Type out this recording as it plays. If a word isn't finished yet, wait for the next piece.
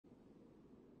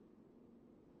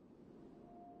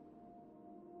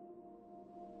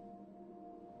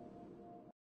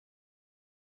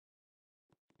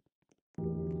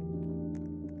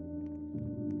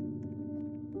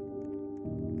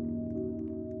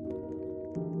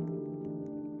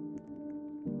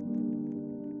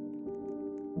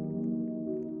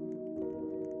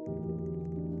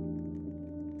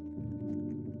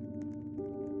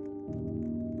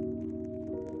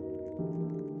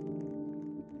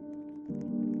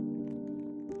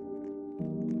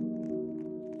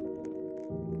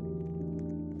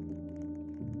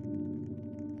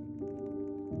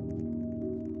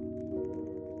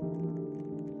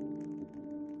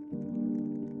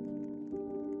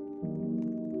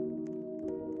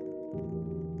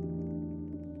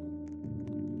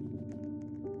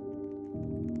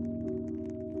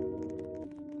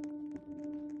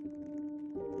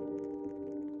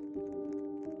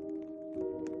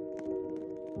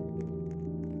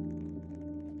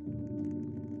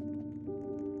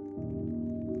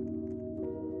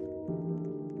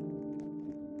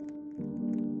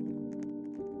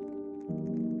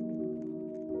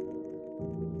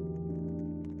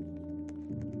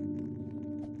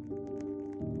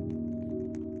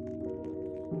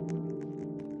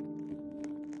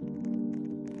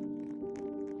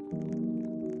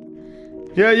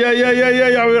Yeah.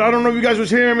 I don't know if you guys was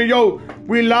hearing me. Yo,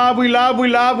 we live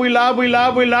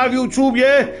YouTube,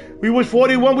 yeah. We was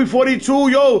 41, we 42,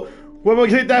 yo. When we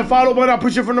hit that follow button, I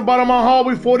push it from the bottom of my heart.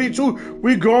 We 42.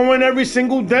 We growing every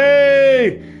single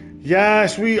day.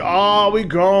 Yes, we are. We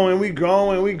growing.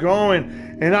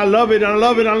 And I love it.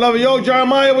 Yo,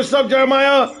 Jeremiah, what's up,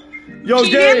 Jeremiah? Yo,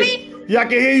 can Jay. You hear me? Yeah, I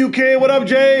can hear you, kid. What up,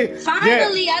 Jay?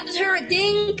 Finally, I just heard a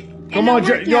ding. Come on,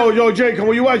 Jay. Yo, Jay,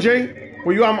 where you at, Jay?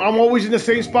 Where you? I'm always in the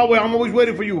same spot where I'm always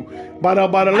waiting for you. By the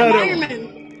letter.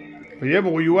 Environment. Yeah,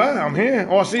 but where you at? I'm here.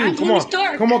 Oh, I see you. I'm Come on.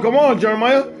 Come on,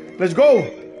 Jeremiah. Let's go.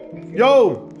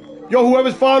 Yo,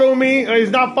 whoever's following me or is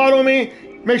not following me,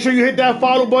 make sure you hit that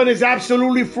follow button. It's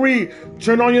absolutely free.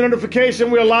 Turn on your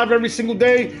notification. We're live every single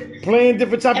day, playing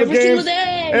different type of games.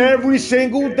 Every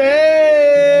single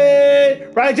day.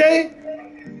 Right, Jay?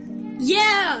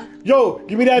 Yeah. Yo,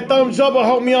 give me that thumbs up. It'll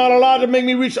help me out a lot to make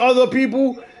me reach other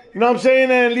people. You know what I'm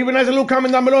saying? And leave a nice little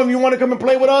comment down below. If you want to come and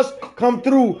play with us, come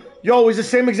through. Yo, it's the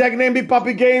same exact name, Big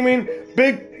Papi Gaming.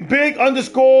 Big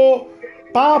underscore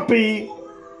Papi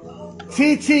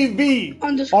TTV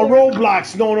on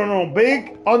Roblox. No.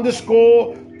 Big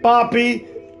underscore Papi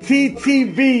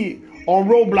TTV on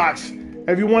Roblox.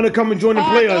 If you want to come and join and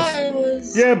play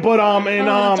us. Yeah, but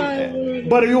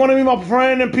if you want to be my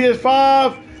friend in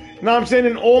PS5, you know what I'm saying,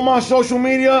 in all my social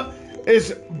media,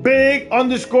 it's big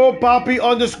underscore Papi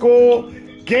underscore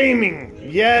gaming.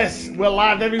 Yes, we're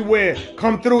live everywhere.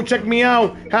 Come through, check me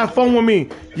out. Have fun with me.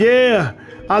 Yeah,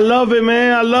 I love it,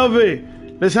 man. I love it.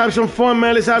 Let's have some fun,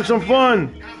 man. Let's have some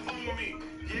fun. Have fun with me.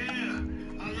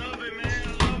 Yeah, I love it, man.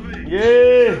 I love it. Yeah.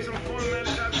 Let's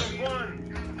have some fun,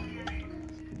 man. Let's have some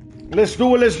fun. Let's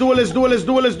do it.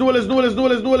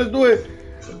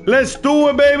 Let's do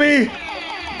it, baby.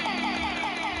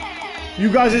 You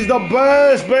guys is the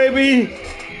best, baby.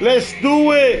 Let's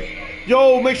do it.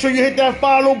 Yo, make sure you hit that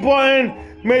follow button.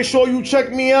 Make sure you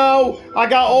check me out. I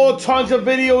got all tons of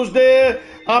videos there.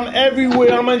 I'm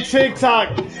everywhere. I'm on TikTok.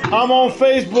 I'm on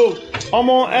Facebook. I'm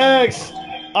on X.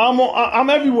 I'm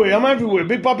everywhere.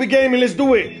 Big Papi Gaming. Let's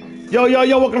do it. Yo.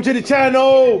 Welcome to the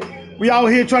channel. We out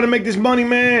here trying to make this money,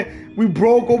 man. We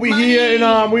broke over here,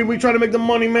 and we trying to make the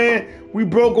money, man. We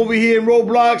broke over here in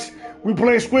Roblox. We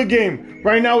playing Squid Game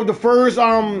right now. The first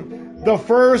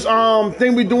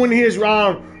thing we doing here is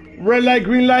red light,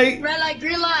 green light. Red light,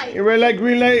 green light. Red light,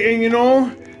 green light, and you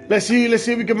know, let's see if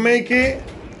we can make it.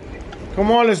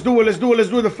 Come on, let's do it.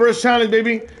 The first challenge,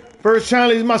 baby. First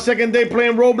challenge is my second day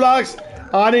playing Roblox.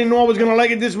 I didn't know I was gonna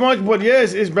like it this much, but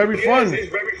yes, it's very fun.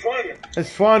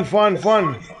 It's fun.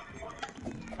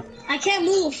 I can't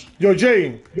move. Yo,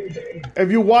 Jay,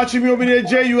 if you're watching me over there,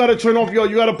 Jay, you gotta turn off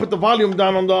you gotta put the volume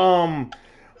down on the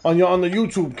on the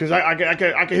YouTube, because I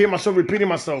can hear myself repeating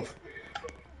myself.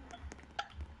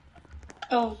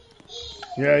 Oh.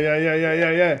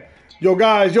 Yeah. Yo,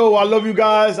 guys, I love you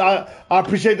guys. I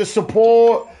appreciate the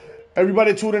support.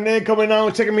 Everybody tuning in, coming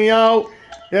out, checking me out.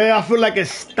 Yeah, I feel like a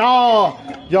star.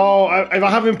 Yo, if I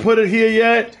haven't put it here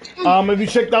yet, if you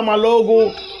checked out my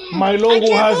logo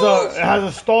has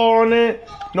a star on it.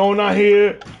 No, not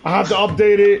here. I have to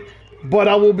update it, but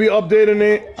I will be updating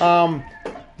it.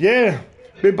 Yeah,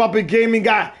 Big Papi Gaming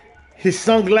got his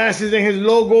sunglasses and his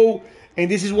logo, and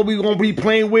this is what we're gonna be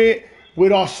playing with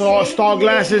our star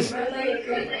glasses.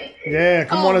 Yeah,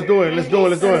 come on, let's do it. You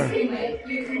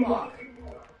can walk.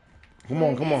 Come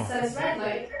on. Says red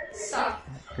light, stop.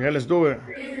 Yeah, let's do it.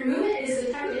 If your movement is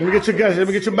detected, Let me get your guys. Let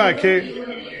me get your back, kid.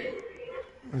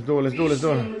 Let's do it. within a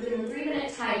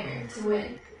 3-minute timer to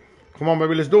win. Come on,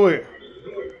 baby. Let's do it.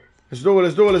 Let's do it.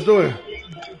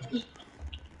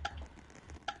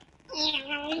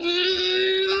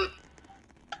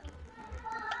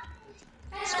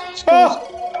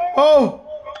 Oh.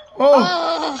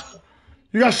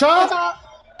 You got shot?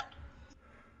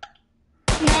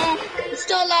 No, I'm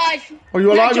still alive. Oh,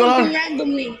 you alive?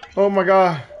 Randomly. Oh my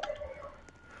God.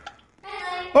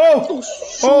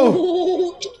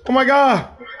 Oh my God.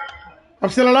 I'm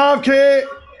still alive, kid.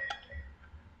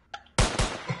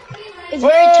 It's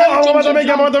very I'm about to make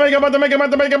it.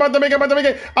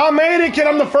 I made it, kid.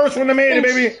 I'm the first one that made it,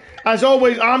 baby. As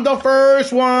always, I'm the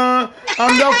first one.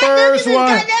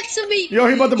 Next to me. Yo,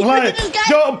 he about to play.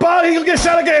 Yo, Bob, he'll get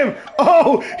shot again.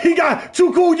 Oh, he got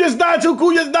Too Cool just died.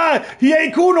 He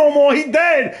ain't cool no more. He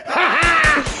dead.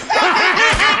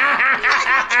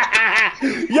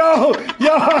 Yo,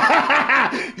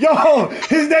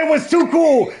 his name was Too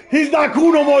Cool. He's not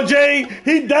cool no more, Jay.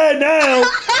 He dead now.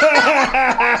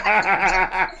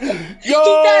 He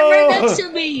died right next to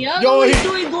me.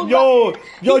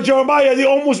 Yo, Jeremiah, he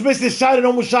almost missed his shot and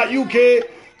almost shot you, kid.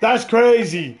 That's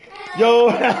crazy. Yo.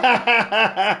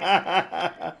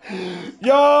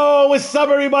 Yo, what's up,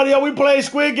 everybody? Yo, we play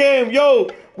Squid Game. Yo,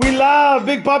 we live.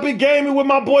 Big Poppy Gaming with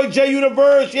my boy J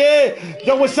Universe. Yeah.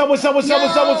 Yo, what's up?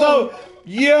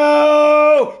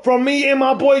 Yo, from me and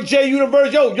my boy J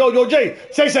Universe. Yo, Jay.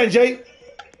 Say something, Jay.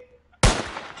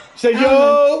 Say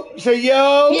yo. Say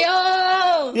yo.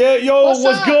 Yo. Yeah, yo, what's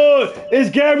up? good? It's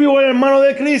Gabriel, hermano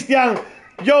de Cristian.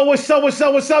 Yo, what's up?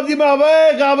 Dime a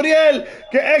ver, Gabriel.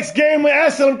 Que ex gamer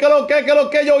Aslam, que lo que,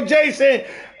 yo, Jason.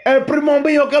 El primo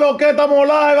mío, que lo que, estamos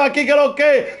live aquí, que lo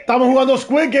que. Estamos jugando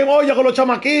Squid Game, oye, con los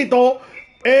chamaquitos.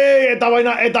 Esta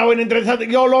vaina interesante.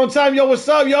 Yo, long time, yo, what's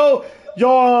up, yo?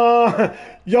 Yo,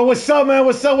 what's up, man?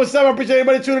 What's up? I appreciate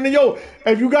everybody tuning in. Yo,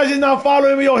 if you guys is not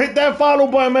following me, yo, hit that follow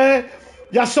button, man.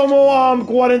 Ya somos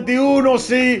 41,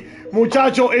 sí.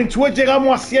 Muchachos, en Twitch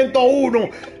llegamos a 101.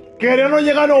 Queremos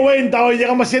llegar a 90, hoy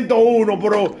llegamos a 101,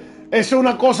 pero eso es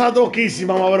una cosa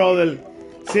loquísima, my brother.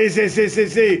 Sí.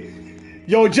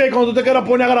 Yo, Jay, cuando tú te quieras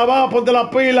poner a grabar, ponte la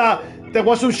pila. Te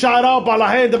voy a hacer un shout out para la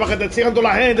gente, para que te sigan toda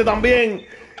la gente también.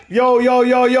 Yo,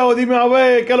 dime a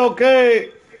ver, ¿qué es lo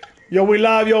que? Yo, we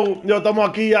love, yo, estamos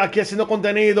aquí haciendo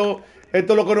contenido.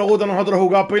 Esto es lo que nos gusta a nosotros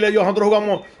jugar pila. Nosotros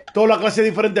jugamos toda la clase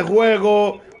de diferentes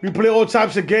juegos. We play all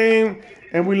types of games.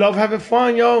 And we love having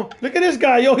fun, yo. Look at this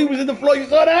guy, yo. He was in the floor. You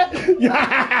saw that?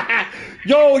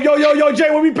 Yo,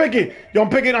 Jay, what we picking? Yo, I'm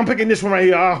picking this one right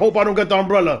here. I hope I don't get the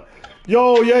umbrella.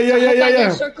 Yo,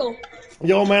 yeah. Circle.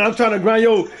 Yo, man, I'm trying to grind,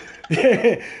 yo.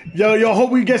 Yo,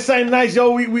 hope we get something nice,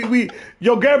 yo.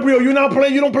 Yo, Gabriel, you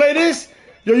don't play this?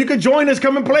 Yo, you can join us.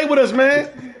 Come and play with us, man.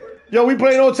 Yo, we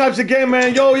playing all types of games,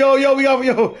 man. Yo, we got,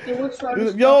 yo.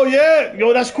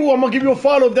 Yo, that's cool. I'm gonna give you a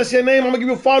follow. If that's your name, I'm gonna give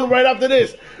you a follow right after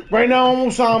this. Right now,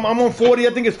 I'm on 40.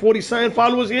 I think it's 47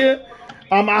 followers here.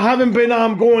 I haven't been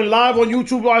going live on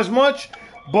YouTube as much,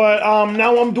 but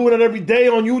now I'm doing it every day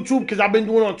on YouTube because I've been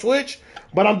doing it on Twitch.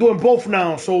 But I'm doing both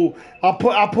now. So I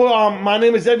put my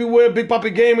name is everywhere. Big Poppy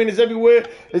Gaming is everywhere.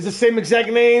 It's the same exact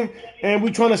name, and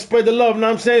we trying to spread the love. Know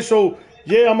what I'm saying? So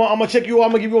yeah, I'm gonna check you out.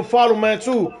 I'm gonna give you a follow, man,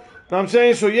 too. Know what I'm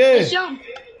saying? So yeah. Let's jump.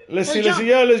 Let's see.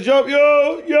 Yeah, let's jump.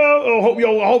 Yo.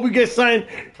 I hope we get something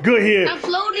good here. I'm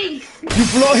floating.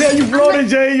 You floating,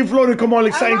 Jay. You floating. Come on,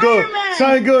 like something good.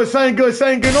 Something good.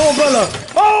 No umbrella.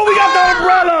 Oh, we got the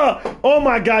umbrella. Oh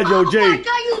my God, yo, Jay. Oh my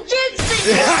God, you jinxed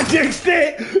it. I jinxed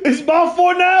it. It's my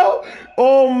fault now.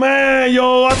 Oh man,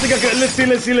 yo. I think I can.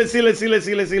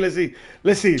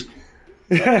 Let's see.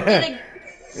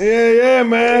 Yeah,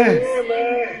 man.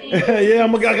 Yeah, I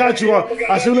got you.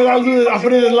 As soon as I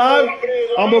finish this live,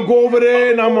 I'm gonna go over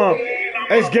there and I'm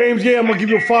X Games. Yeah, I'm gonna give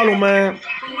you a follow, man.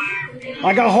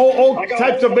 I got all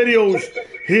types of videos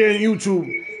here in YouTube,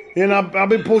 and I've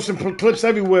been posting clips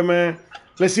everywhere, man.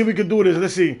 Let's see if we can do this.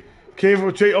 Let's see.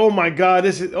 Oh my God,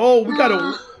 this is. Oh, we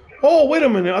gotta. Oh, wait a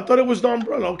minute. I thought it was the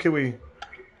umbrella. Okay, wait.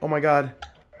 Oh my God.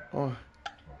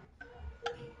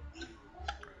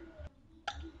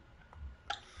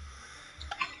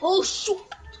 Oh shoot.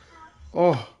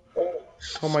 Oh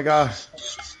my God.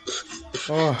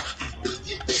 I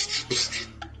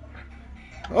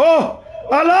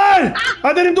lied.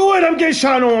 I didn't do it. I'm getting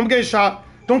shot. No, I'm getting shot.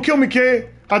 Don't kill me, kid.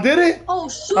 I did it. Oh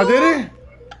shoot. I did it.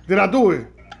 Did I do it?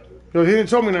 Yo, he didn't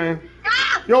tell me nothing.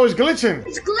 Yo, it's glitching.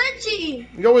 It's glitchy.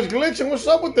 Yo, it's glitching. What's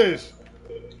up with this?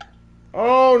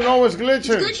 Oh no, it's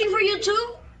glitching. It's glitching for you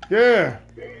too? Yeah.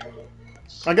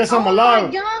 I guess I'm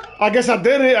alive. I guess I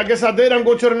did it. I'm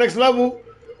going to the next level.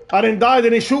 I didn't die. They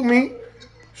didn't shoot me.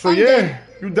 So I'm yeah. Dead.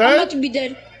 You dead? I'm about to be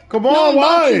dead. Come on,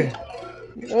 why?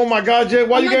 Oh my God, Jay,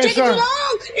 why you getting shot? Too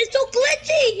long. It's so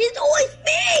glitchy. It's always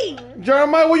me.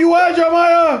 Jeremiah, where you at,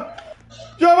 Jeremiah?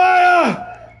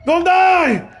 Don't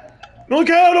die. Don't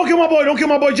kill my boy. Don't kill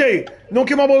my boy, Jay. Don't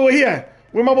kill my boy over here.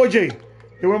 Where my boy, Jay?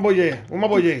 Hey, where my boy, Jay?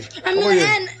 I'm in the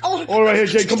end. All right here,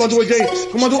 Jay. Come on, do it, Jay.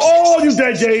 Come on, do it. Oh, you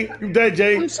dead,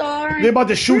 Jay. I'm sorry. They're about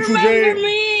to shoot you, Jay. Remember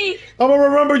me. I'm gonna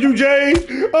remember you, Jay.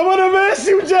 I'm gonna miss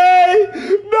you, Jay.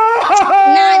 No.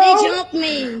 Nah, they jumped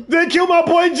me. They killed my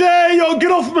boy, Jay. Yo,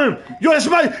 get off him. Yo,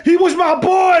 he was my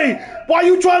boy. Why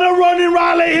you trying to run and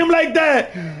rally him like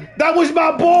that? That was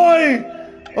my boy.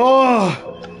 Oh.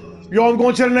 Yo, I'm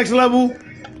going to the next level.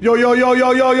 Yo.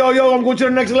 I'm going to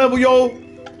the next level, yo.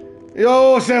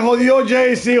 Yo, se jodió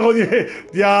Jay, sí, jodió.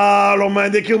 Diablo, man,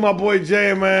 they killed my boy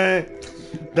Jay, man.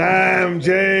 Damn,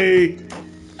 Jay.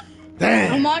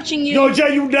 Damn. I'm watching you. Yo,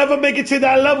 Jay, you never make it to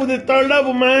that level, the third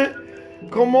level, man.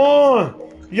 Come on.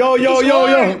 Yo. Nah, I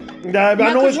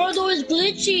know my controller is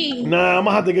glitchy. Nah, I'm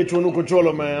gonna have to get you a new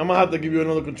controller, man. I'm gonna have to give you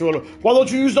another controller. Why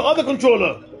don't you use the other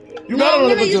controller? I'm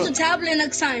gonna use the tablet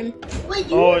next time. Wait,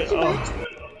 you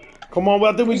Come on,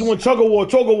 I think we're doing tug of war.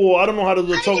 I don't know how to do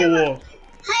the tug of war.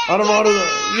 I don't know how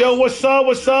to. Yo, what's up?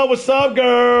 What's up? What's up,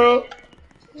 girl?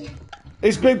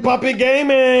 It's Big Papi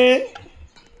Gaming.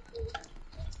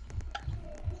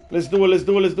 Let's do it. Let's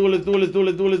do it. Let's do it. Let's do it. Let's do it.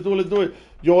 Let's do it. Let's do it. Let's do it.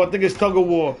 Yo, I think it's tug of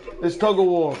war. It's tug of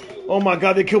war. Oh my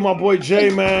God, they killed my boy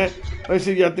Jay, man. Let's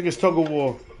see. Yeah, I think it's tug of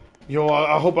war. Yo,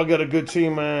 I hope I get a good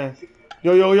team, man.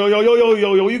 Yo, yo, yo, yo, yo, yo,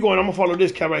 yo, yo. You going? I'm gonna follow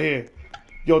this cat right here.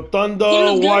 Yo, Thunder,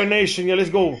 Y Nation. Yeah,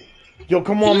 let's go. Yo,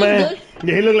 come on, man.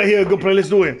 Yeah, he look like he a good player. Let's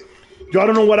do it. Yo, I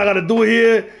don't know what I gotta do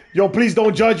here. Yo, please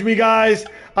don't judge me, guys.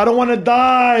 I don't want to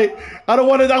die. I don't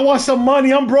want to. I want some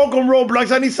money. I'm broke on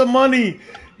Roblox. I need some money.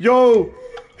 Yo,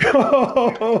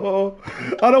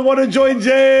 I don't want to join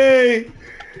Jay.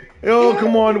 Yo,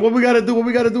 come on. What we gotta do? What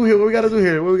we gotta do here? What we gotta do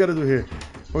here? What we gotta do here?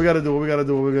 What we gotta do? What we gotta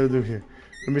do? What we gotta do here?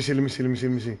 Let me see. Let me see. Let me see.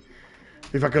 Let me see.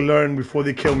 If I can learn before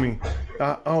they kill me.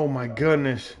 Oh my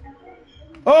goodness.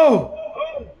 Oh.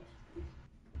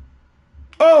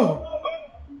 Oh.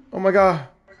 Oh my God.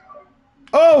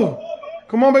 Oh.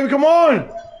 Come on, baby. Come on.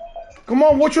 Come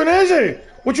on. Which one is it?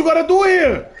 What you gotta do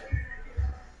here?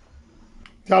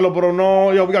 Hello, bro.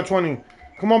 No. Yo, we got 20.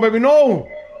 Come on, baby. No.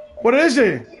 What is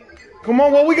it? Come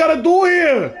on. What we gotta do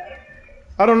here?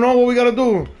 I don't know what we gotta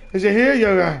do. Is it here?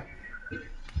 Yeah.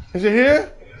 Is it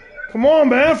here? Come on,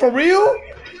 man. For real?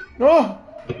 No.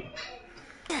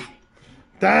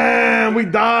 Damn, we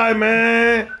died,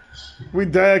 man. We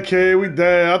dead, kid. We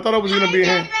dead. I thought I was gonna be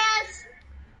here.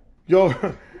 Yo,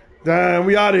 damn,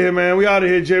 we out of here, man. We out of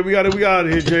here, Jay. We out of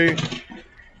here, Jay.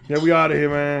 Yeah, we out of here,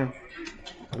 man.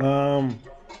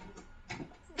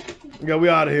 Yeah, we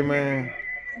out of here, man.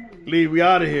 Leave. We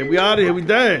out of here. We out of here. We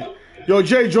dead. Yo,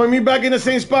 Jay, join me back in the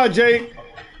same spot, Jay.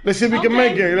 Let's see if we can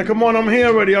make it. Come on, I'm here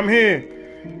already. I'm here.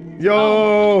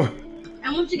 Yo.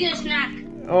 I want to get a snack.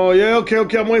 Oh yeah, okay.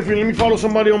 I'm waiting for you. Let me follow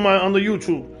somebody on the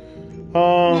YouTube.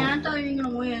 Yeah, I thought you were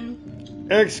gonna win.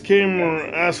 X Gamer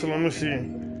Asshole. Let me see.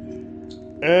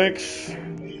 X.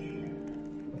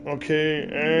 Okay,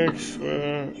 X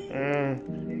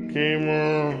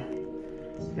Gamer.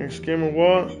 X Gamer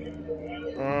what?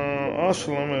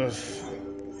 Asylum is.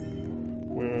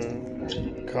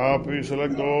 Copy.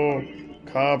 Select all.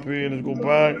 Copy. Let's go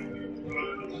back.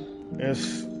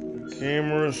 It's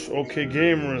Gamers. Okay,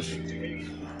 Gamers.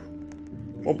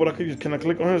 Oh, but can I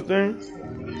click on his thing?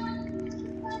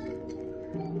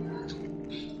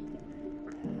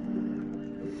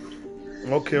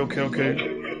 Okay.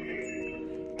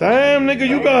 Damn, nigga,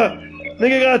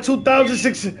 nigga got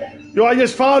 2,006. Yo, I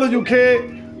just followed you, kid.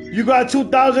 You got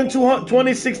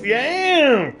 2,226.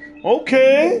 Damn.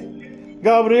 Okay.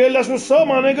 Gabriel, that's what's up,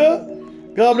 my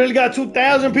nigga. Gabriel got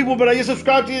 2,000 people, but I just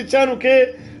subscribe to your channel,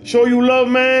 kid. Show you love,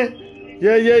 man.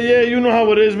 Yeah. You know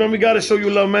how it is, man. We gotta show you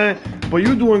love, man. But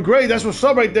you doing great. That's what's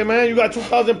up right there, man. You got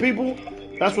 2,000 people.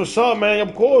 That's what's up, man.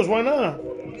 Of course, why not?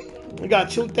 We got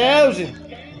 2,000.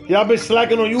 Yeah, I've been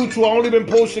slacking on YouTube. I only been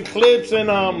posting clips and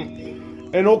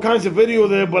all kinds of video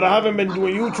there, but I haven't been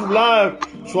doing YouTube live.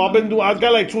 So I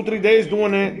got like 2-3 days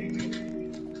doing it.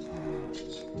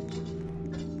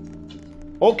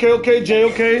 Okay, Jay,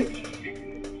 okay.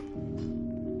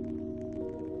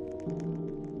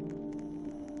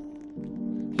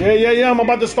 Yeah. I'm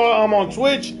about to start on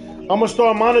Twitch. I'm gonna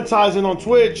start monetizing on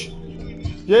Twitch.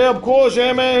 Yeah, of course,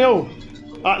 yeah, man. Yo,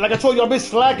 like I told you, I've been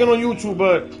slacking on YouTube,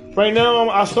 but right now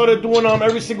I started doing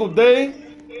every single day.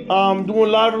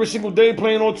 Doing live every single day,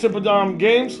 playing all type of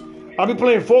games. I'll be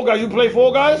playing Fall Guys. You play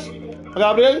Fall Guys,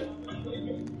 Gabriel?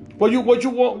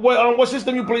 What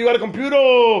system you play? You got a computer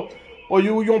or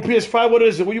you on PS5? What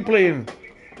is it? What you playing?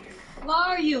 Where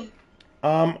are you?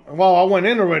 Well, I went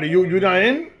in already. You not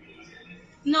in?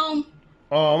 No.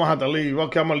 Oh, I'm gonna have to leave.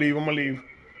 Okay, I'm gonna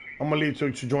leave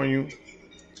to join you.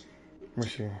 Let me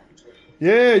see.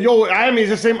 Yeah, yo, I mean,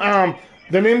 it's the same.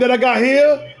 The name that I got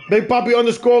here, Big Papi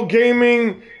 _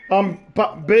 Gaming,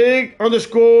 Big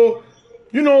 _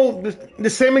 you know, the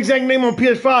same exact name on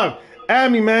PS5.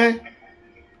 Add me, man.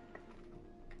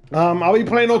 I'll be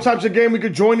playing all types of games. We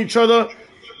could join each other.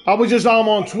 I was just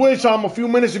on Twitch a few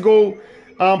minutes ago,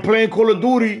 playing Call of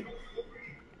Duty.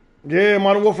 Yeah,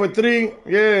 Modern Warfare 3.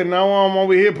 Yeah, now I'm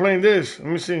over here playing this. Let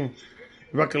me see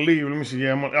if I can leave. Let me see.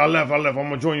 Yeah, I left. I'm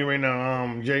gonna join you right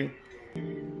now, Jay.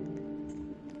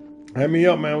 Hit me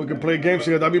up, man. We can play games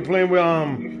together. I'll be playing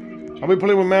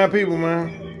with mad people, man.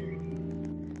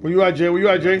 Where you at, Jay?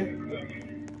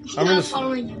 I'm in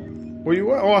following you. Where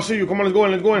you at? Oh, I see you. Come on, let's go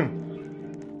in.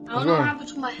 I don't know what happened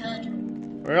to my head.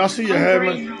 Yeah, I see your head,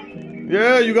 man.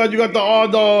 Yeah, you got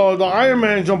the Iron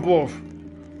Man jump off.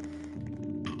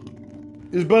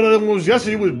 It's better than it was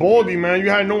yesterday. You was baldy, man. You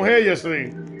had no hair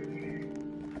yesterday.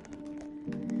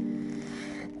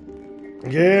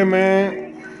 Yeah, man.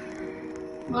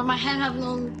 But my head have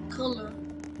no color.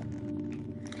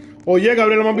 Oh yeah,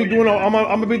 Gabriel, I'm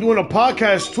gonna be doing a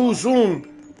podcast too soon.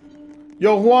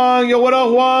 Yo, Juan, yo, what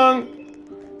up, Juan?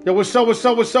 Yo, what's up,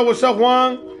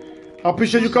 Juan? I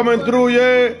appreciate you coming through,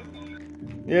 yeah.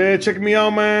 Yeah, check me out,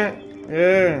 man.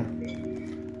 Yeah.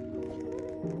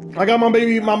 I got my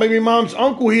baby mom's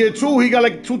uncle here too. He got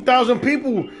like 2,000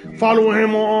 people following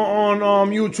him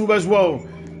on YouTube as well.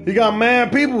 He got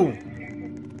mad people.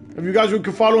 If you guys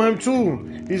can follow him too.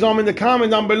 He's in the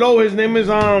comment down below. His name is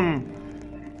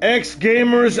X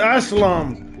Gamers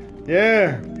Aslam.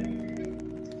 Yeah.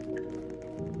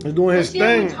 He's doing his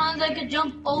thing.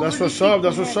 That's what's up.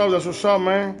 That's what's up,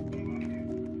 man.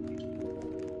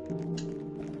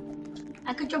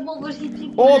 I could jump over these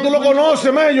people. Oh, tú lo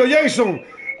conoces, man, yo, Jason.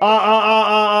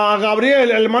 A Gabriel,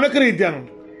 el hermano de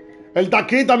Cristian. Él está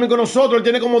aquí también con nosotros. Él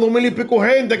tiene como 2,000 y pico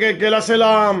gente que él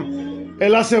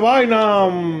hace vaina,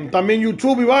 también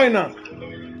YouTube y vaina.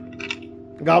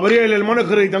 Gabriel, el hermano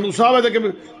de Cristian, tú sabes de que...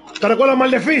 ¿Te recuerdas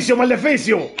Maleficio?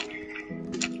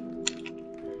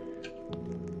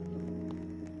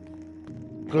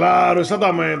 Claro,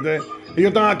 exactamente. Ellos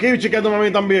están aquí chequeándome a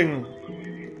mí también.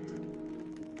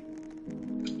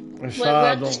 We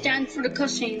have to stand for the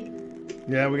cussing.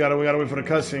 Yeah, we gotta wait for the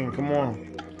cutscene. Come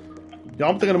on. Yo,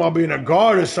 I'm thinking about being a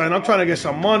guard or something. I'm trying to get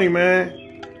some money, man.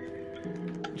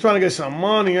 I'm trying to get some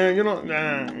money, man. You know,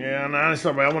 nah, it's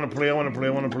alright. I wanna play.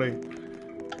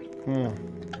 Come on.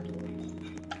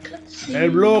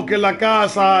 El bloque en la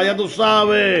casa, ya tú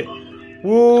sabes.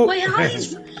 Wait, how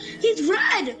he's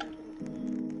red.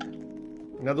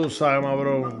 Ya tú sabes, my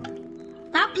bro.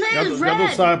 That player is red. Ya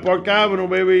tú sabes, Park Avenue,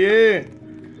 baby, yeah.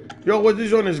 Yo, what this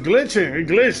joint is glitching? It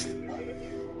glitched.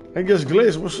 It just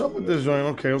glitched. What's up with this joint?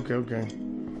 Okay.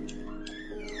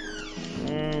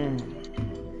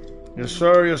 Yes,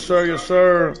 sir.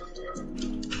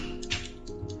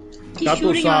 Ya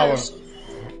tú sabes.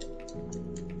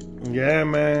 Yeah,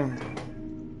 man.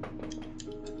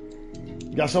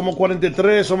 Ya somos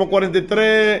 43.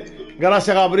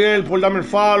 Gracias, Gabriel, por darme el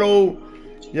follow.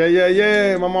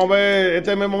 Yeah. Vamos a ver.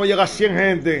 Este mes vamos a llegar a 100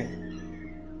 gente.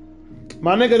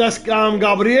 My nigga, that's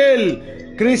Gabriel.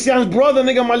 Christian's brother,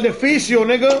 nigga, Maleficio,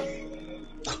 nigga.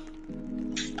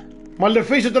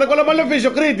 Maleficio, ¿te recuerdas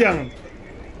Maleficio, Christian?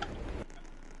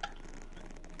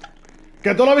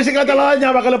 Que toda la bicicleta la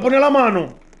dañaba, que le ponía la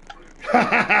mano.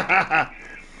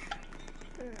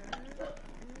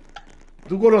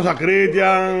 Tú conoces a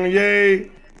Christian,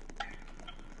 Jay.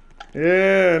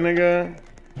 Yeah, nigga.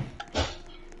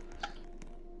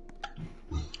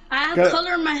 I have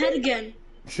color in my head again.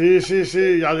 Sí,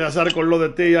 ya se recordó de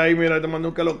ti ahí, mira, te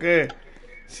mandó que lo que es.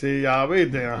 Sí, ya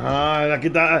viste, ajá, aquí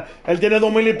está, él tiene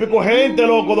 2,000 y pico gente,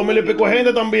 loco, 2,000 y pico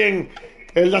gente también.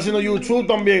 Él está haciendo YouTube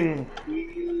también.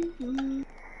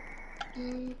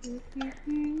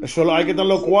 Eso hay que estar en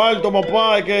los cuartos,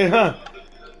 papá, hay que...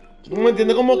 ¿Tú me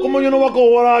entiendes? ¿Cómo yo no voy a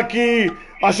cobrar aquí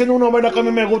haciendo una vaina que a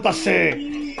mí me gusta hacer?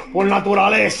 Por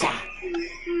naturaleza.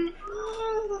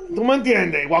 ¿Tú me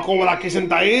entiendes? Voy a cobrar aquí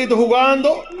sentadito,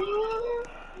 jugando.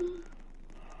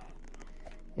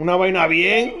 Una vaina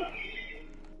bien.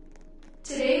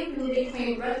 Today we will be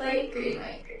playing red light, green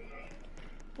light.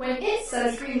 When it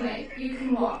says green light, you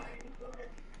can walk.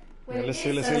 When let's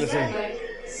see. red light,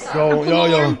 stop.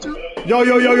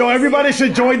 Yo, everybody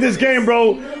should join this game,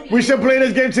 bro. We should play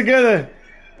this game together.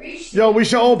 Yo, we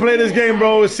should all play this game,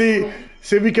 bro. See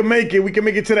if we can make it. We can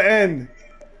make it to the end.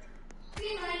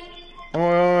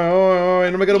 Oh,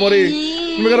 no me quiero morir.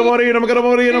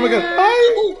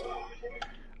 ¡Ay!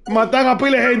 Matan a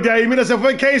pile gente ahí. Mira, se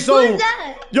fue K-Zone.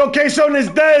 Yo, K-Zone is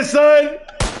dead, son.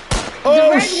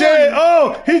 Oh, shit.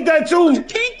 Oh, he's dead too.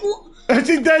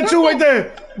 He's dead too right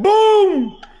there.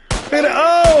 Boom.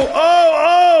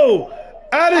 Oh.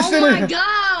 Addison. Oh, my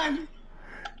God.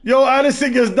 Yo,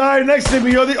 Addison just died next to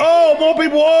me. Yo, more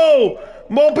people. Oh,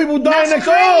 more people dying next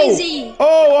to me.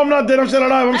 Oh, I'm not dead. I'm still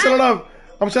alive. That's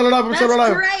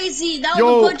crazy. That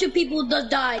was a bunch of people that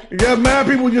died. Yeah, mad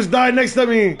people just died next to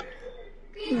me.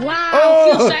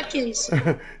 Wow, few seconds.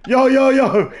 Yo.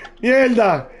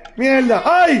 Mierda.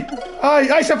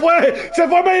 Ay, se fue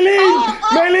Meilín.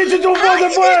 Meilín se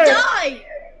fue.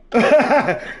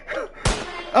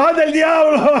 ¡Anda el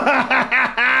diablo!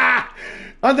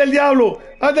 ¡Anda el diablo!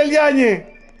 ¡Anda el diañe!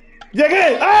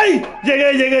 ¡Llegué! ¡Ay!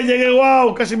 Llegué,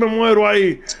 wow, casi me muero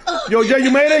ahí. Yo, Jay,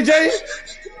 you made it, Jay?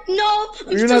 No,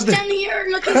 I'm still standing here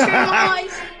looking through my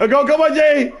eyes. Come on,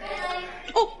 Jay.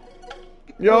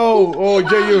 Yo,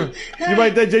 Jay, you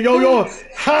right there, Jay. Yo.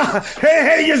 Ha!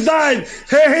 Hey, he just died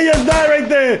right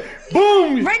there.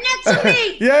 Boom! Right next to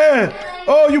me. Yeah.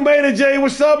 Oh, you made it, Jay.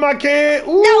 What's up, my kid?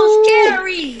 Ooh. That was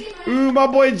scary. Ooh, my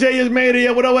boy Jay has made it.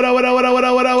 Yeah, what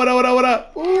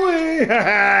up? Ooh.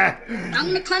 I'm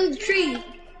gonna climb the tree.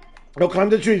 No, climb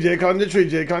the tree, Jay. Climb the tree,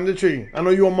 Jay. Climb the tree. I know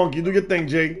you a monkey. Do your thing,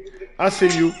 Jay. I see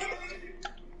you.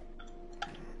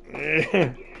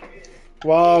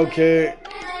 Wow, okay.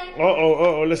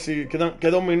 Uh-oh. Let's see.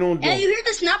 Queda un minuto. Hey, you hear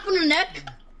the snap on the neck?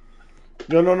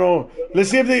 No. Let's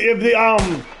see if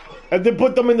they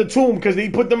put them in the tomb, because they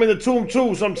put them in the tomb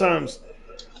too sometimes.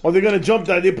 Or they're gonna jump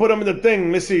that. They put them in the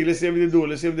thing. Let's see if they do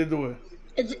it.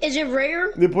 Is it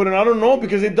rare? They put it. I don't know,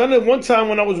 because they done it one time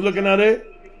when I was looking at it.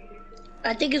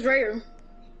 I think it's rare.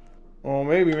 Oh,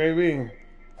 maybe.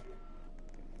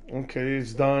 Okay,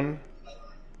 it's done.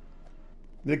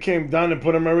 They came down and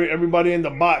put everybody in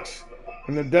the box,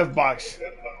 in the death box.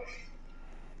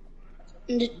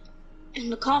 In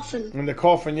the coffin. In the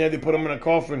coffin, yeah, they put them in a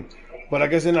coffin. But I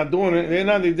guess they're not doing it. They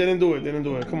didn't do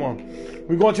it. Come on.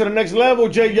 We're going to the next level,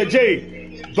 Jay. Yeah,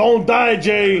 Jay. Don't die,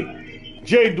 Jay.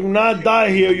 Jay, do not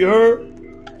die here, you heard?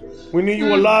 We need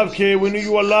you alive, kid. We need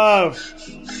you alive.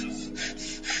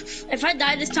 If I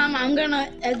die this time, I'm gonna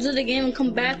exit the game and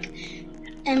come back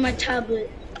and my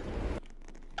tablet.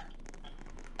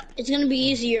 It's gonna be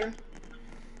easier.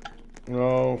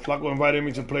 No, Flaco invited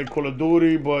me to play Call of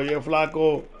Duty, but yeah,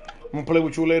 Flaco, I'm gonna play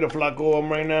with you later, Flaco.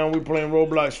 Right now, we playing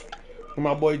Roblox with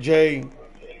my boy Jay.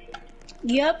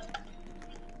 Yep.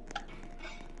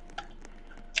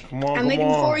 Come on, I'm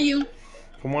making for you.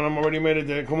 Come on, I'm already made it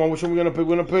there. Come on, which one we gonna pick?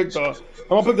 We're gonna pick I'm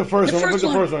gonna pick the first one. The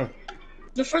first one.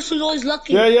 The first one's always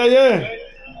lucky. Yeah.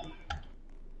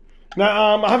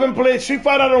 Now, I haven't played Street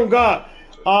Fighter. I don't got.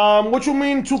 What you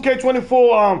mean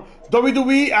 2K24?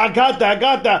 WWE? I got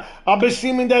that. I've been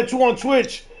streaming that too on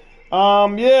Twitch. I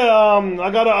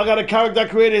got a character I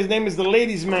created. His name is the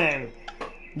Ladies Man.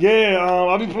 Yeah,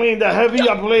 I'll be playing that heavy.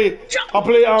 I play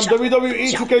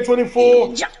WWE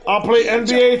 2K24. I play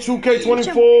NBA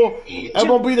 2K24.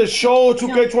 MLB The Show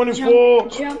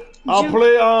 2K24. I'll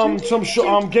play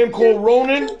some game called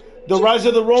Ronin, The Rise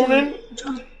of the Ronin.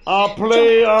 I'll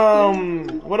play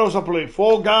what else I play?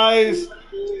 Fall Guys,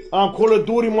 Call of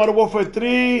Duty, Modern Warfare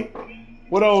 3.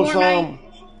 What else?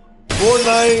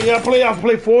 Fortnite. Yeah, I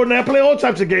play Fortnite. I play all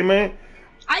types of game, man.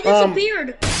 I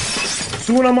disappeared.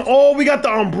 Soon we got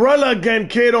the umbrella again,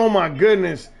 kid. Oh my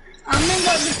goodness. I'm in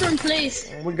a different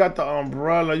place. We got the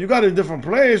umbrella. You got a different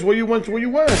place. Where you went?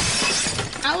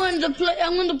 I went to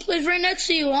the place right next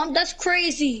to you. That's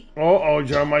crazy.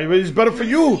 Jeremiah, it's better for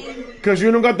you, cause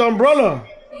you don't got the umbrella.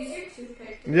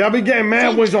 Yeah, I be getting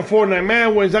mad wins on Fortnite.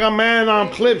 Mad wins. I got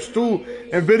mad clips too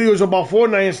and videos about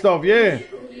Fortnite and stuff. Yeah.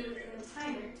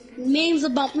 Memes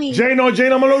about me. Jay no es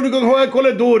lo único que juega Call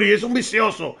of Duty. Es un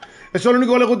vicioso. Eso es lo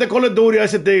único que le gusta Call of Duty a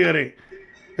ese tigre.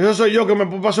 Eso soy yo que me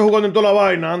paso jugando en toda la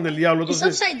vaina. Anda el diablo. It's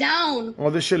upside down. Oh,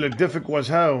 this shit look difficult as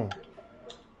hell.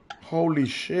 Holy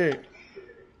shit.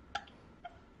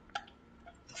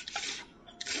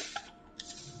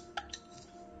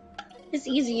 It's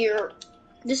easier.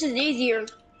 This is easier.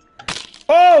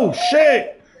 Oh,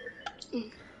 shit.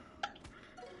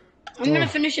 I'm gonna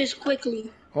finish this quickly.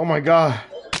 Oh, my God.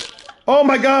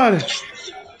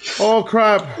 Oh,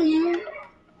 crap.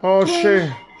 Oh, shit.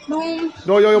 Boom.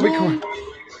 No, yo, be quiet.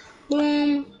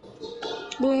 Boom.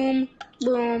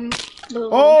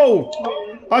 Oh!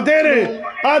 I did it!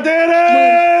 I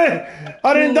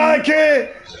didn't die, kid!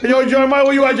 Yo, Jeremiah,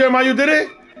 where you at, Jeremiah? You did it?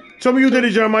 Tell me you did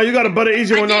it, Jeremiah. You got a better,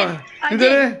 easy one. You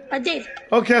did it? I did.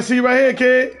 Okay, I see you right here,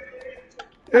 kid.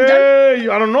 Hey,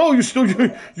 I don't know.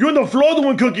 You're on the floor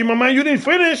doing cookie, my man. You didn't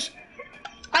finish.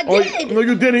 I did. No,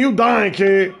 you didn't. You dying,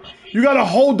 kid. You gotta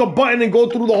hold the button and go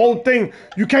through the whole thing.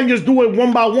 You can't just do it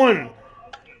one by one.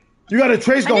 You gotta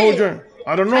trace the whole journey.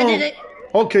 I don't know. I did it.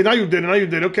 Okay, now you did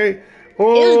it. Okay.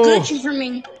 Oh. It was glitchy for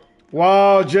me.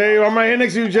 Wow, Jay. I'm right here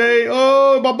next to you, Jay.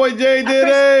 Oh, my boy Jay did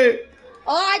it.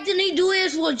 All I didn't do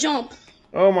is a jump.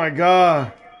 Oh, my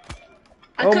God.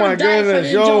 Oh, my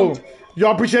goodness. Yo,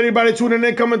 y'all appreciate everybody tuning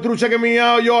in, coming through, checking me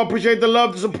out. Y'all appreciate the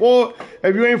love, the support.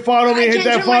 If you ain't followed me, hit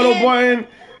that follow button.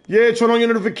 Yeah, turn on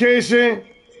your notification.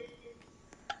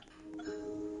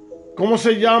 ¿Cómo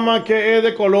se llama que es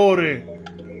de colores?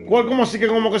 ¿Cómo así que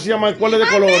cómo que se llama? ¿Cuál es de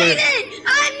colores?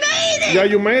 I made it! Yeah,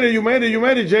 you made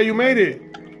it, Jay, you made it.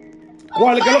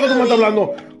 ¿Cuál? ¿Qué es lo que tú me estás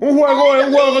hablando? Un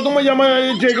juego que tú me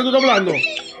llamas, Jay, que tú estás hablando.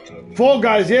 Fall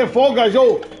Guys,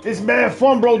 yo, it's mad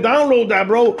fun, bro. Download that,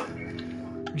 bro.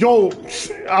 Yo,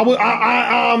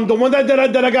 the one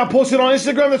that I got posted on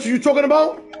Instagram, that's what you're talking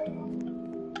about?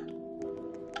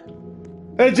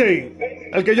 Hey, Jay,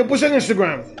 el que yo puse en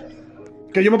Instagram,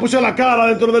 que yo me puse la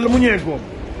cara dentro del muñeco,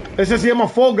 ese se llama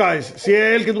Fall Guys. Si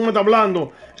es el que tú me estás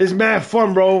hablando, it's mad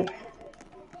fun, bro.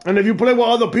 And if you play with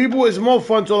other people, it's more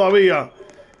fun todavía.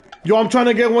 Yo, I'm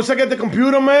trying to once I get the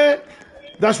computer, man,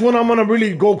 That's when I'm gonna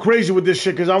really go crazy with this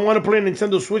shit because I want to play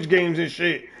Nintendo Switch games and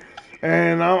shit.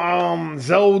 And I'm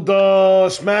Zelda,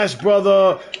 Smash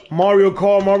Brother, Mario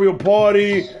Kart, Mario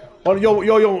Party. Oh, yo,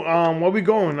 where we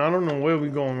going? I don't know where we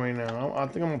going right now. I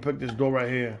think I'm gonna pick this door right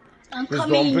here. I'm This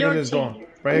coming door. I'm in picking your this door. team.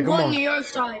 Right here, I'm come going on. to your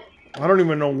side. I don't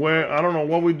even know where. I don't know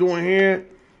what we're doing here.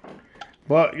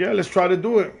 But yeah, let's try to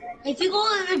do it. If you go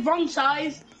the wrong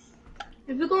size,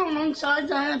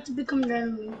 I have to become the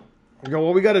enemy. Yo,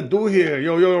 what we gotta do here?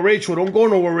 Yo, Rachel, don't go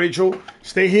nowhere, Rachel.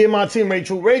 Stay here, my team,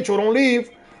 Rachel. Rachel, don't leave.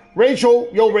 Rachel,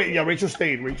 yeah, Rachel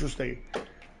stayed.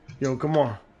 Yo, come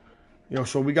on. Yo,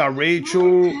 so we got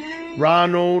Rachel,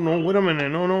 Ronald. No, wait a minute.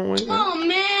 No, wait. Oh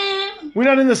man. We're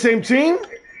not in the same team?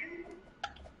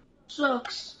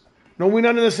 Sucks. No, we're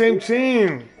not in the same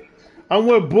team. I'm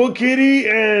with Book Kitty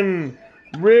and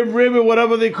Rib or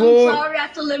whatever they call it. I'm sorry, I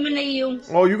have to eliminate you.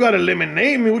 Oh, you gotta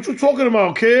eliminate me? What you talking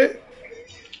about, kid?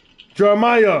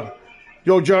 Jeremiah.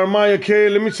 Yo, Jeremiah,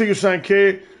 kid. Let me tell you something,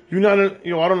 kid. You not a,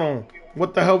 I don't know.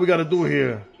 What the hell we gotta do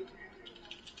here?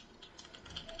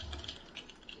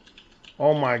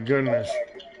 Oh my goodness.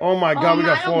 Oh my God, we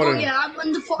got 40.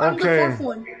 I'm the fourth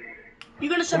one.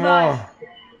 You're gonna survive.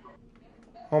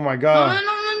 Oh my God.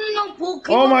 No. Pull.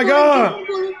 Oh my God.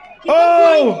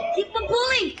 Keep on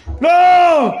pulling.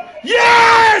 No!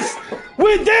 Yes!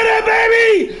 We did it,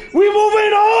 baby! We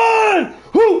moving on!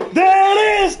 Who? There it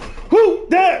is! Who?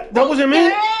 That wasn't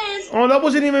me? Oh, that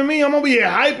wasn't even me. I'm over here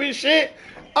hyping shit.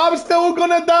 I'm still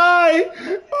gonna die.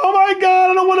 Oh my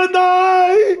God, I don't wanna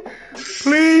die.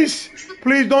 Please.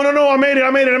 No. I made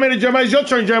it. Jeremiah, it's your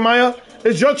turn, Jeremiah.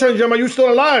 It's your turn, Jeremiah. You still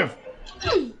alive.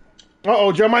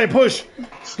 Uh-oh, Jeremiah, push.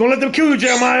 Don't let them kill you,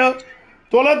 Jeremiah.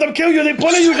 Don't let them kill you. They're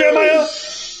pulling you, Jeremiah.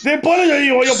 They're pulling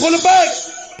you. Yo, pull him back.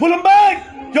 Pull him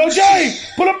back. Yo, Jay,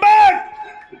 pull him back.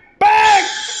 Back.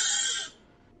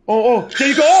 Oh, there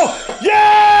you go. Oh,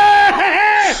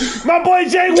 yeah! My boy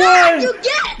Jay won.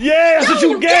 Yeah, that's what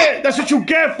you get. That's what you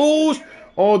get, fools.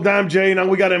 Oh, damn, Jay. Now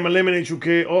we got to eliminate you,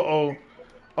 kid. Uh-oh.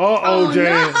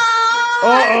 Jay.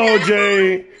 No.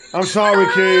 Jay. I'm sorry,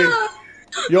 kid.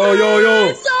 Yo,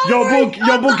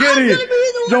 Bukitty.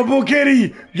 Yo,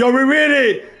 Bukitty. Yo,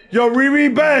 Riri. Yo, Riri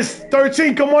best.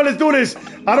 13. Come on, let's do this.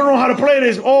 I don't know how to play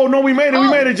this. Oh, no, we made it. We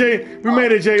made it, Jay. We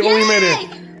made it, Jay. Oh, we made it.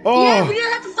 Oh. Yeah, we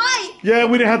didn't have to fight. Yeah,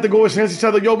 we didn't have to go against each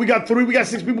other. Yo, we got 3. We got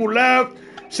 6 people left.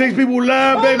 6 people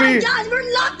left, baby. Oh, my God.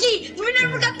 We're lucky. We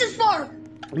never got this far.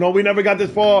 No, we never got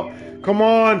this far. Come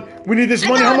on. We need this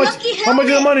money. How much is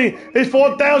the money? It's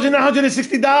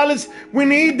 $4,960. We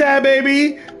need that,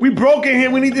 baby. We broke in here.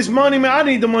 We need this money, man. I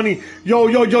need the money.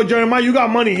 Yo, Jeremiah, you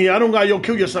got money here. I don't got,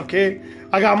 kill yourself, kid.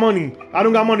 I got money. I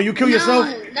don't got money. You kill yourself?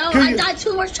 No, I died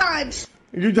 2 more times.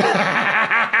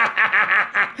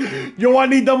 Yo, I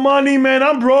need the money, man.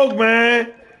 I'm broke,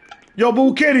 man. Yo,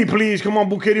 Boo Kitty, please. Come on,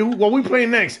 Boo Kitty. What we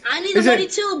playing next? I need the money,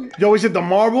 too. Yo, is it the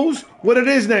marbles? What it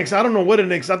is next? I don't know what it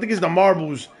next. I think it's the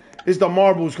marbles. It's the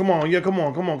marbles. Come on. Yeah, come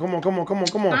on. I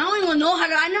don't even know how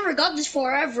to. I never got this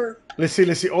forever. Let's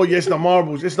see. Oh, yeah, it's the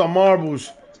marbles.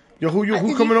 Yo,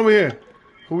 who coming over here?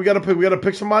 Who we got to pick? We got to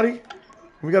pick somebody?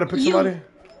 We got to pick somebody?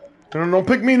 No, don't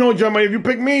pick me, no, Jeremiah. If you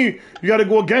pick me, you got to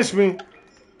go against me.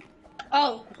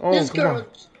 Oh, this girl.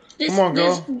 Come on,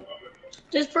 girl.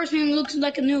 This person looks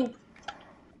like a noob.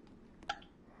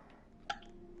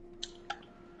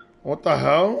 What the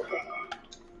hell?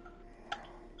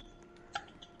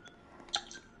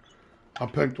 I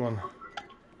picked one.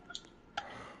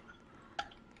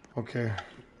 Okay.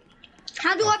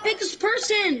 How do I pick this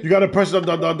person? You gotta press the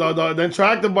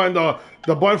interactive button,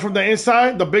 the button from the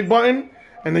inside, the big button,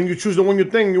 and then you choose the one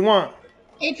you want.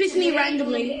 It picks me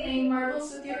randomly. Playing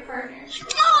marbles with your partner.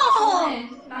 No!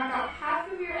 Knock out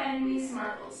half of your enemy's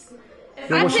marbles.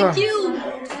 I picked you.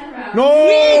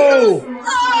 No!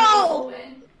 Oh!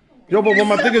 Yo, but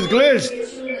my thing is glitched.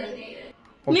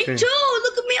 Okay. Me too.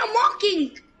 Look at me. I'm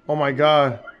walking. Oh my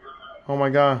God.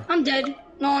 I'm dead.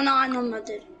 No, I know I'm not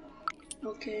dead.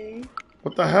 Okay.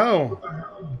 What the hell?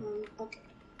 Okay.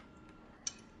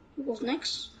 Who goes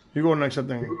next? You go next, I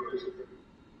think.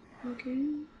 Okay.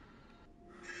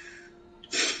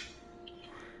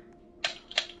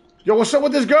 Yo, what's up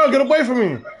with this girl? Get away from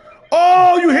me.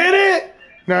 Oh, you hit it?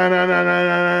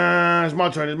 Nah. It's my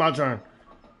turn.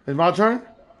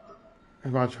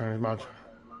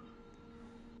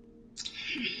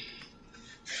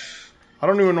 I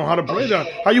don't even know how to play that.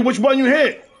 Which button you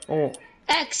hit? Oh.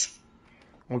 X.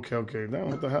 Okay. Damn,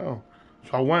 what the hell?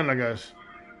 So I win, I guess.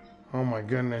 Oh my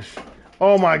goodness.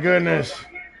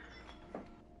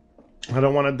 I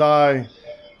don't want to die.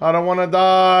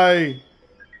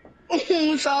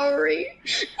 I'm sorry.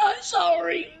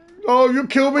 Oh, you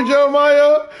killed me,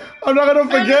 Jeremiah. I'm not gonna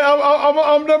forget.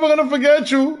 I'm never gonna forget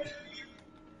you.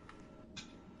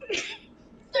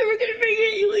 Never gonna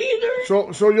forget you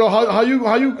either. So yo, how you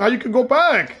can go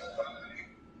back?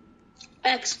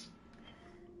 X.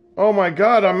 Oh my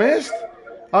God, I missed.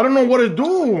 I don't know what to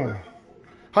do.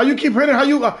 How you keep hitting? How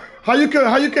you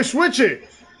can switch it?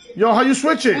 Yo, how you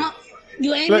switch it?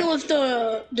 You aim it with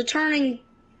the turning.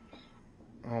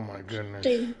 Oh my goodness.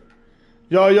 Thing.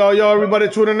 Yo, everybody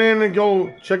tuning in and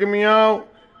go checking me out.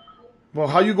 Well,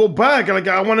 how you go back? Like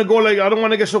I want to go. Like I don't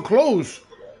want to get so close.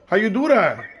 How you do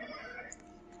that?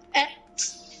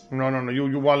 X. No.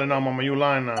 You wilding out, mama. You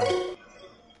lying now.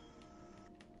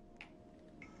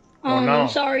 Oh, no. I'm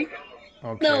sorry.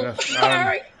 Okay, no, that's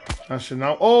sorry. That's it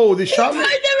now. Oh, they shot me. I'm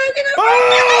never gonna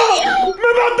Oh! Me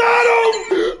mataron!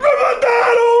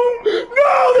 No,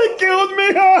 they killed me!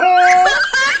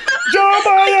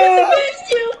 Jeremiah!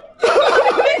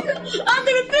 I'm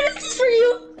gonna finish this for you.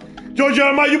 Yo,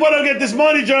 Jeremiah, you better get this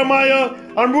money, Jeremiah.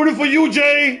 I'm rooting for you,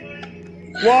 Jay.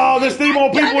 Wow, there's 3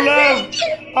 more people left.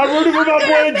 I'm rooting for my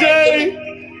boy, Jay.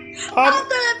 I'm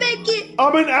gonna make it.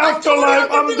 I'm in afterlife.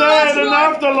 I'm dead in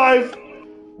afterlife.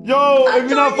 Yo, if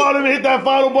you're not following me, hit that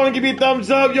follow button, give me a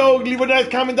thumbs up. Yo, leave a nice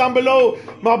comment down below.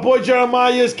 My boy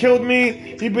Jeremiah has killed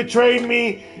me. He betrayed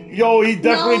me. Yo, he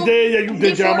definitely did. Yeah, you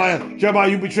did, Jeremiah. Jeremiah,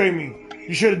 you betrayed me.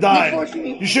 You should have died.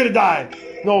 You should have died.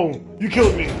 No, you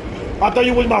killed me. I thought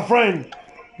you was my friend.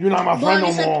 You're not my friend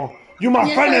no more. You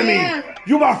my friend of me.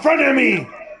 You my friend of me.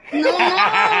 No.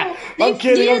 I'm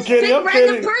kidding. I'm kidding,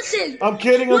 Jeremiah. I'm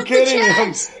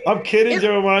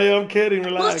kidding.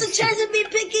 Relax. What's the chance of me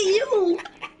picking you?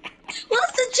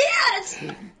 What's the chance?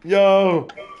 Yo,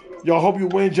 hope you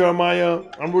win, Jeremiah.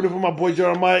 I'm rooting for my boy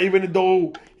Jeremiah, even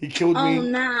though he killed me. Oh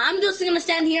nah, I'm just gonna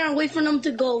stand here and wait for them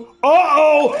to go.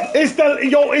 It's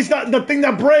the thing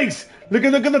that breaks. Look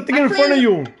at the thing in front of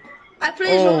you. I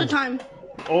play this all the time.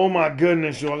 Oh my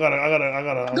goodness, yo, I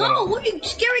gotta. Go! What do you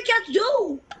scary cats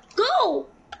do? Go!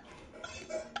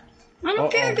 I don't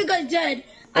care if you guys dead.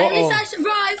 At least I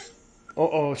survive.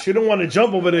 She don't want to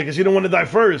jump over there because she don't want to die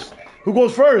first. Who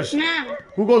goes first? Nah.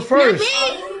 Who goes first?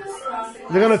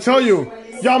 They're gonna tell you.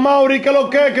 Yo, Mauri, que lo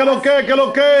que?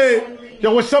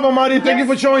 Yo, what's up, Mauri? Thank you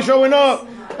for showing up.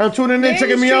 I'm tuning in,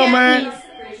 checking me out, man.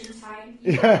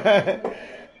 Yeah.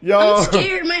 Yo. I'm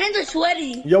scared. My hands are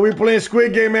sweaty. Yo, we playing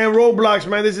Squid Game, man. Roblox,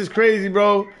 man. This is crazy,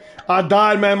 bro. I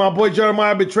died, man. My boy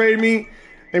Jeremiah betrayed me.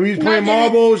 And we was playing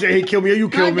marbles, and he killed me. You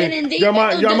killed me.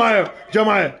 Jeremiah,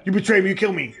 you betrayed me. You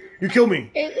killed me.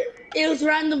 It was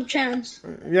random chance.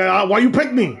 Yeah, why you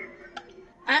picked me?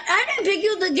 I didn't pick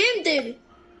you. The game did.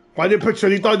 Why they pick you?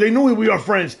 They thought they knew we were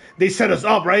friends. They set us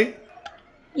up, right?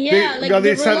 Yeah,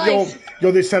 they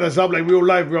set us up like real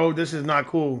life, bro. This is not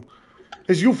cool.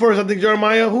 It's you first, I think,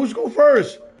 Jeremiah. Who's go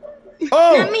first?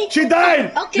 Oh, she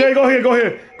died. Okay. Yeah, go here. Go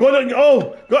there.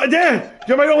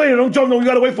 Jeremiah, go here. Don't jump. No, you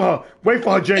gotta wait for her. Wait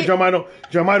for her, Jay. Jeremiah,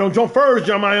 don't jump first,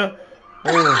 Jeremiah.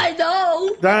 Oh. I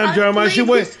know. Damn, Jeremiah, she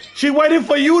waited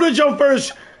for you to jump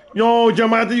first. Yo,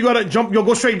 Jeremiah, I think you gotta jump. Yo,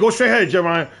 go straight ahead,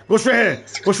 Jeremiah. Go straight ahead.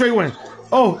 Go straight win.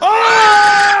 Oh!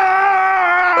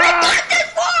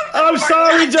 I'm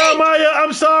sorry, Jeremiah.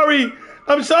 I'm sorry.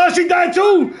 She died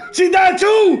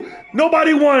too.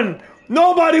 Nobody won.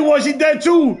 She dead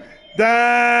too.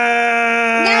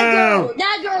 Damn.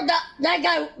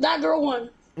 That girl won.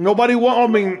 Nobody won. I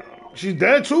mean, she's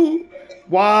dead too.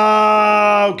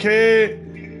 Wow,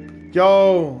 kid.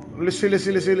 Yo, let's see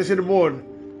the board.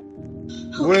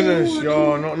 Winners,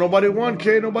 yo. Nobody won,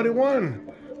 kid. Nobody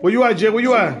won. Where you at, Jay? Where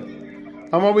you at?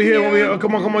 I'm over here. Oh,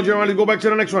 come on, Jeremiah. Let's go back to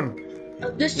the next one.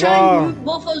 This time,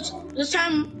 this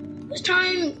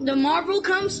time the marble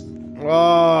comes.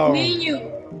 Wow. Me and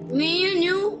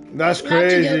you. That's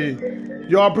crazy.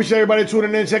 Yo, I appreciate everybody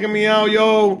tuning in, checking me out,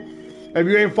 yo. If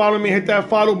you ain't following me, hit that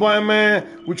follow button, man.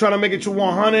 We're trying to make it to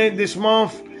 100 this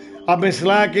month. I've been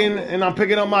slacking, and I'm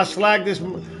picking up my slack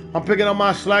I'm picking up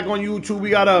my slack on YouTube. We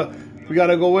gotta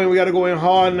go in. We gotta go in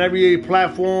hard in every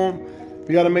platform.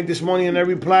 We gotta make this money in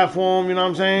every platform. You know what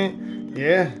I'm saying?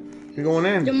 Yeah, we're going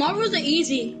in. The marbles are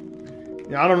easy.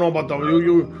 Yeah, I don't know about that.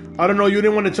 I don't know. You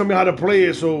didn't want to tell me how to play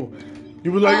it, so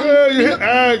you was like, hey, you hit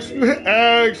X,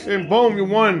 and boom, you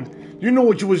won. You know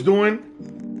what you was doing.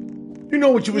 You know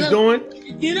what you was doing.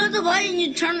 You know the button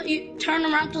you turn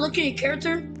around to look at your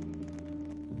character?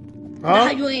 Huh?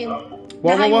 That's how you aim.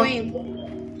 What? You aim.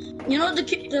 You know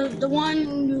the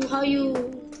one how you.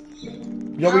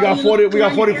 Yeah, we got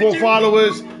 44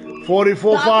 followers.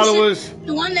 44 followers.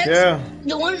 The one next. Yeah.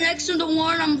 The one next to the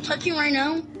one I'm touching right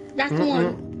now. That's the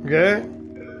one. Yeah.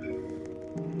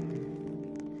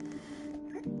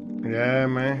 Yeah,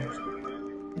 man.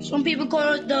 Some people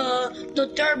call it the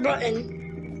third button.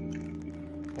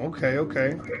 Okay.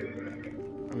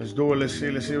 Let's do it. Let's see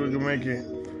if we can make it.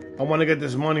 I want to get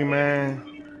this money, man.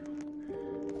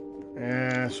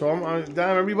 Yeah, so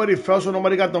damn, everybody fell, so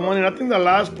nobody got the money. And I think the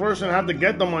last person had to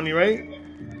get the money, right?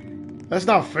 That's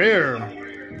not fair.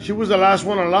 She was the last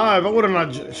one alive. I would have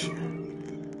not.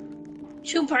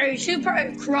 She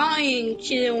probably crying.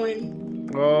 She didn't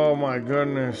win. Oh my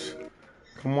goodness!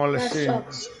 Come on, let's see.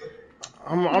 Sucks.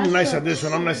 I'm nice at this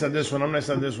one. I'm nice at this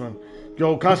one.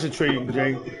 Yo, concentrate,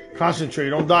 Jay. Concentrate.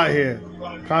 Don't die here.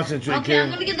 Concentrate, okay, kid. I'm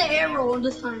gonna get the arrow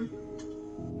this time.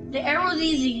 The arrow's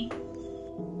easy.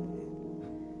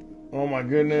 Oh my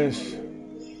goodness.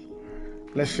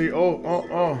 Let's see.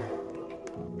 Oh.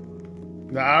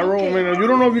 The arrow. Okay. I mean, you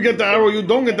don't know if you get the arrow. You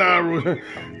don't get the arrow,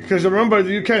 because remember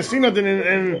you can't see nothing.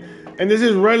 And this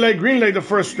is red light, green light. The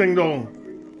first thing though.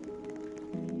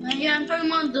 Yeah, I'm talking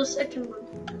about the second one.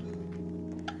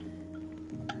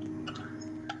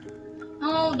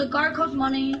 Oh, the guard costs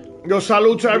money. Yo,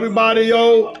 salute to everybody,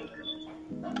 yo.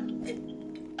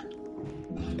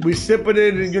 We sipping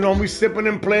it, we sipping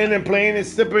and playing and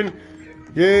sipping.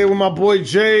 Yeah, with my boy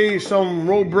Jay, some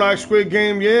Roblox Squid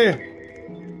Game, yeah.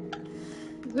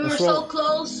 We were so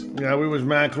close. Yeah, we was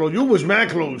mad close. You was mad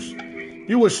close.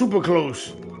 You was super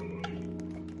close.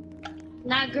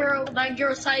 That girl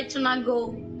decided to not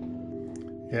go.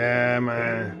 Yeah,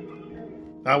 man.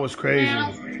 That was crazy.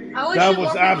 Man, I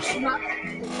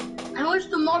wish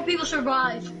the more people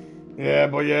survive. Yeah,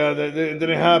 but yeah, that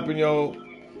didn't happen, yo.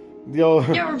 There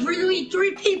were really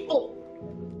 3 people.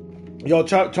 Yo,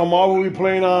 tomorrow we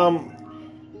playing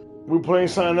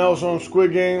something else on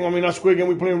Squid Game. I mean, not Squid Game.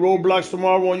 We playing Roblox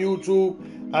tomorrow on YouTube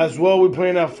as well. We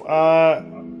playing at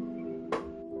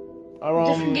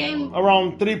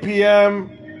around 3 p.m.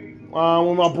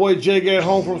 When my boy Jay get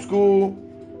home from school.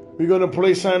 We're gonna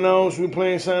play something else. We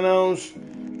playing something else,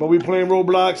 but we playing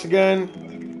Roblox again.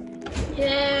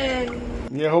 Yeah.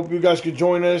 Yeah. Hope you guys could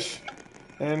join us.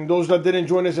 And those that didn't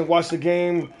join us and watch the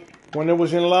game when it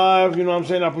was in live, you know what I'm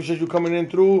saying? I appreciate you coming in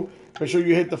through. Make sure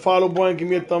you hit the follow button, give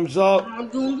me a thumbs up.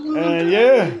 And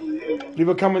yeah, leave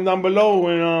a comment down below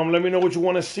and let me know what you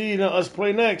want to see us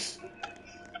play next.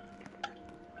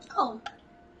 Oh.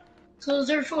 So it's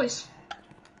their choice.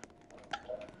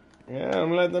 Yeah, I'm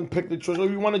gonna let them pick the choice.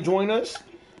 If you want to join us,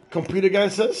 compete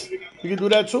against us, you can do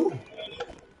that too.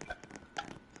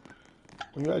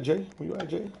 Where you at, Jay?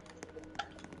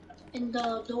 In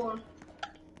the door.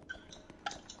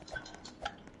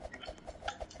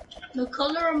 The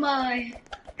color of my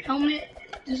helmet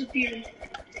disappeared.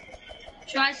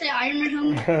 Should I say Iron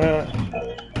Man helmet?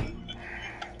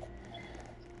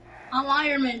 I'm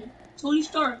Iron Man. Tony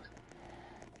Stark.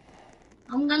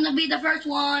 I'm gonna be the first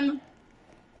one.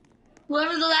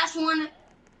 Whoever the last one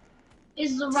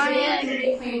is the right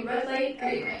egg. Red light,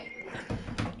 green light.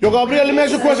 Yo, Gabriel, let me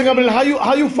ask you a question, Gabriel.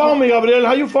 How you found me, Gabriel?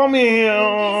 How you found me here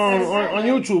on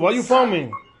YouTube? How you found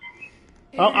me?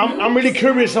 I'm really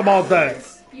curious about that.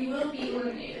 You will be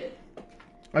eliminated.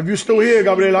 If you still here,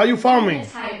 Gabriel, how you found me?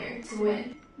 Timer to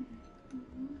win.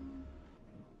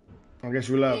 I guess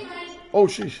you left. Oh,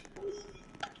 sheesh.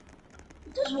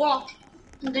 Just walk,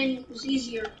 and then it was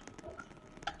easier.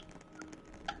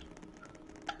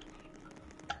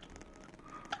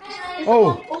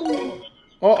 Oh.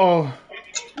 Uh-oh.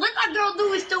 What that girl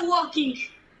do is still walking.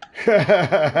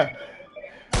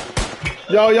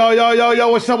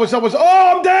 Yo, what's up?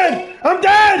 Oh, I'm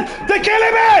dead! They're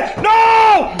killing me!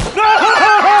 No!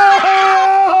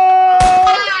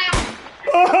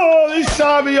 Oh, they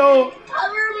shot me, yo. I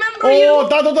remember you. Oh,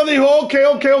 Tato dijo,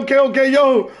 okay,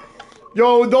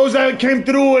 yo, those that came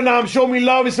through and showed me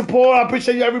love and support, I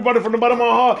appreciate you, everybody, from the bottom of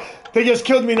my heart. They just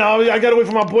killed me now. I gotta wait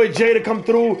for my boy Jay to come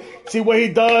through, see what he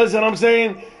does, and I'm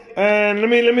saying, and let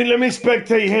me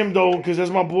spectate him though, because that's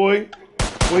my boy.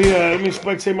 Well, yeah, let me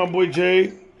spectate my boy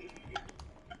Jay.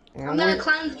 I'm gonna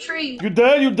climb the tree. You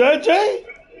dead, Jay?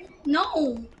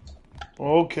 No.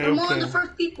 Okay, I'm one of the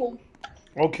first people.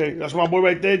 Okay, that's my boy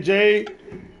right there, Jay.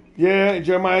 Yeah,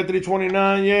 Jeremiah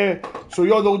 329, yeah. So,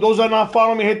 yo, those that are not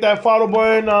following me, hit that follow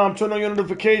button. Turn on your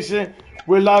notification.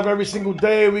 We're live every single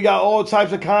day. We got all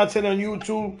types of content on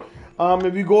YouTube.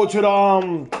 If you go to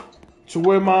the to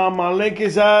where my link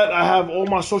is at, I have all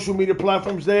my social media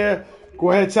platforms there. Go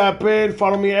ahead, tap in,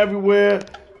 follow me everywhere. You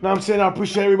know what I'm saying? I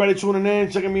appreciate everybody tuning in,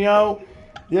 checking me out.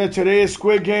 Yeah, today is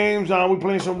Squid Games. We're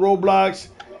playing some Roblox.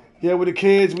 Yeah, with the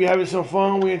kids. We having some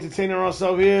fun. We entertaining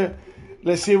ourselves here.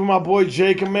 Let's see if my boy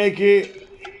Jay can make it.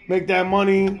 Make that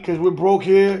money, because we're broke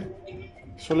here.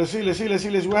 So let's see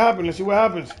what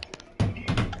happens.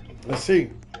 Let's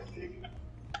see.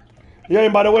 Yeah,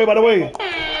 and by the way.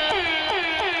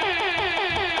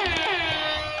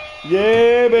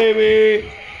 Yeah, baby.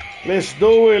 Let's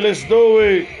do it. Let's do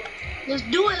it. Let's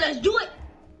do it. Let's do it.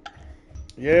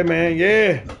 Yeah, man.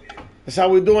 Yeah. That's how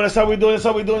we doing. That's how we doing. That's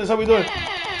how we doing. That's how we doing.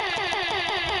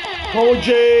 Go,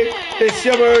 Jay. It's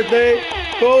your birthday.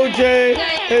 Go, Jay.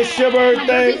 It's your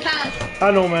birthday.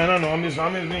 I know, man. I know. I'm just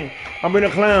me. I'm in a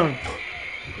clown.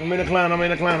 I'm in a clown. I'm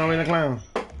in a clown. I'm in a clown.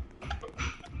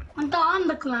 I thought I'm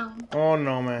the clown. Oh,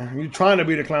 no, man. You trying to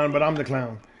be the clown, but I'm the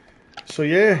clown. So,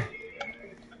 yeah.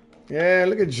 Yeah,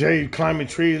 look at Jay climbing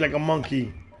trees like a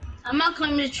monkey. I'm not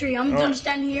climbing the tree. I'm gonna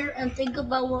stand here and think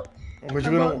about what you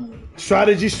gonna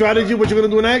strategy? What you gonna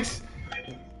do next?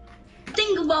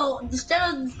 Think about instead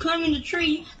of climbing the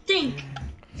tree. Think.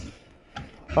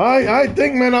 I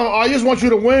think, man. I just want you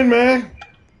to win, man.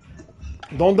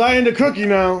 Don't die in the cookie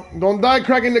now. Don't die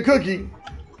cracking the cookie.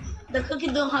 The cookie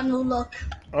don't have no luck.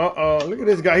 Look at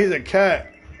this guy. He's a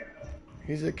cat.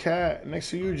 He's a cat next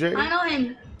to you, Jay. I know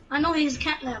him. I know he's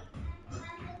catnap.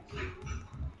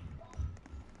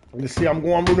 Let's see, I'm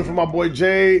rooting for my boy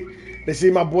Jay. Let's see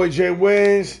my boy Jay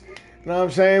wins. You know what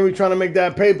I'm saying? We trying to make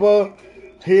that paper.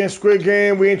 Here in Squid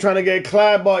Game, we ain't trying to get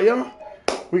clapped, but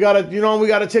we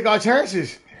gotta take our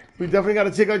chances. We definitely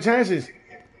gotta take our chances.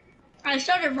 I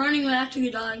started running after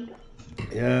you died.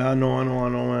 Yeah, I know,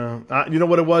 man. You know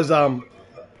what it was? I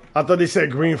thought they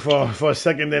said green for a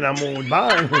second, then I moved by.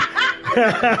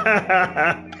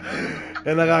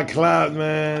 And I got clapped,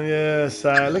 man. Yeah,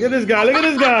 sad. Look at this guy. Look at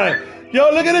this guy. Yo,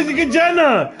 look at this. Look at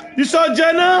Jenna. You saw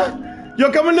Jenna?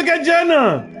 Yo, come and look at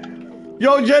Jenna.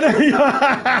 Yo, Jenna.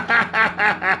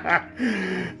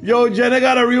 Yo, Jenna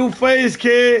got a real face,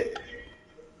 kid.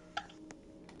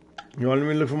 Yo, let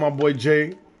me look for my boy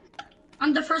Jay.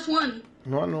 I'm the first one.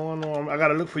 No, I know. I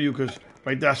gotta look for you because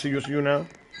right there, I see you now.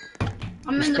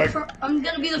 I'm gonna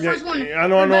be the first one. I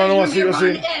know. I see.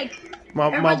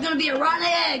 Everybody's gonna be a rotten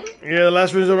egg. Yeah, the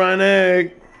last one's a rotten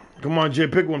egg. Come on, Jay.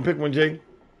 Pick one, Jay.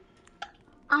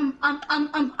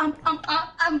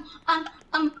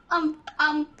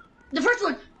 The first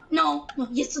one. No,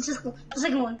 yes, the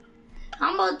second one.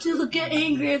 I'm about to get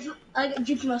angry if I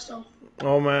jinx myself.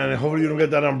 Oh man, hopefully you don't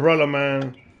get that umbrella,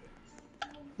 man.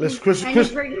 Let's Chris.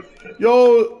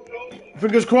 Yo,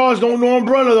 fingers crossed. Don't no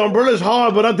umbrella. The umbrella's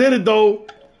hard, but I did it though.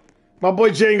 My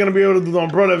boy Jay ain't gonna be able to do the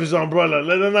umbrella if it's the umbrella.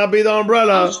 Let it not be the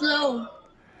umbrella. I'm slow.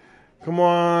 Come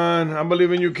on, I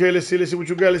believe in you, kid. Let's see what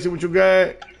you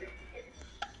got.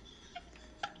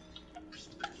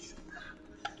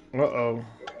 Uh-oh,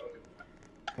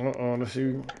 let's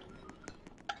see.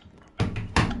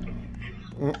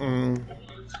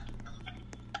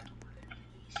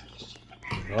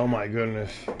 Oh my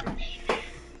goodness.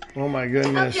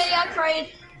 Okay, I cried.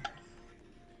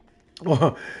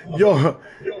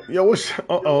 Yo, what's...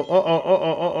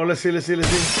 Let's see.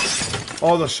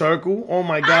 Oh, the circle. Oh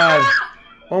my god.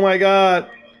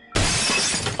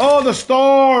 Oh, the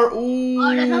star. Ooh.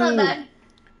 Oh, that's not bad.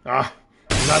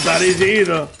 Not that easy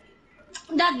either.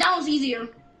 That was easier.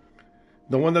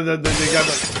 The one that they got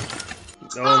the...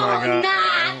 Oh my god.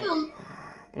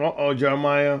 Nah.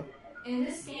 Jeremiah. In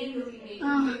this game, you'll be making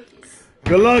cookies.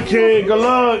 Good luck, kid. Good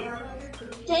luck.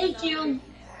 Thank you.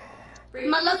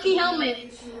 My lucky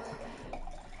helmet.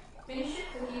 Finish your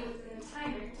cookie within a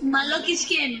timer. My lucky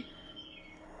skin.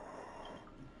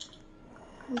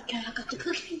 Okay, I got the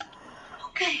cookie.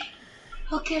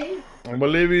 Okay. I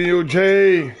believe in you,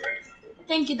 Jay.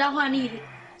 Thank you. That's what I needed.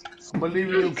 I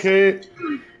believe in you, kid.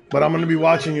 But I'm gonna be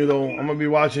watching you though.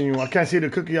 I can't see the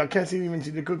cookie. I can't even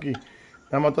see the cookie.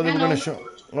 I thought they were gonna show.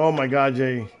 Oh my god,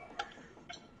 Jay.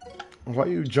 Why are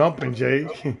you jumping, Jay?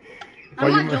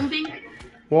 I'm not jumping.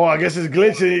 Well, I guess it's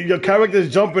glitchy. Your character's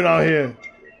jumping out here.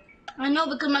 I know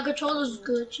because my controller's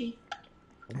glitchy.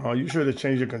 Oh, you should have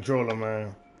changed your controller,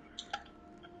 man.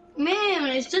 Man,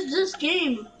 it's just this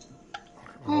game.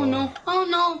 Oh no.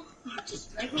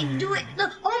 Just let me do it.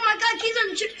 Oh my god, kids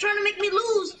are trying to make me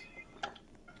lose.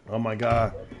 Oh my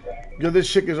god. Yo, this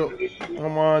chick is...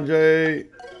 Come on, Jay.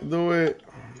 Do it.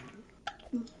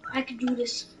 I can do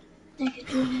this.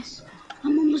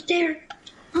 I'm almost there.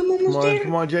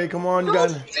 Come on, Jay. Come on. You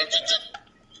got it.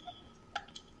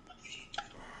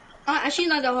 Actually,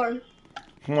 not that hard.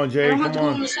 Come on, Jay. I don't have to go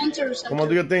in the center. Come on,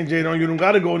 do your thing, Jay. You don't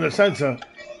got to go in the center.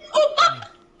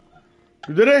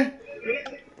 You did it?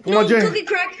 Come on, Jay. Cookie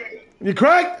cracked. You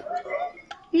cracked?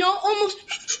 No, almost.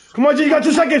 Come on, Jay. You got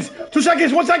 2 seconds. 2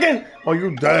 seconds. 1 second. Oh,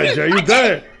 you dead, Jay. You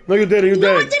dead. No, you didn't.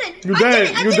 No, I didn't. You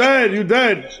dead. Are you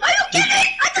kidding?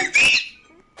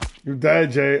 You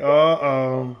dead, Jay.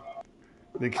 Uh-oh.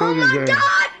 They killed you, Jay. Oh my god!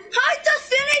 I just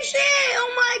finished it! Oh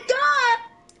my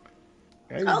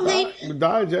god! Hey, you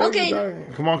died, Jay. Okay. You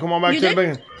died. Come on back to the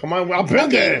base. Come on, I've been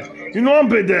there. You know I've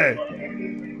been there.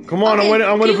 Come on, okay,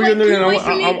 I'm waiting for you in the.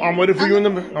 I'm waiting for you in the.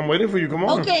 I'm waiting for you. Come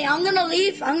on. Okay, I'm gonna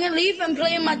leave. I'm gonna leave and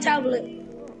play on my tablet.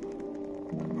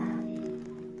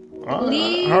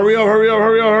 Hurry up! Hurry up!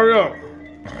 Hurry up! Hurry up!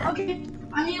 Okay,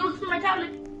 I need to look for my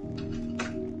tablet.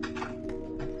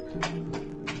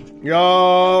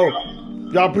 Yo,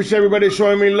 y'all appreciate everybody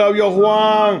showing me love. Yo,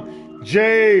 Juan,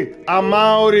 Jay,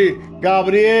 Amaury,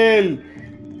 Gabriel.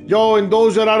 Yo, and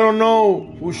those that I don't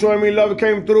know who showing me love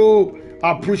came through.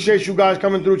 I appreciate you guys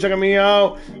coming through, checking me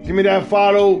out. Give me that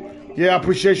follow. Yeah, I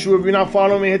appreciate you. If you're not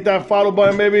following me, hit that follow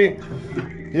button, baby.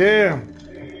 Yeah.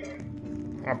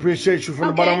 I appreciate you from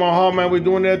the bottom of my heart, man. We're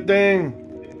doing that thing.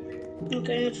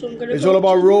 Okay, so I'm gonna It's all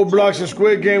about Roblox and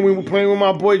Squid Game. We were playing with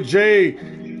my boy Jay.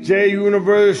 Jay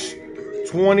Universe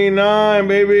 29,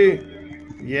 baby.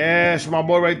 Yes, my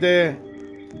boy right there.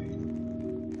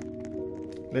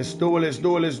 Let's do it, let's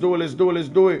do it, let's do it, let's do it, let's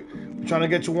do it. I'm trying to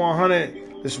get to 100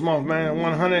 this month, man.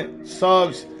 100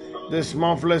 subs this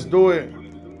month. Let's do it.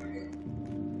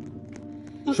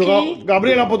 Okay. So,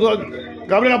 Gabriela, pues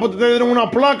tú te dieron una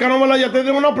placa, ¿no? ¿Verdad? Ya te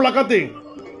dieron una placa a ti.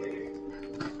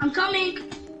 I'm coming.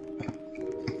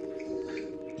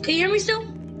 Can you hear me still?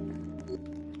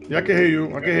 Yeah, I can hear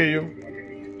you. I can hear you.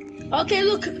 Okay,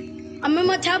 look. I'm in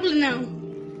my tablet now.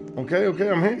 Okay,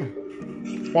 I'm here.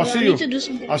 Well, I see I you. need to do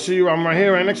something. I see you. I'm right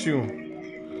here, right next to you.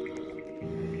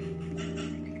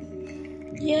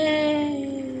 Yay.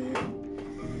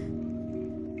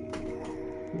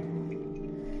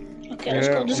 Okay, let's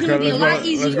go. This is gonna be a lot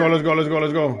easier. Let's go.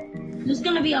 This is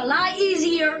gonna be a lot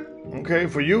easier. Okay,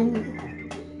 for you.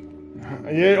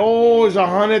 Yeah. Oh, it's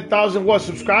 100,000 what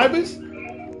subscribers?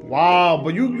 Wow,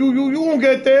 but you won't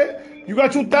get there. You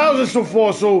got 2,000 so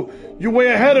far, so you're way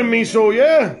ahead of me. So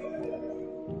yeah.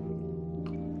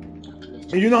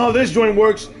 And you know how this joint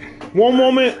works. One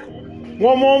moment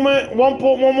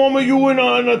you in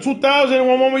a 2,000.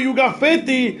 One moment you got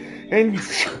 50, and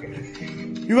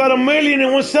you got 1 million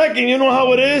in 1 second. You know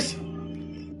how it is.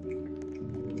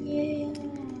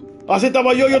 Así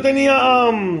estaba yo tenía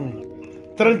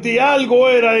 30 y algo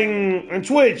era en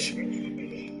Twitch.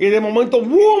 Y de momento,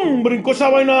 ¡boom! Brincó esa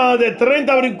vaina de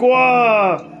 30, brincó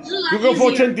a... Yo creo que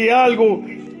fue 80 y algo.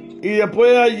 Y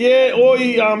después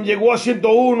hoy llegó a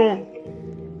 101.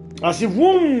 Así,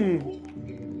 ¡boom!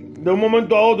 De un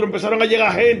momento a otro empezaron a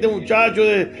llegar gente, muchachos,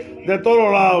 de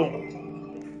todos lados.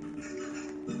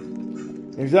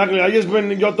 Exactly.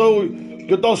 Yo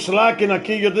estoy slacking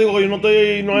aquí. Yo te digo que yo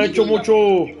no he hecho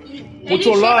mucho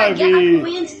live. Y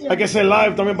hay que hacer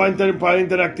live también para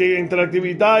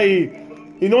interactividad.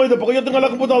 Y no, y después que yo tenga la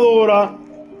computadora.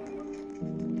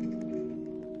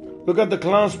 Look at the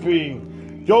clown speed.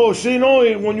 Yo, see, no,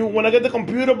 when I get the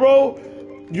computer, bro,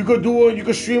 you could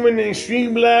stream in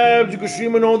Streamlabs, you could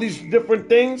stream in all these different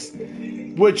things,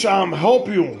 which help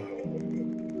you.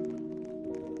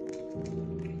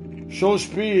 Show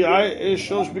speed,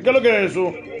 show speed. ¿Qué es lo que es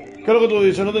eso? ¿Qué es lo que tú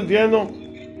dices? No te entiendo.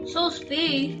 Show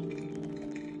speed.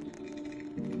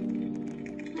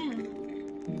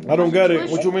 I don't get it.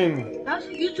 What you mean? That's a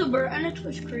YouTuber and a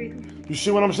Twitch creator. You see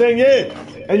what I'm saying? Yeah.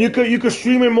 And you could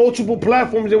stream in multiple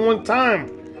platforms at one time.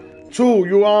 Too.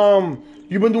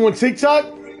 You've been doing TikTok?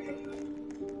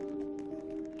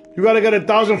 You gotta get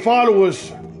 1,000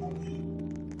 followers.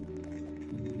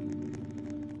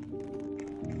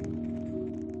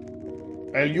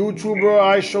 El YouTuber,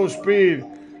 I show speed.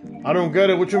 I don't get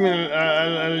it. What you mean?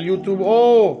 El YouTube.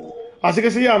 Oh, así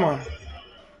que se llama.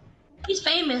 He's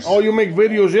famous. Oh, you make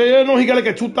videos. Yeah, no, he got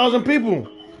like 2,000 people.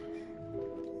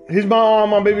 He's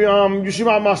my baby. You see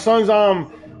my son's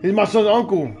he's my son's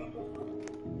uncle.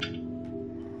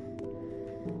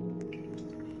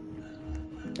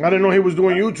 I didn't know he was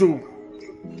doing YouTube.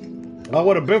 I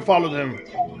would have been followed him.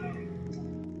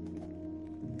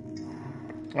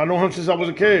 I know him since I was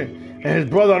a kid. And his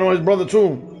brother, I know his brother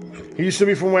too. He used to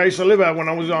be from where I used to live at when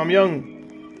I was young.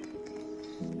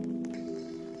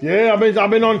 Yeah, I've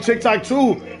been on TikTok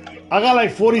too. I got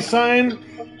like 40 sign.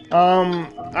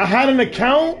 I had an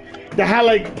account that had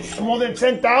like more than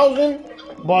 10,000,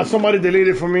 but somebody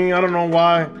deleted it for me. I don't know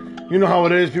why. You know how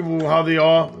it is, people, how they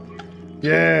are.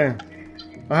 Yeah.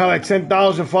 I had like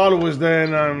 10,000 followers there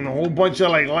and a whole bunch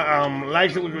of like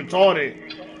likes. It was retarded.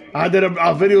 I did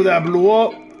a video that blew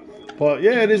up. But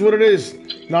yeah, it is what it is.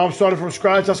 Now I'm starting from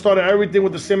scratch. I started everything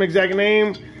with the same exact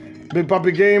name. Big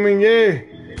Papi Gaming, yeah.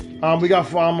 We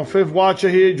got a fifth watcher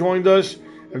here, joined us.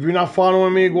 If you're not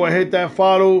following me, go ahead, hit that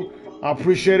follow. I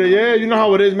appreciate it. Yeah, you know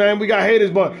how it is, man. We got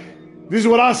haters, but this is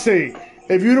what I say.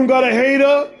 If you don't got a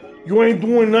hater, you ain't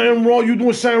doing nothing wrong. You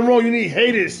doing something wrong. You need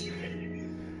haters.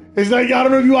 It's like, I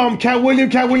don't know if you Cat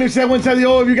Williams said one time,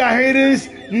 yo, if you got haters,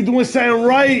 you doing something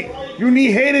right. You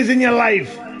need haters in your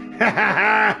life.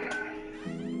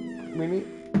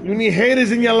 You need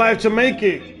haters in your life to make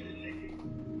it.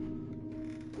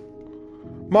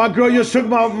 My girl just took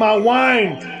my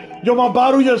wine. Yo, my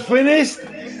bottle just finished.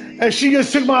 And she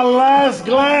just took my last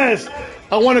glass.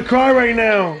 I want to cry right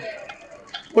now.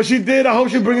 What she did, I hope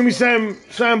she's bringing me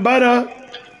something better.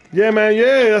 Yeah, man.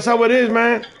 Yeah, that's how it is,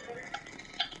 man.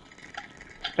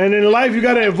 And in life, you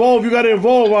got to evolve. You got to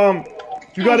evolve.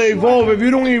 You got to evolve. If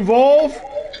you don't evolve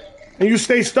and you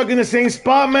stay stuck in the same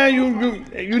spot, man,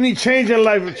 you need change in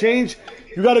life. Change.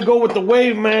 You got to go with the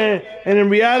wave, man. And in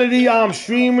reality, I'm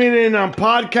streaming and I'm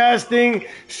podcasting,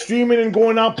 streaming and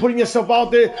going out, putting yourself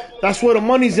out there. That's where the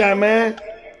money's at, man.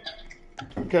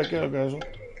 Okay, guys.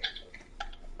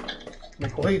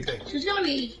 It's gonna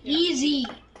be easy.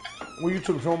 What you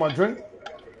took some of my drink?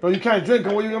 No, you can't drink.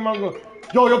 Where you get my go?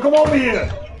 Yo, come over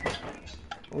here.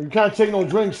 You can't take no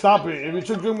drink. Stop it. If you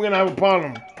took drink, we're gonna have a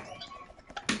problem.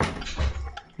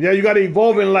 Yeah, you gotta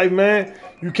evolve in life, man.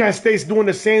 You can't stay doing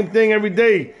the same thing every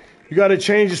day. You gotta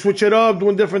change and switch it up,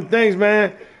 doing different things,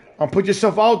 man. Put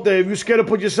yourself out there. If you're scared to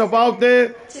put yourself out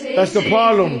there, that's the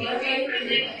problem.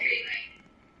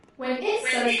 When it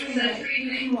says green light,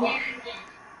 you can walk.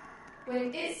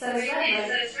 When it says red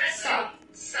light, stop.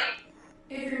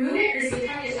 If your movement is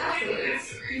detected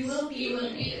afterwards, you will be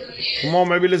eliminated. Come on,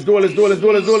 baby, let's do it.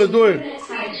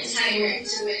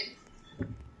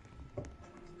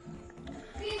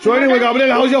 So anyway,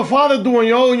 Gabriel, how's your father doing,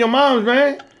 yo, and your mom's,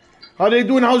 man? How they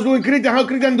doing? How's doing Christian? How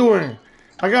Christian doing?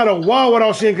 I got a while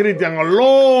without seeing Christian, a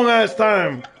long ass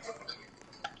time.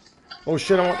 Oh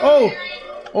shit,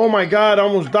 oh my God, I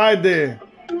almost died there.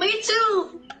 Me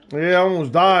too. Yeah, I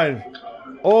almost died.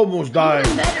 Almost died.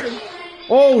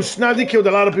 Oh snap, they killed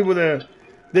a lot of people there.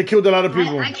 They killed a lot of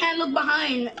people. I can't look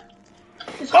behind.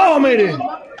 Oh, I made it.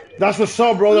 That's what's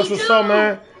up, bro. That's what's up,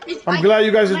 man. I'm glad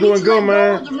you guys are doing good,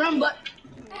 man.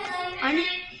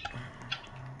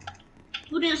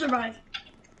 Who didn't survive?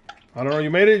 I don't know. You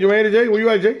made it, Jay? Where you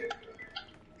at, Jay?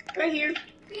 Right here.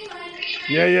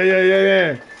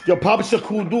 Yeah. Yo, Pop's a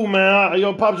cool dude, man.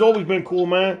 Yo, Pop's always been cool,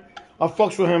 man. I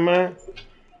fucks with him, man.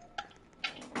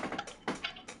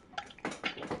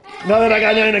 Not that I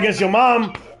got nothing against your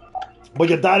mom, but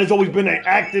your dad has always been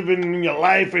active in your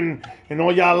life and in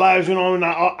all y'all lives, you know, and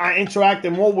I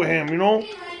interacted more with him, you know.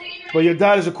 But your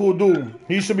dad is a cool dude.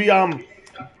 He used to be, él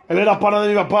era pana de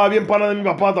mi papá, bien pana de mi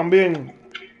papá también.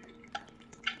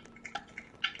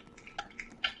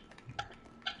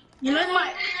 You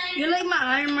like my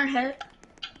Iron Man head?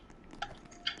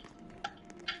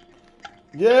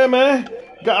 Yeah, man.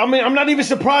 I mean, I'm not even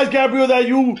surprised, Gabriel, that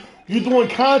you doing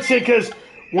content, because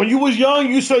when you was young,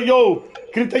 you said, yo,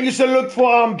 Christian used to look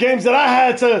for games that I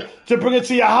had to bring it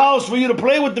to your house for you to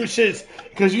play with them shits,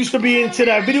 because you used to be into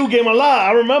that video game a lot,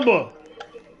 I remember.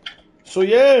 So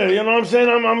yeah, you know what I'm saying?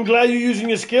 I'm glad you're using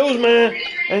your skills, man,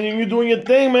 and you're doing your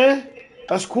thing, man.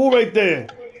 That's cool right there.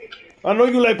 I know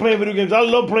you like playing video games. I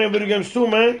love playing video games too,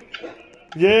 man.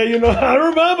 Yeah, you know, I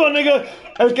remember, nigga.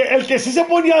 El que sí se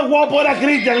ponía guapo era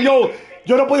Christian. Yo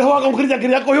no podía jugar con Christian.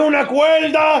 Christian cogió una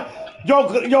cuerda. Yo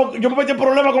me metí en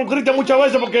problemas con Christian muchas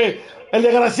veces porque el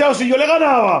desgraciado, si yo le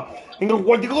ganaba, en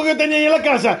cualquier cosa que yo tenía ahí en la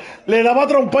casa, le daba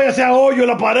trompa y hacía hoyo en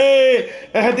la pared.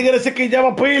 La gente quiere decir que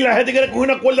lleva pila. La gente quiere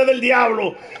coger una cuerda del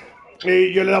diablo.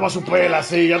 Y yo le daba su pela,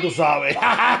 así, ya tú sabes.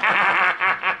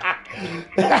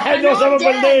 Él no sabe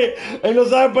perder. Él no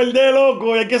sabe perder,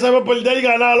 loco. Hay que saber perder y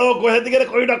ganar, loco. La gente quiere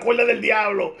coger una cuerda del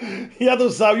diablo. Ya tú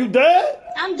sabes. You dead?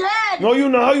 I'm dead. No, you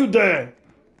not. How you dead?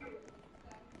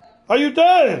 How you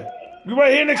dead? You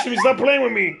right here next to me. Stop playing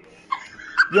with me.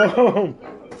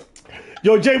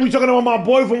 Yo, Jay, we talking about my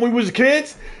boy from when we was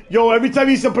kids. Yo, every time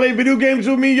he used to play video games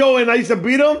with me, yo, and I used to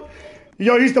beat him,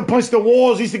 yo, he used to punch the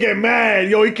walls. He used to get mad.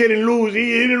 Yo, he couldn't lose.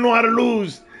 He didn't know how to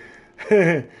lose.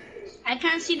 I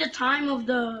can't see the time of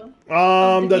the.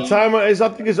 The timer is. I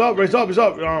think it's up. It's up.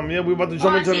 Yeah, we about to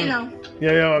jump into the.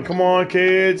 Yeah. Come on,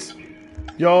 kids.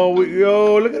 Yo,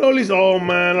 look at all these. Oh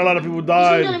man, a lot of people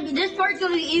died. This part's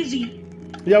gonna be easy.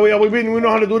 Yeah, we know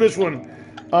how to do this one.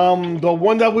 The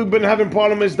one that we've been having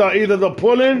problem is either the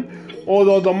pulling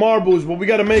or the marbles, but we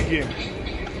gotta make it.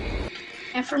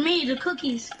 And for me, the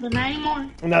cookies, but not anymore.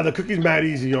 Nah, the cookies mad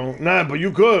easy, yo. Nah, but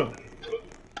you could.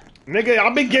 Nigga,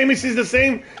 I've been gaming since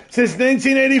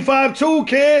 1985 too,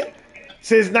 kid.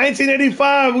 Since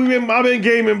 1985, I've been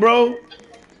gaming, bro.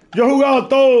 Yo he jugado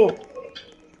todo.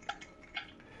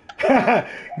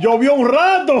 Llovió un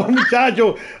rato,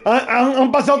 muchachos.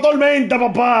 Han pasado tormenta,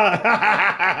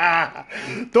 papá.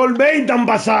 Tormenta han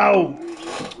pasado.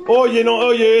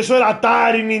 Oye, eso era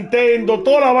Atari, Nintendo,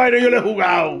 toda la vaina yo le he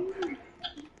jugado.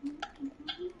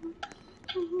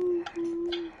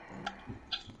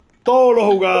 Todos los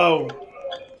jugados.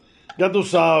 Ya tú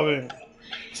sabes.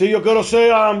 Sí, yo quiero ser,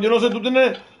 yo no sé, tú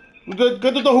tienes,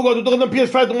 ¿qué tú estás jugando? Tú estás jugando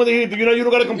PS5, tú me dijiste. You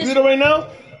got a computer right now?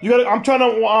 I'm trying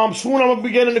to, soon I'm going to be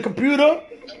getting a computer.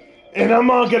 And I'm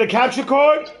going to get a capture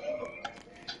card.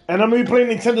 And I'm going to be playing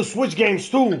Nintendo Switch games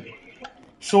too.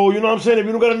 So, you know what I'm saying? If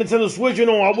you don't got a Nintendo Switch, you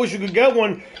know, I wish you could get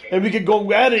one. And we could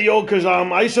go at it, yo. Because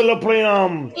I used to love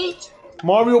playing,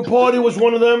 Mario Party was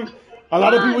one of them. A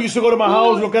lot of people used to go to my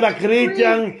house. Lo que era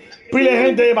Christian. Pile de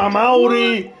gente, a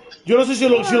Mauri. Yo no sé si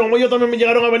los ellos también me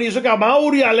llegaron a venir. Yo sé que a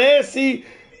Mauri, a Leslie,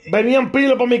 venían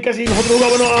pilas para mi casa y nosotros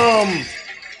jugábamos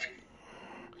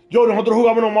nosotros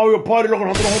jugábamos Mario Party, loco,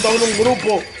 nosotros nos juntábamos en un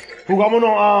grupo,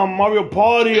 jugábamos Mario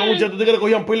Party, muchachos que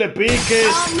cogían pilas de piques.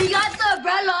 We got the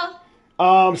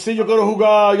umbrella. Sí, yo quiero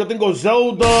jugar, yo tengo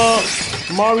Zelda,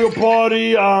 Mario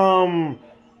Party,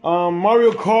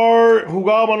 Mario Kart,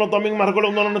 jugábamos también, me recuerdo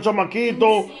cuando era un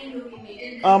chamaquito.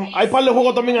 Hay par de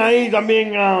juegos también ahí,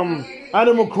 también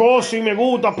Animal Crossing me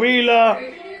gusta, pila.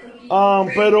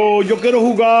 Pero yo quiero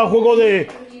jugar juegos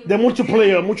de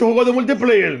multiplayer, muchos juegos de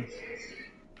multiplayer.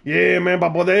 Yeah, man,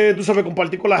 para poder, tú sabes,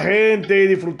 compartir con la gente y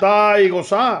disfrutar y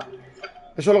gozar.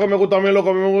 Eso es lo que me gusta a mí, lo que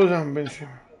a mí me gusta.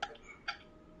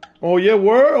 Oh, yeah,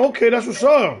 word? Okay, that's what's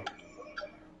up.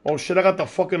 Oh, shit, I got the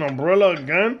fucking umbrella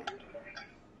again.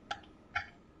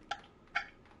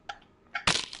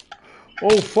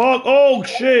 Oh, fuck. Oh,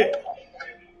 shit.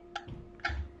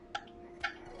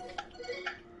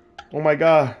 Oh, my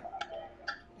God.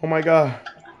 Oh, my God.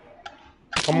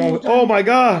 Oh, my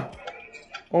God.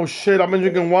 Oh, shit. I've been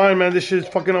drinking wine, man. This shit's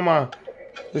fucking on my...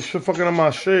 This shit fucking on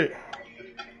my shit.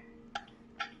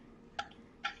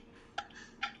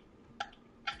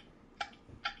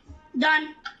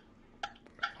 Done.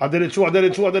 I did it too. I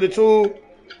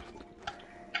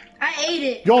ate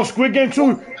it. Yo, Squid Game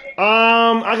 2.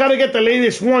 I gotta get the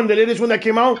latest one that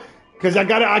came out, because I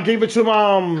gave it to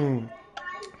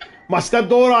my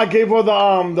stepdaughter. I gave her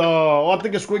I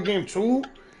think it's Squid Game 2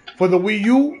 for the Wii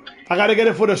U. I gotta get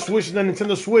it for the Switch, the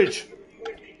Nintendo Switch.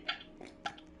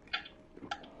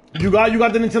 You got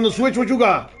the Nintendo Switch? What you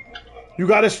got? You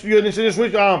got your Nintendo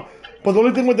Switch? But the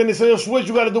only thing with the Nintendo Switch,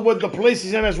 you gotta do with the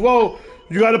PlayStation as well.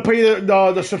 You gotta pay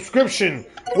the subscription,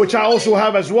 which I also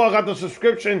have as well. I got the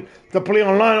subscription to play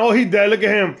online. Oh, he dead. Look at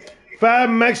him. Fat,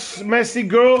 messy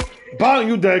girl. Bang,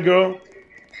 you dead, girl.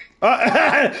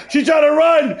 She tried to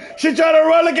run.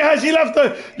 Look at her. She left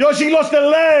her. Yo, she lost her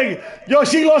leg.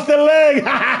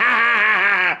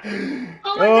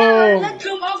 Oh my God, that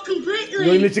took off completely.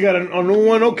 You need to get a new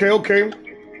one? Okay. I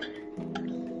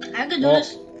can do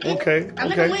this. Okay. I'm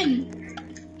gonna win.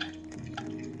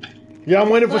 Yeah, I'm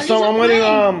waiting for some.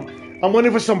 I'm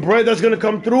waiting for some bread that's gonna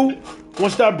come through.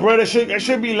 Once that bread, it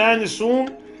should be landing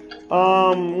soon.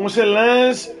 Once it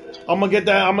lands, I'm gonna get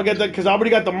that because I already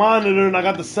got the monitor and I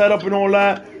got the setup and all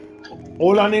that.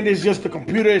 All I need is just the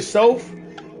computer itself.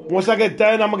 Once I get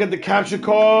that, I'm gonna get the capture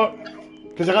card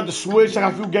because I got the Switch. I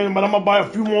got a few games, but I'm gonna buy a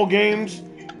few more games.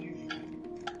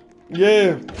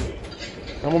 Yeah,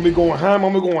 I'm gonna be going ham.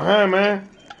 Man.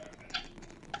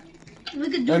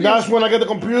 And that's when I get the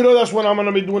computer. That's when I'm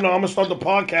gonna be doing. I'm gonna start the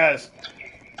podcast.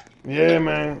 Yeah,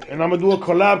 man. And I'm gonna do a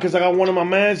collab because I got one of my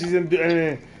mans. He's in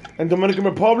Dominican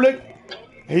Republic.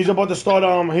 He's about to start.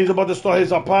 He's about to start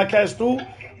his podcast too.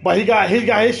 But he got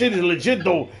his shit is legit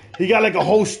though. He got like a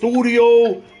whole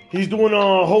studio. He's doing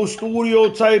a whole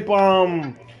studio type.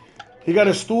 He got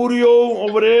a studio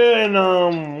over there,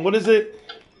 and what is it?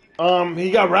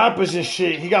 He got rappers and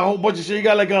shit. He got a whole bunch of shit. He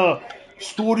got like a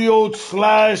studio /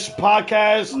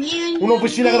 podcast. Una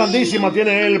oficina grandísima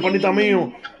tiene él, el panita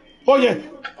mío. Oye,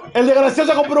 el desgraciado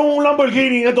se compró un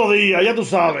Lamborghini estos días, ya tú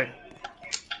sabes.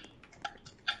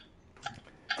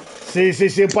 Sí,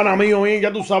 pana mío,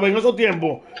 ya tú sabes, en esos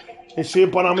tiempos. Sí,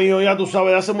 pana mío, ya tú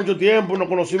sabes, hace mucho tiempo. Nos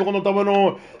conocimos cuando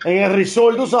estábamos en el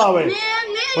resort, tú sabes.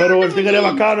 Pero el tigre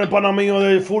bacano, el pana mío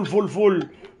de full.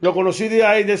 Lo conocí de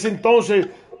ahí, de ese entonces.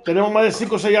 Tenemos más de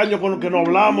 5 o 6 años con los que nos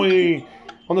hablamos y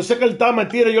cuando sé que él está me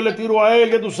tira, yo le tiro a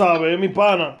él, que tú sabes, es mi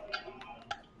pana.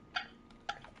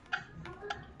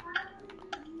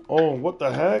 Oh, what the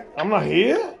heck? I'm not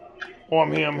here? Oh,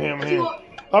 I'm here.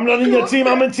 I'm not in your team.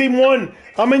 I'm in team 1.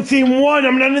 I'm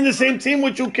not in the same team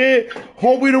with you, kid.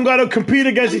 Hope we don't got to compete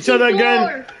against each other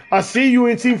again. I see you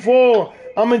in team 4.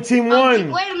 I'm in team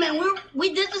 1. Wait a minute.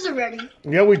 We did this already.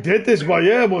 Yeah, we did this, but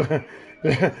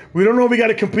we don't know if we got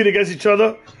to compete against each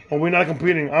other or we're not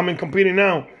competing. I'm in competing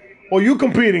now. Or you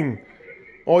competing.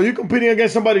 Or you competing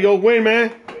against somebody. Yo, Wayne,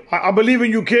 man. I believe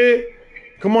in you, kid.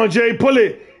 Come on, Jay, pull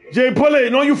it.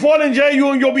 No, you falling, Jay.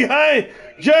 You're behind.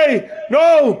 Jay,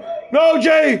 no,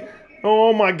 Jay.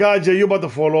 Oh, my God, Jay, you're about to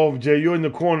fall off, Jay. You're in the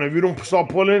corner. If you don't start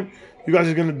pulling, You guys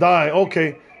is gonna die.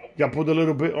 Okay. Y'all put a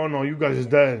little bit. Oh no, you guys is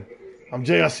dead. I'm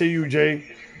Jay. I see you, Jay.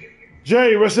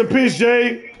 Jay, rest in peace,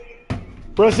 Jay.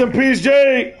 Rest in peace,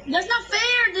 Jay. That's not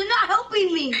fair. They're not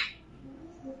helping me.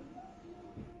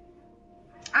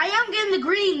 I am getting the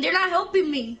green. They're not helping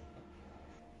me.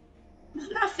 It's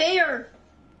not fair.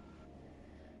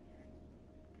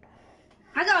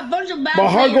 I got a bunch of bad My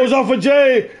heart goes off for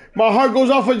Jay. My heart goes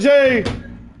off for Jay.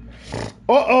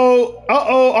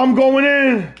 Uh-oh. I'm going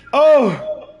in. Oh.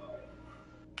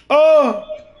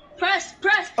 Press.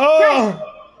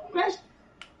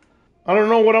 I don't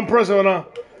know what I'm pressing right now.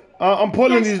 I'm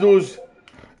pulling these dudes.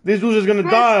 These dudes is gonna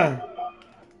die.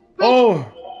 Oh.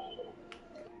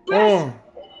 I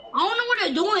don't know what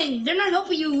they're doing. They're not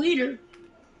helping you either.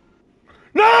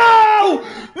 No!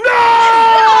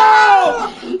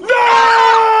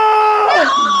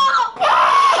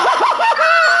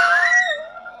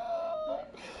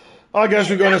 I guess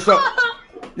we're gonna stop.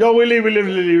 Yo, we leave.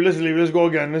 Let's leave. Let's go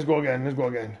again.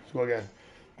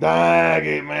 Dang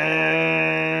it,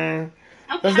 man.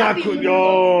 That's not cool.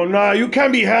 Yo, nah, you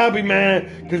can't be happy,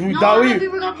 man. Because we thought we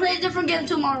were gonna play a different game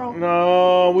tomorrow.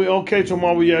 No, we okay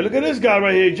tomorrow. Yeah, look at this guy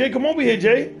right here. Jay, come over here,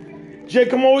 Jay. Jay,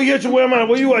 come over here to where am I?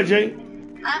 Where you at, Jay?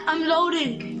 I'm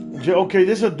loading. Jay, okay,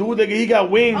 this is a dude that he got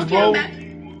wings, okay, bro.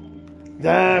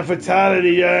 Damn,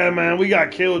 fatality, yeah, man. We got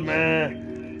killed,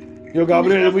 man. Yo,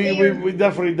 Gabriel, we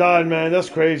definitely died, man. That's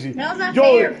crazy. That was not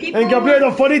fair. And Gabriel,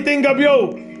 the funny thing,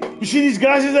 Gabriel, you see these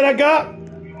glasses that I got?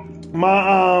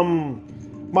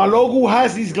 My logo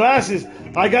has these glasses.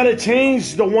 I gotta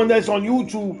change the one that's on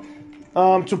YouTube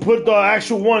to put the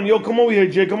actual one. Yo, come over here,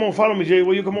 Jay. Come on, follow me, Jay.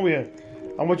 Will you come over here?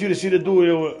 I want you to see the dude.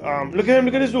 Look at him.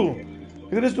 Look at this dude.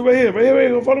 Look at this dude right here. Right here.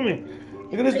 Go follow me.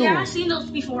 Look at this dude. Yeah, I've seen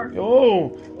those before.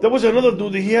 Yo, there was another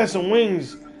dude that he had some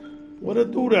wings. What a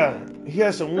dude that? He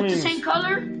has some wings. The same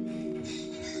color?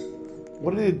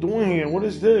 What are they doing here? What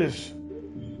is this?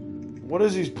 What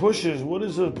is these pushes? What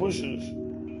is the pushes?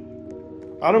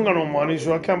 I don't got no money,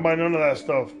 so I can't buy none of that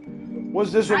stuff.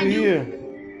 What's this over here?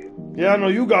 Yeah, I know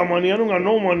you got money. I don't got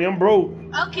no money. I'm broke.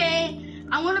 Okay,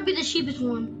 I want to be the cheapest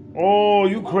one. Oh,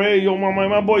 you crazy. Yo,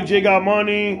 my boy Jay got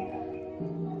money.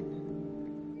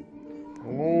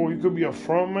 Oh, you could be a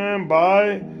front man.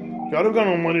 Buy. Yo, I don't got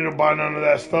no money to buy none of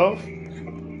that stuff.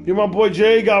 You, my boy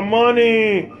Jay got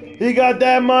money. He got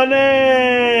that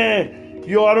money.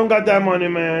 Yo, I don't got that money,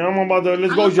 man. I'm about to.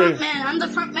 Let's go, Jay. I'm the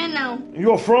front man now.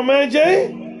 You a front man,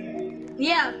 Jay?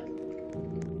 Yeah.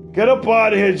 Get up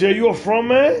out of here, Jay. You a front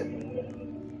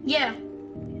man? Yeah.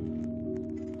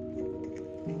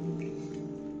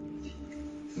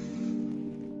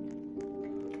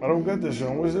 I don't get this,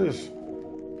 Sean. What's this?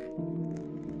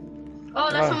 Oh,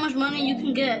 that's how much money you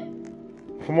can get.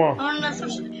 Come on. Oh, that's for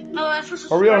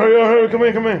hurry up. Come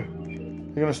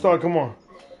in. You're gonna start. Come on.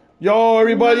 Yo,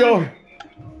 everybody, yo.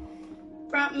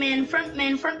 Front man.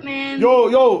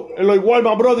 Yo, like what,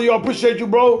 my brother? Yo, I appreciate you,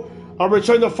 bro. I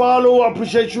return the follow. I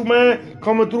appreciate you, man.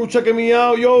 Coming through, checking me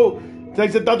out, yo.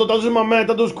 Thanks to Tato. Tato's my man.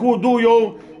 Tato's cool dude,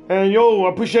 yo. And yo, I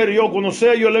appreciate it, yo. Cuando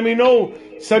sea, yo, let me know.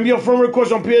 Send me a friend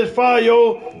request on PS5,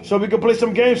 yo, so we can play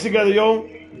some games together, yo.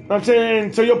 I'm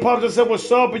saying, tell your pops and say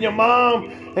what's up, and your mom,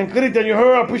 and Krita, you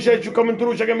heard. I appreciate you coming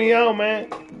through, checking me out, man.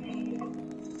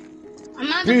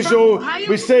 Peace, yo.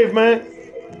 Be safe, man.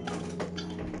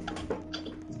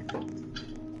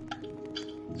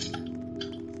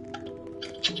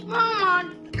 Come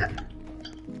on.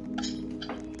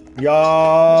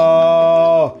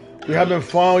 Yo, we having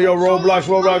fun, yo. Roblox.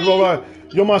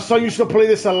 Yo, my son used to play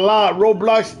this a lot.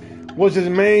 Roblox was his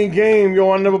main game,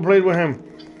 yo. I never played with him.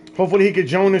 Hopefully he could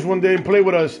join us one day and play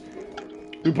with us.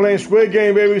 We playing Squid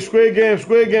Game, baby. Squid Game,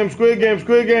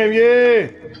 yeah.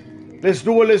 Let's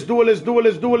do it.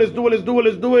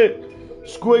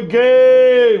 Squid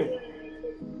Game.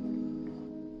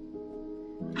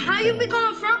 How you become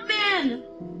a front man?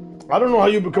 I don't know how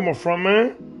you become a front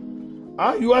man.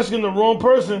 You asking the wrong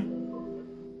person.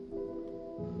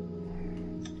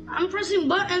 I'm pressing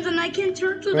buttons and I can't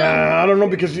turn to them. I don't know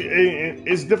because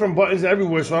it's different buttons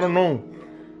everywhere, so I don't know.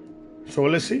 So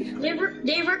let's see. They ripped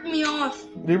me off.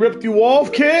 They ripped you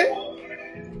off, kid?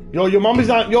 Yo, your mom is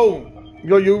not. Yo,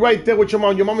 you're right there with your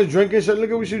mom. Your mom is drinking. So look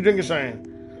at what she's drinking, saying.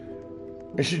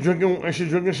 Is she drinking?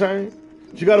 Saying?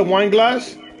 She got a wine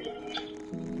glass.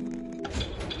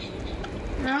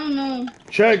 I don't know.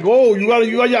 Check. Oh, you got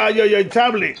your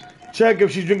tablet. Check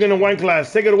if she's drinking a wine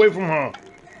glass. Take it away from her,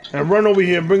 and run over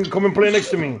here. Come and play next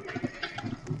to me.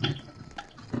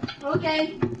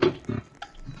 Okay.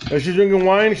 Is she drinking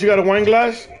wine? She got a wine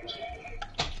glass?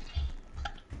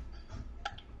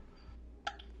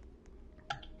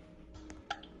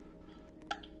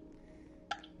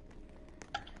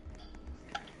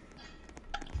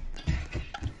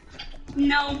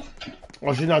 No.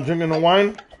 Oh, she's not drinking the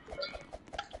wine?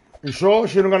 You sure?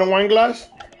 She don't got a wine glass?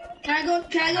 Can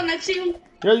I go next to you?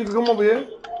 Yeah, you can come over here.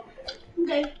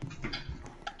 Okay.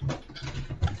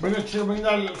 Bring a chair, bring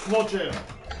that floor chair.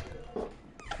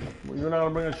 You're not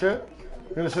gonna bring a chair?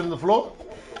 You're gonna sit on the floor?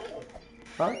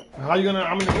 Huh? How you gonna,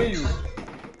 I'm gonna hear you.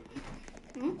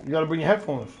 You gotta bring your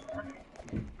headphones.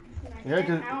 Yeah,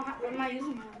 cause I'm not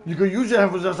using my you could use your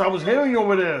headphones, that's I was hearing you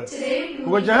over there.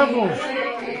 Go get your headphones.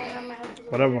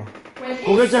 Whatever.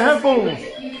 Go get your headphones.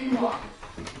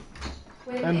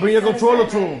 And bring your controller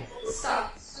too.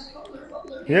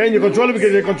 Yeah, and your controller,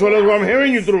 because your controller is what I'm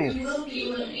hearing you through.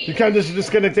 You can't just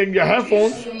disconnect your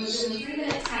headphones.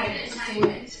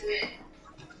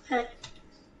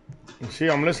 See,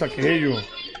 I'm listening, I can hear you.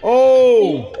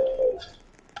 Oh!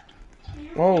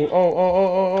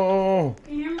 Oh.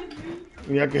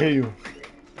 Yeah, I can hear you.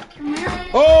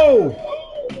 Oh!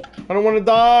 I don't want to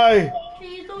die.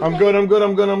 I'm good.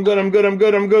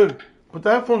 Put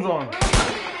the headphones on.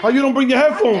 How you don't bring your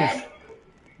headphones?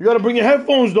 You gotta bring your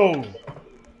headphones though.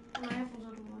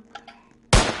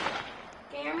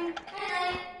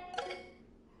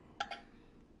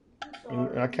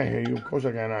 I can't hear you. Of course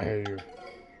I cannot hear you.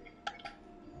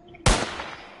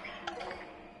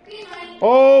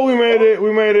 Oh, we made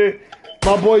it.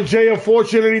 My boy Jay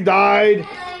unfortunately died.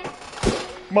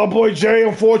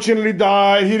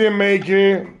 He didn't make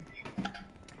it.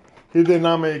 He did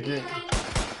not make it.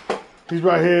 He's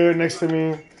right here next to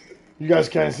me. You guys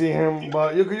can't see him,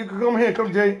 but you can come here.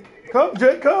 Come, Jay. Come,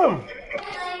 Jay, come.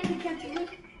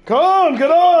 Come,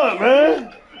 get up,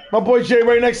 man. My boy Jay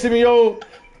right next to me, yo.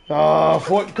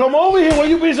 Come over here. Why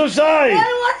you being so shy? I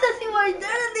want to see my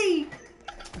identity.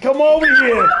 Come over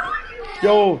here.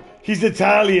 Yo, he's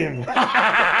Italian. No, I'm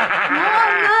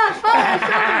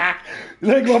not.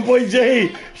 Look, my boy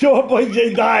Jay. Yo, my boy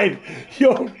Jay died.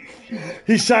 Yo,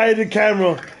 he's shy at the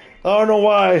camera. I don't know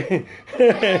why.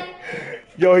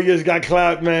 Yo, he just got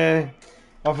clapped, man.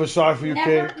 I feel sorry for you,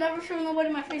 kid. Never show nobody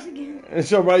my face again.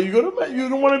 It's alright. You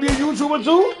don't want to be a YouTuber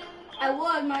too? I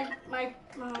would. My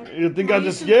You think I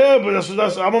just yeah, but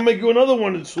that's I'm gonna make you another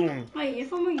one soon. Wait,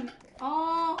 if I'm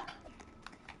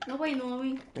nobody knows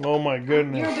me. Oh my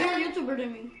goodness. You're a bigger YouTuber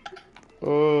than me.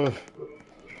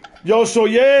 Yo, so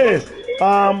yeah,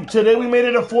 today we made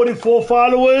it to 44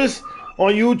 followers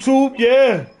on YouTube.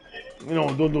 Yeah,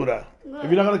 don't do that.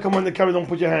 If you're not gonna come on the camera, don't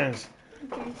put your hands.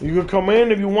 Okay. You can come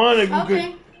in if you want. If you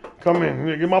could come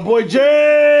in. Get my boy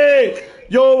Jay.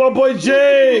 Yo, my boy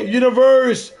Jay.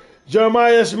 Universe.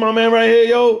 Jeremiah, that's my man right here,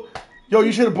 yo. Yo,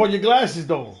 you should have brought your glasses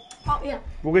though. Oh yeah.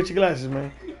 Go get your glasses,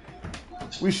 man.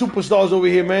 We superstars over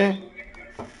here, man.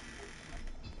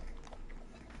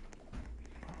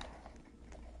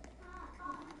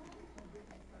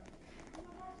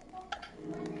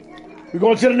 We're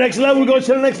going to the next level.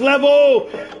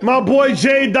 My boy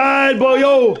Jay died, but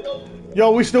yo,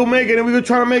 we still making it. We're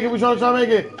trying to make it.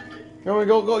 Yo,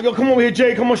 yo, come over here,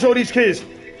 Jay. Come on, show these kids.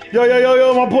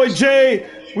 Yo, my boy Jay.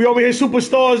 We over here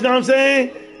superstars, you know what I'm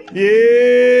saying? Yeah.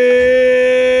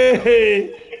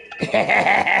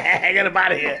 Get up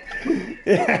out of here.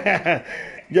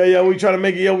 Yeah, we trying to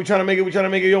make it. Yo, I'm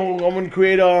going to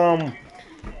create a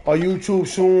YouTube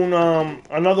soon.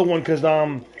 Another one, because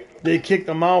they kicked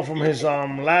him out from his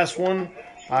last one.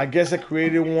 I guess I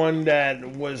created one that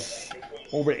was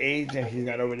over age, and he's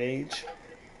not over age.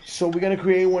 So we're going to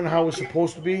create one how it's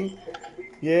supposed to be.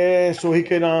 Yeah, so he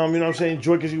can,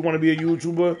 enjoy, because he want to be a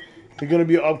YouTuber. He's going to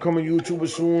be an upcoming YouTuber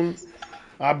soon.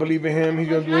 I believe in him. He's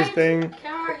going to do his thing.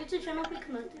 Can our YouTube channel be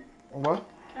connected? What?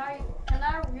 Can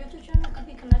our YouTube channel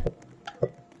be connected?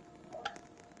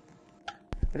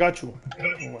 I got you.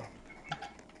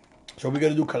 So we're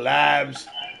going to do collabs.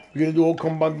 We're going to do a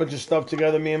bunch of stuff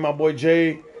together, me and my boy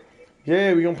Jay.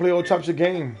 Yeah, we're going to play all types of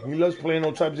game. He loves playing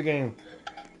all types of game.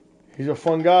 He's a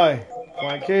fun guy.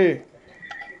 Fun kid.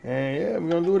 And yeah,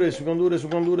 we're gonna do this. We're gonna make a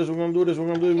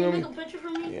picture for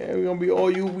me? Yeah, we're gonna be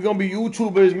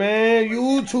YouTubers, man.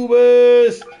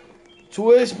 YouTubers,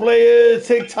 Twitch players,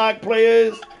 TikTok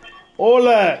players, all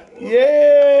that.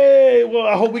 Yeah. Well,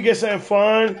 I hope we get something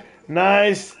fun,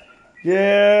 nice.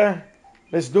 Yeah.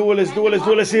 Let's do it. Let's see. What?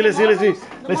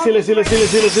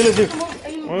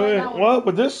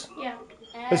 With this? Yeah.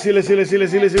 Let's see what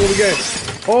we get.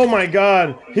 Oh my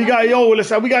God. We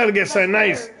gotta get something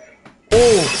nice.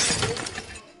 Oh,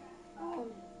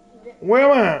 where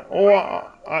am I? Oh,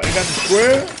 I got the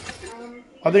square.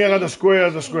 I think I got the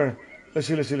square. Let's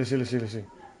see. In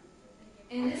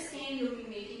this game, you'll be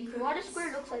making cookies. What a square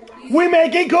looks like that. We're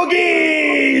making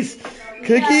cookies.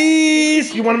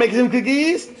 Cookies. You want to make some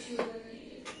cookies?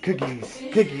 Cookies.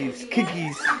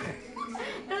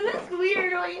 That looks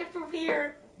weird. All you have from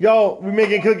here. Yo, we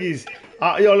making cookies.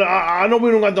 Yo, I know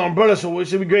we don't got the umbrella, so it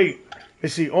should be great.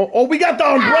 Let's see. Oh, we got the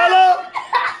umbrella?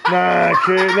 Nah,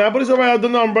 kid. Nah, but it's alright. I've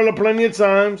done the umbrella plenty of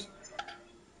times.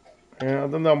 Yeah,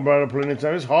 I've done the umbrella plenty of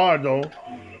times. It's hard, though.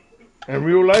 In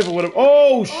real life or whatever.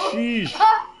 Oh, sheesh.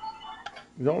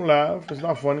 Don't laugh. It's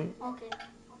not funny. Okay.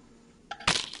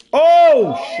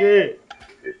 Oh, shit.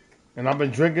 And I've been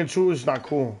drinking, too. It's not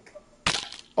cool.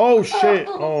 Oh, shit.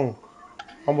 Oh.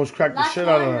 Almost cracked the shit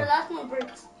out of her. The last one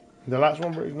breaks. The last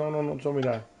one breaks? No, don't tell me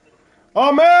that.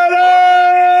 I'm at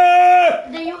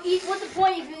it! Then you eat. What's the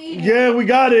point if you eat it? Yeah, we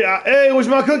got it. Hey, what's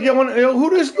my cookie? Yo, who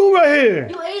this dude right here?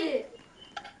 You ate it.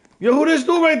 Yo, who this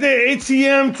dude right there?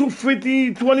 ATM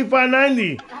 250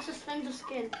 2590. That's expensive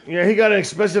skin. Yeah, he got an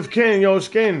expensive skin. Yo,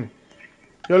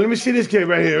 let me see this kid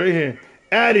right here.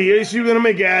 Addy, you see we're gonna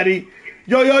make it, Addy.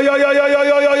 Yo,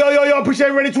 appreciate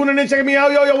everybody tuning in, checking me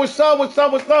out. Yo, what's up?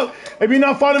 If you're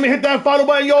not following me, hit that follow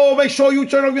button. Yo, make sure you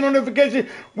turn on your notification.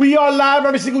 We are live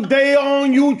every single day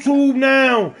on YouTube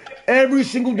now. Every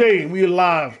single day, we are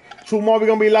live. Tomorrow, we're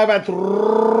going to be live at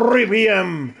 3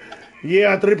 p.m.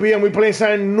 Yeah, at 3 p.m. we playing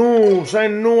something new. I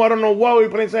don't know what. We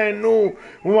playing something new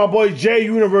with my boy J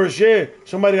Universe. Yeah,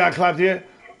 somebody got clapped here.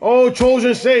 Oh,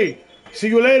 Chosen say, see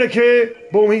you later,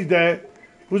 kid. Boom, he's dead.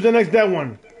 Who's the next dead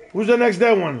one?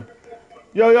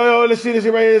 Yo, let's see this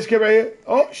right here. This kid right here.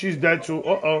 Oh, she's dead too.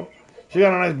 Uh-oh. She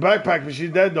got a nice backpack, but she's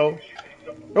dead though.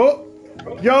 Oh,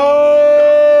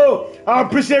 yo! I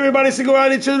appreciate everybody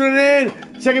single-handedly tuning in,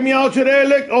 checking me out today.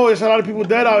 Look, oh, there's a lot of people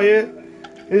dead out here.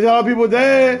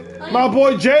 My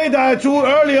boy Jay died too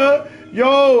earlier.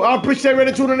 Yo, I appreciate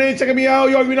everybody tuning in, checking me out.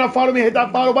 Yo, if you're not following me, hit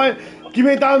that follow button. Give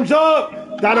me a thumbs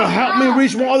up. That'll help me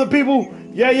reach more other people.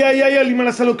 Yeah. Leave me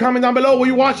a little comment down below. Where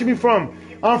you watching me from?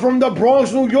 I'm from the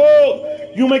Bronx, New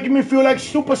York. You making me feel like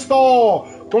superstar.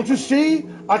 Don't you see?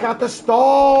 I got the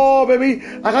star, baby.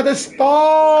 I got the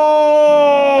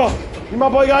star. My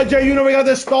boy got J Universe got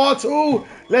the star too.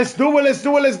 Let's do it.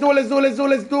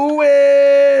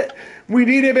 We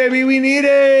need it, baby. We need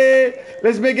it.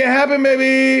 Let's make it happen,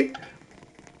 baby.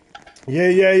 Yeah.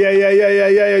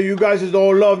 You guys is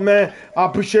all love, man. I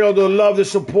appreciate all the love, the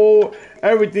support,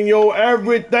 everything,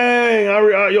 everything.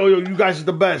 Yo, you guys is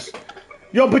the best.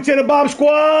 Yo, Potato Bomb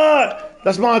Squad.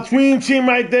 That's my dream team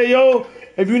right there, yo.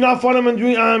 If you're not following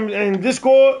them in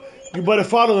Discord, you better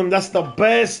follow them. That's the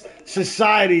best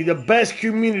society, the best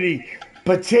community.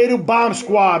 Potato Bomb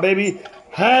Squad, baby.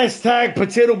 Hashtag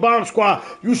Potato Bomb Squad.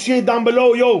 You see it down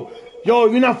below, yo. If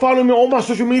you're not following me on all my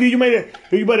social media,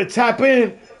 you better tap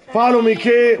in. Follow me,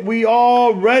 kid. We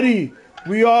all ready.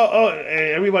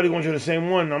 Everybody going to the same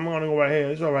one. I'm gonna go right here.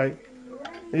 It's all right.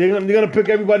 They're gonna pick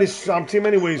everybody's team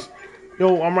anyways.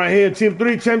 Yo, I'm right here. Team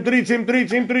 3.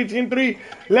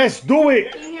 Let's do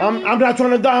it. I'm not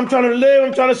trying to die. I'm trying to live.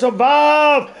 I'm trying to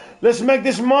survive. Let's make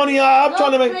this money. I'm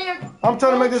trying to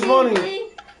make this money.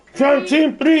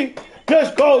 Team 3.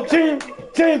 Let's go. Team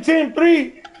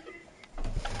 3.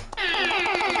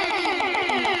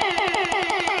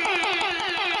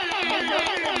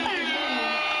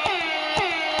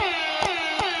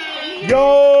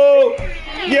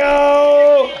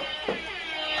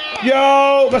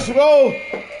 Yo, let's go.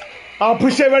 I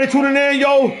appreciate everybody tuning in,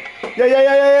 yo.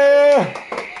 Yeah.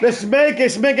 Let's make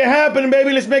it happen,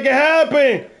 baby. Let's make it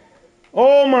happen.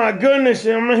 Oh my goodness.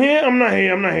 I'm not here. I'm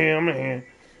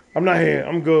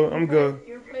good.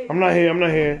 I'm not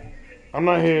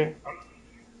here.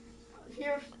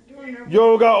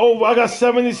 Yo, I got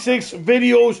 76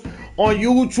 videos on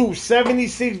YouTube.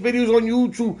 76 videos on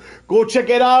YouTube. Go check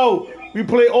it out. We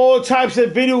play all types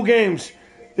of video games.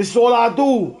 This is all I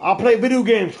do. I play video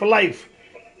games for life.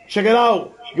 Check it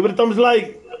out. Give it a thumbs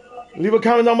like. Leave a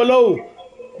comment down below.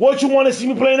 What you want to see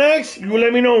me play next? You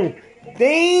let me know.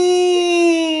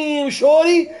 Damn,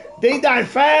 shorty. They died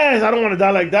fast. I don't want to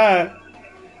die like that.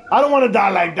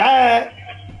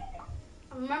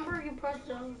 Remember you pressed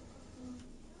the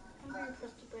button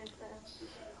fast.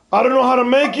 I don't know how to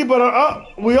make it,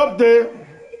 but we up there.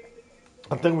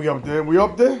 I think we up there. You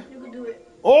can do it.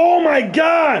 Oh my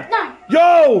God!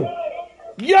 No.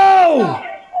 Yo!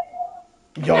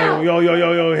 No.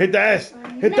 Yo! Hit the S!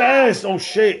 Hit the S! Oh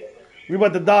shit! We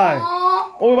about to die.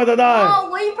 We about to die. Oh,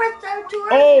 why you pressed that too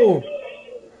early?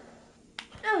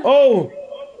 No.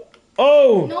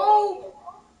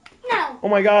 Oh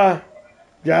my God!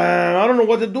 Damn! I don't know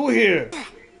what to do here.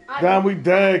 Damn, we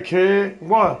dead, kid.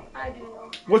 What? I do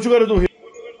know. What you gotta do here?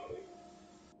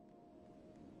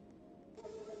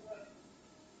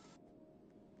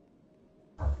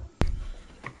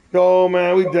 Yo,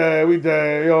 man, we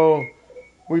dead, yo.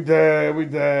 We dead.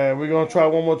 We're gonna try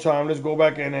one more time. Let's go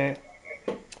back in there.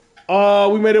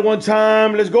 We made it one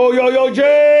time. Let's go, yo,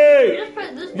 Jay. You just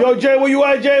press this Yo, Jay, where you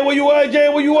at, Jay? Where you at, Jay?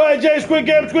 Where you at, Jay? Squid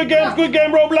game,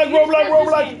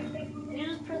 Roblox. You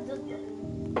just press this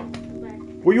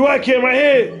button. Where you at, kid? Right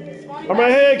here. I'm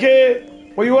right here,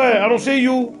 kid. Where you at? I don't see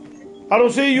you.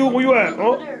 Where you at?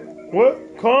 Oh,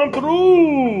 what? Come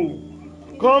through.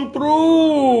 Come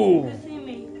through.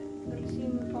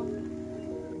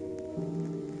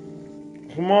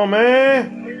 Come on,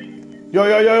 man. Yo, we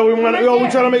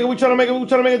trying to make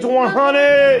it to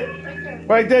 100.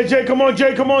 Right there, Jay. Come on,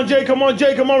 Jay. Come on.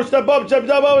 Step up,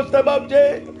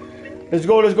 Jay. Let's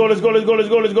go. Jay.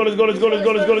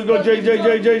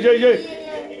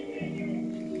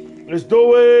 Let's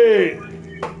do it.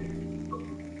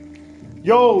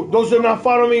 Yo, those that are not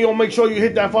following me, yo, make sure you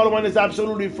hit that follow button. It's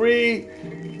absolutely free.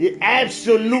 It's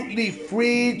absolutely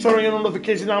free. Turn on your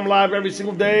notifications. I'm live every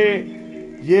single day.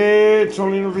 Yeah, turn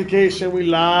on your notification. We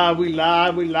live.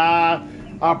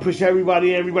 I appreciate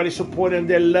everybody supporting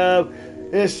their love.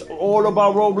 It's all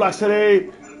about Roblox today.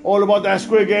 All about that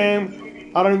Squid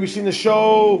Game. I don't know if you've seen the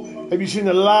show. If you've seen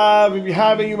the live. If you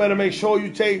haven't, you better make sure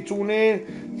you tune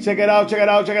in. Check it out.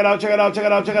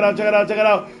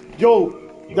 Yo,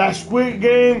 that Squid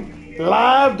Game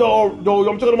live,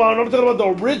 I'm talking about the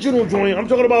original joint. I'm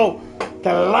talking about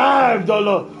the live,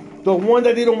 the one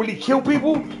that they don't really kill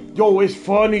people. Yo, it's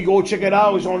funny. Go check it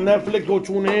out. It's on Netflix. Go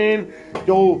tune in.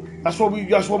 Yo, that's what we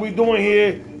doing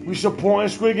here. We supporting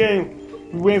Squid Game.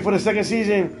 We waiting for the second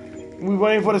season. We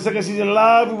waiting for the second season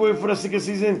live. We waiting for the second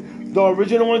season. The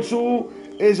original one too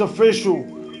is official.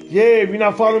 Yeah, if you're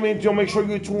not following me, make sure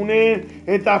you tune in.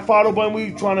 Hit that follow button.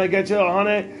 We trying to get to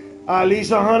 100. At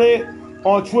least 100.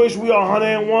 On Twitch, we are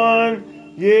 101.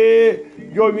 Yeah.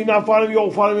 Yo, if you're not following me,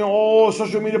 follow me on all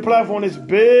social media platforms. It's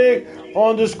big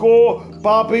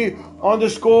 _Poppy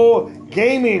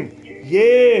 _gaming.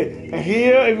 Yeah. And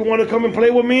here, if you want to come and play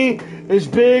with me, it's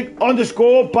big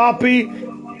 _Poppy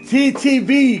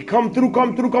TTV. Come through.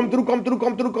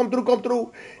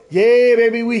 Yeah,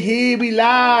 baby, we here, we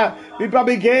live. We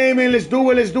probably gaming. Let's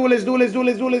do it.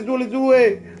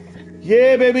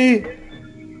 Yeah, baby.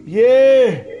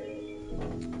 Yeah.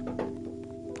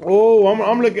 Oh,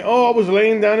 I'm looking. Oh, I was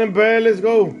laying down in bed. Let's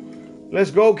go,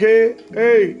 kid.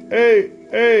 Hey.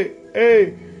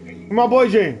 My boy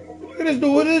Jay. Look at this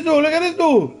dude.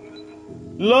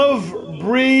 Love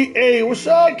Bree. Hey, what's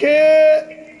up,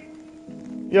 kid?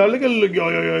 Yo,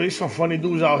 yo. There's some funny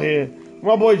dudes out here.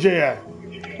 My boy Jay at.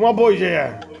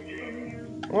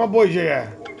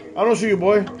 I don't see you,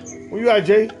 boy. Where you at,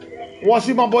 Jay? Want to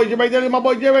see my boy Jay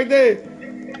right there?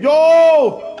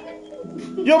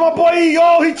 Yo, my boy, he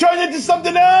turned into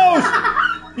something else.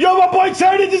 Yo,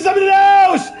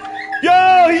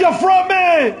 he's a front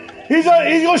man. He's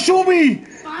gonna shoot me.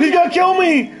 He's gonna kill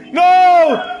me.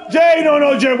 No, Jay,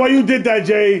 why you did that,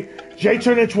 Jay? Jay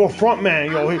turned into a front man,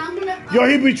 he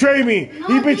betrayed me.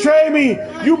 You betrayed me.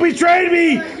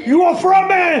 You a front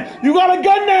man. You got a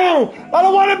gun now. I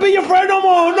don't want to be your friend no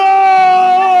more. No.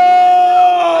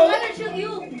 I'm gonna shoot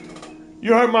you.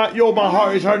 You hurt my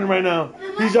heart is hurting right now.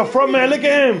 He's a front man. Look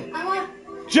at him.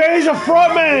 Jay's a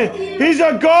front man. He's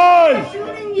a gun.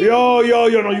 Yo,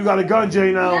 no, you got a gun,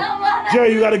 Jay, now.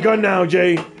 Jay, you got a gun now,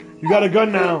 Jay. You got a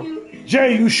gun now.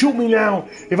 Jay, you shoot me now.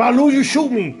 If I lose, you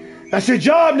shoot me. That's your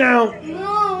job now. No,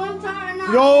 I'm tired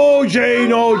now. Yo, Jay,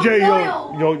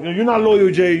 you're not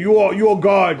loyal, Jay. You a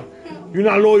guard. You're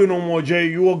not loyal no more, Jay.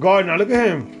 You a guard now. Look at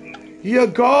him. He a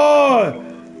guard.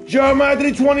 Jeremiah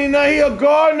 329, he a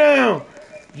guard now.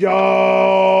 Yo,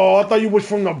 I thought you was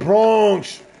from the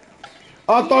Bronx.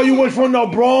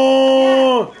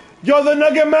 Yo, the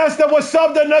Nugget Master, what's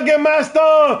up, the Nugget Master?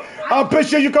 I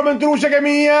appreciate you coming through, checking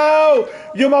me out.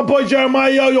 Yo, my boy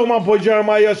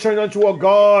Jeremiah turned into a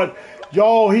god.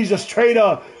 Yo, he's a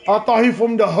traitor. I thought he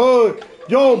from the hood.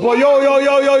 Yo, boy,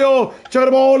 yo. Check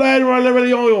out all that,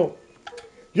 yo.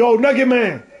 Yo, Nugget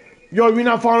Man. Yo, if you're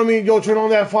not following me, yo, turn on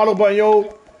that follow button,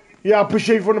 yo. Yeah, I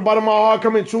appreciate you from the bottom of my heart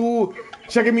coming through.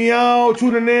 Checking me out,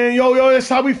 tuning in. Yo, that's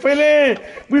how we feeling.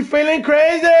 We feeling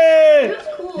crazy.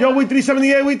 Cool. Yo, we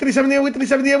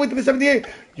 378.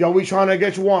 Yo, we trying to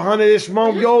get you 100 this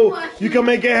month. Yo, you can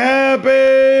make it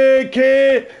happen,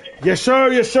 kid. Yes, sir.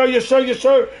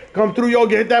 Come through, yo.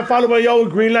 Hit that follow button, yo.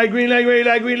 Green light,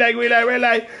 red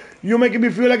light. You making me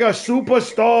feel like a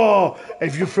superstar.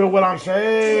 If you feel what I'm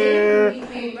saying.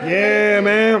 Yeah,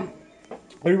 man.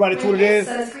 Everybody tuning in.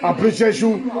 I appreciate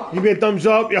you. Give me a thumbs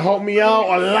up. You help me out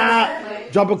a lot.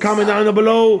 Drop a comment down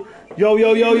below. Yo.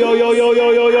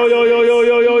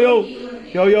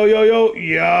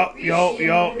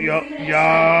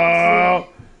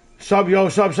 Sub,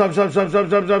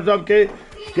 kid.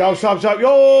 Yo, sub.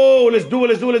 Yo, let's do it.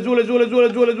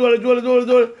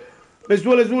 Let's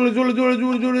do it. Let's do it. Let's do it. Let's do it. Let's do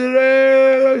it. Let's do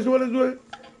it. Let's do it. Let's do it.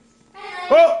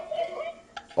 Oh!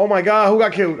 Oh my God! Who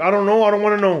got killed? I don't know. I don't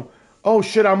want to know. Oh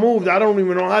shit! I moved. I don't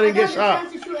even know how to get shot.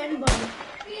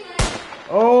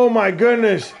 Oh my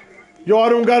goodness! Yo, I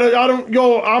don't got it. I don't.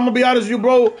 Yo, I'm gonna be honest with you,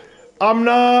 bro. I'm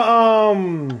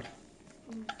not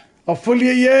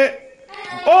affiliate yet.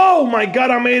 Oh my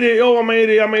God! I made it. Yo, I made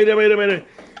it. I made it. I made it. I made it.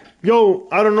 Yo,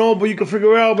 I don't know, but you can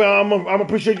figure it out. But I'm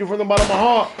appreciate you from the bottom of my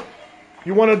heart.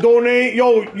 You want to donate?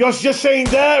 Yo, you're just saying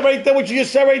that right there. What you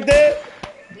just said right there.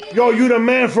 Yo, you the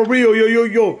man for real.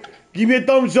 Yo. Give me a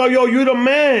thumbs up. Yo, you the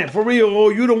man for real. Oh,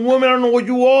 you the woman. I don't know what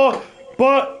you are.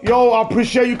 But, yo, I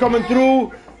appreciate you coming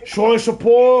through, showing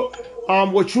support.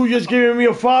 What you just giving me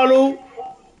a follow,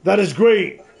 that is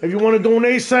great. If you want to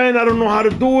donate something, I don't know how to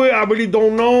do it. I really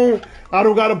don't know. I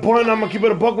don't got a button. I'm going to keep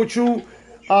it a buck with you.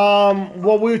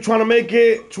 What we're trying to make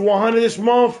it to 100 this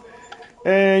month.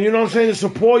 And, you know what I'm saying, the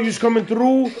support just coming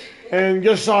through. And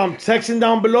just texting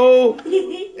down below,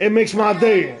 it makes my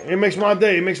day. It makes my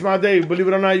day. It makes my day. Believe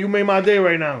it or not, you made my day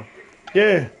right now.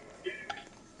 Yeah.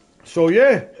 So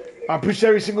yeah, I appreciate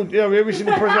every single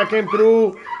person that came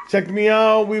through. Check me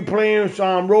out. We playing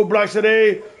Roblox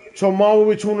today. Tomorrow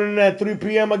we're tuning in at 3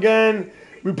 p.m. again.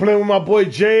 We playing with my boy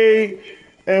Jay,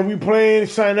 and we playing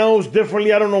something else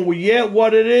differently. I don't know yet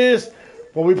what it is,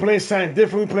 but we playing something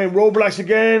different. We playing Roblox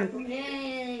again.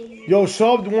 Yo,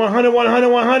 sub 100, 100,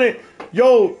 100.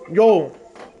 Yo,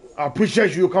 I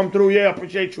appreciate you. Come through. Yeah, I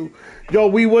appreciate you. Yo,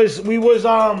 we was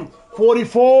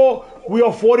 44. We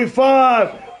are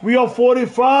 45. We are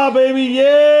 45, baby.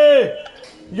 Yeah.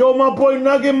 Yo, my boy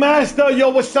Nugget Master. Yo,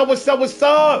 what's up? What's up? What's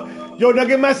up? Yo,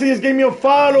 Nugget Master just gave me a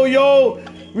follow. Yo,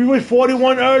 we were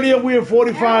 41 earlier. We are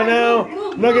 45 now.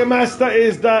 Nugget Master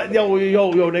is that. Yo,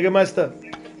 Nugget Master.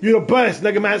 You the best,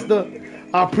 Nugget Master.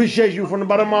 I appreciate you from the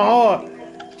bottom of my heart.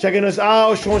 Checking us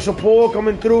out, showing support,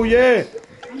 coming through, yeah.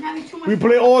 We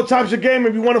play all types of games.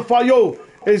 If you want to follow, yo,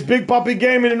 it's Big Papi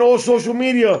Gaming in all social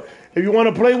media. If you want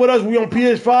to play with us, we on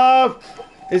PS5.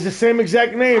 It's the same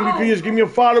exact name. You can just give me a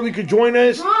follow. You can join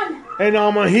us. And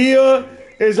here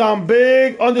is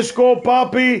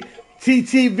Big_Papi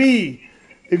TTV.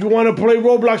 If you want to play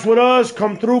Roblox with us,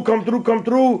 come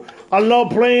through. I love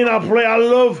playing. I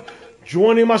love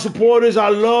joining my supporters. I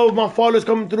love my followers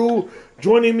coming through,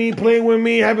 joining me, playing with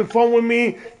me, having fun with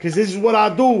me, because this is what I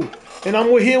do. And I'm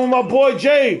here with my boy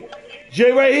Jay.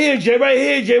 Jay right here.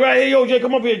 Yo, Jay,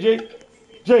 come up here, Jay.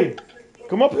 Jay,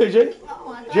 come up here, Jay.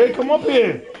 Jay, come up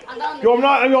here. Yo,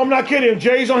 I'm not kidding.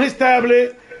 Jay's on his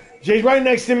tablet. Jay's right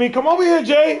next to me. Come over here,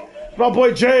 Jay. My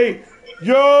boy Jay.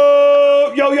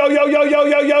 Yo.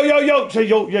 Say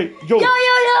yo.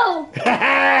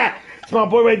 It's my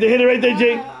boy right there. Hit it right there,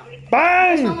 Jay.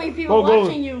 Bang! So many people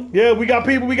watching you. Yeah, we got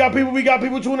people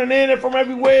tuning in from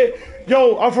everywhere.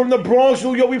 Yo, I'm from the Bronx,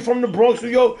 New York. We from the Bronx, New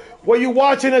York. Where you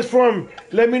watching us from?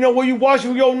 Let me know where you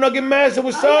watching. Yo, Nugget Master,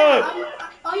 what's up?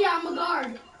 I'm a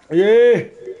guard. Yeah.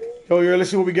 Yo, let's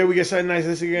see what we get. We get something nice.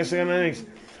 Let's see what we get something nice.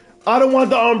 I don't want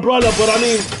the umbrella, but I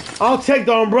mean, I'll take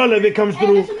the umbrella if it comes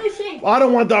through. I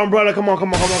don't want the umbrella. Come on.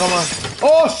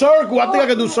 Oh, circle. I think I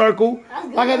can do circle. I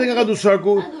think I can do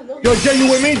circle. Yo, Jay, you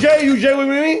with me, Jay? You Jay with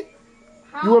me?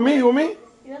 You with me?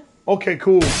 Yeah. Okay,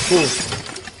 cool.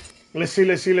 Let's see. I'm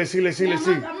not shooting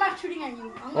at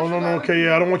you. Oh, no, okay,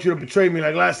 yeah. I don't want you to betray me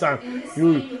like last time.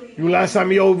 You last time,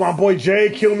 my boy Jay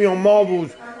killed me on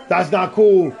marbles. That's not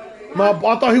cool. I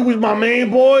thought he was my main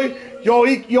boy. Yo,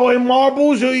 in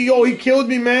marbles, he killed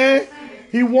me, man.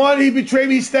 He won, he betrayed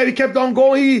me, he kept on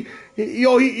going. He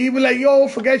was like, yo,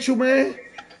 forget you, man.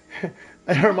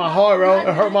 It hurt my heart, bro.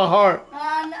 It hurt my heart.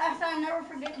 I said I'll never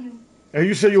forget you. And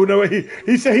you said you would never.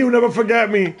 He said he would never forget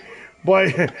me, but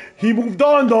he moved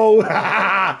on though.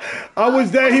 I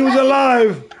was there. He was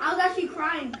alive. I was actually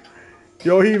crying.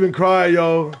 Yo, he even cried,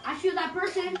 yo. I shoot that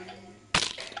person.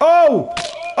 Oh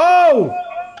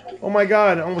my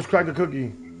God! I almost cracked a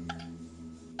cookie.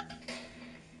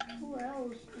 Who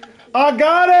else? I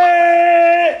got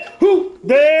it. Who?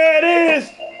 There it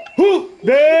is. Who?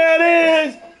 There it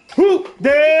is. Who?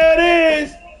 There it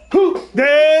is. Who?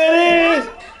 There it is.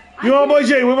 You my boy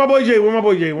Jay? Where my boy Jay?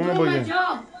 My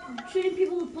job. Shooting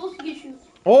people with posting issues.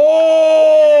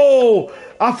 Oh,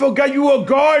 I forgot you a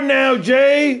guard now,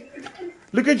 Jay.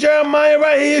 Look at Jeremiah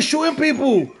right here shooting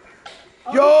people.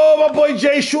 Yo, my boy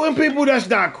Jay shooting people. That's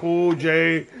not cool,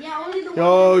 Jay. Yeah, only the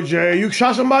Yo, Jay, you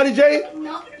shot somebody, Jay?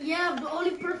 No, yeah, the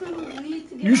only person who needs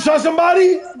to get You shot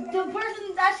somebody? The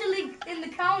person's actually in the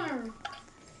counter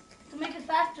to make it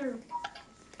faster.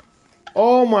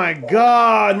 Oh my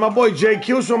God, my boy Jay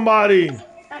killed somebody.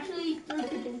 Actually, 3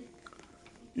 people.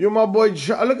 You my boy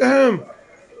Jay. Look at him.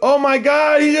 Oh my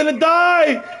God, he's gonna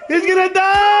die. He's gonna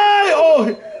die.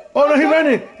 Oh no, he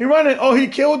running. He running. Oh, he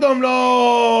killed him. No.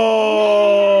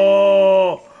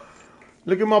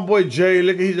 Look at my boy Jay.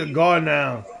 Look, he's a guard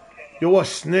now. You a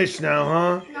snitch now,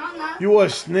 huh? No, I'm not. You a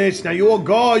snitch now. You a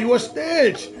guard. You a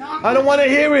snitch. No, I don't want to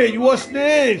hear it. You a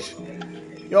snitch.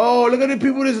 Yo, look at the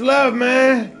people that's left,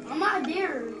 man. I'm not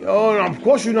there. Yo, of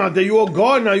course you're not there. You a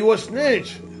guard now. You a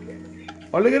snitch.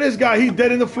 Oh, look at this guy. He's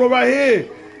dead in the floor right here.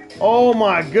 Oh,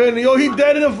 my goodness. Yo, he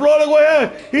dead in the floor. Look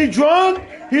at him. He drunk.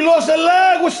 He lost a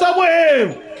leg. What's up with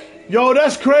him? Yo,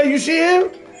 that's crazy. You see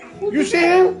him? You see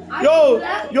him? Yo,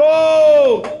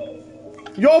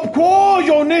 of course.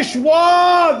 Yo,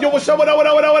 Nishwad. Yo, what's up? What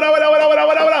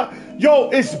up? Yo,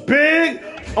 it's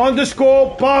big_Poppy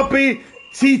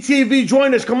TTV.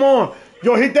 Join us. Come on.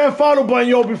 Yo, hit that follow button,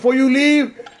 yo, before you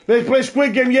leave. Let's play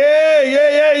Squid Game.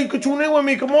 Yeah. You can tune in with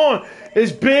me. Come on.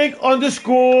 It's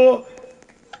big_Poppy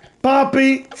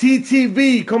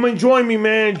TTV. Come and join me,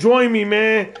 man.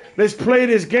 Let's play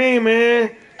this game,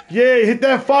 man. Yeah, hit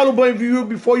that follow button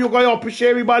before you go. I appreciate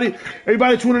everybody.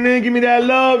 Everybody tuning in. Give me that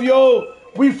love, yo.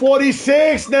 We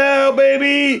 46 now,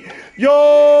 baby.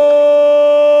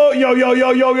 Yo,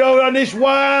 on this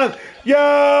one.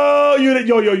 Yo,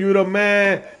 you the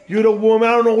man. You the woman.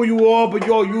 I don't know who you are, but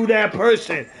yo, you that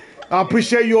person. I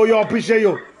appreciate you, yo. I appreciate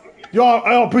you. Yo,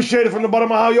 I appreciate it from the bottom of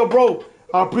my heart, yo, bro.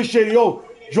 I appreciate it, yo.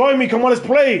 Join me. Come on, let's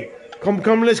play. Come,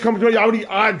 let's come.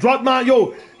 I dropped mine,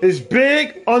 yo. It's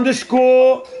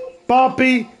big_Poppy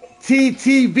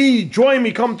TTV. Join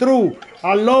me. Come through.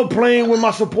 I love playing with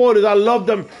my supporters. I love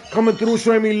them coming through,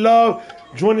 showing me love,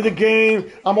 joining the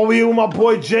game. I'm over here with my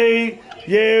boy Jay.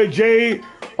 Yeah, Jay_J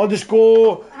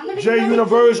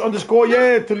Universe _.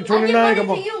 Yeah, 329. Come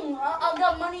on. I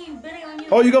got money bidding on you.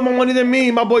 Oh, you got more money than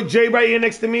me. My boy Jay right here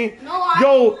next to me.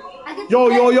 No,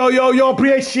 Yo,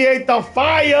 appreciate the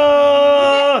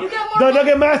fire. The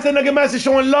Nugget Master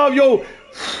showing love, yo.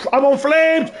 I'm on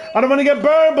flames. I don't want to get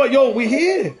burned, but yo, we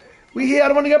here. I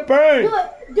don't want to get burned.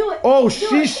 Do it. Oh,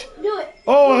 sheesh. Do it.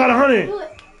 Oh, I got 100. Do it.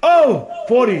 Oh,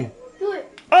 40. Do it.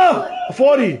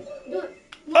 40. Do it.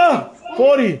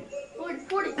 40.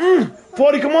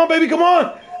 40. Come on, baby. Come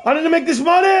on. I need to make this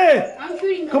money. I'm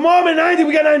shooting. Come on, man. 90.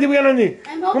 We got 90.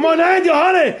 Come on, 90,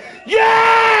 100.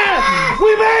 Yeah!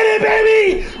 We made it,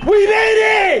 baby. We made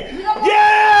it.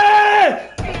 Yeah!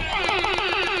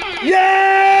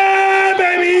 Yeah,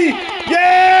 baby.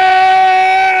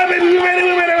 Yeah, baby. We made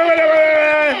it.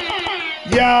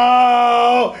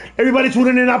 Yo, everybody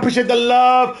tuning in. I appreciate the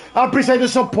love. I appreciate the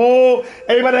support.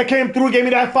 Everybody that came through, gave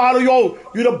me that follow. Yo,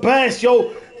 you the best,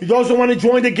 yo. Those who want to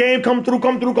join the game, come through.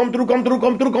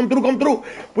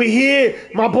 We here.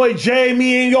 My boy Jay,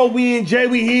 me and Jay,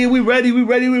 we here. We ready.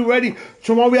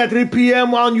 Tomorrow we at 3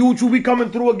 p.m. on YouTube. We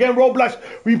coming through again. Roblox.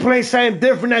 We playing something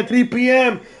different at 3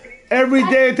 p.m. Every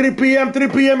day, 3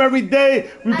 p.m. every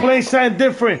day. We playing something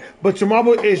different. But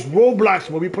tomorrow is Roblox,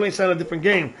 but we playing something a different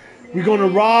game. We're going to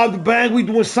rob the bank. We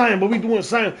doing something,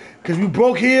 because we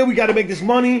broke here. We got to make this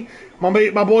money. My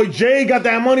boy Jay got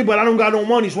that money, but I don't got no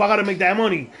money, so I got to make that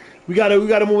money. We got to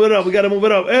move it up.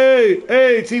 Hey,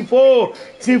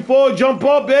 T4, jump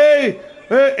up, hey,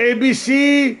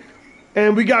 ABC.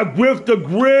 And we got Griff the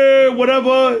Grill,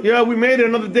 whatever. Yeah, we made it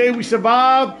another day. We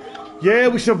survived. Yeah,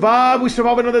 we survived.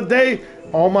 Another day.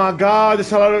 Oh, my God.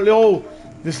 There's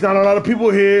not a lot of people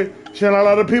here.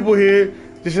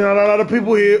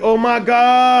 Oh, my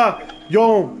God.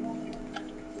 Yo.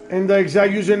 And the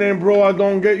exact username, bro, I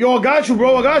don't get. Yo, I got you,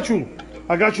 bro. I got you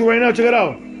right now. Check it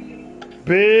out.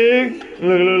 Big.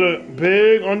 Look.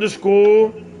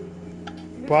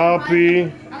 big_Poppy.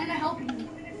 I'm gonna help you.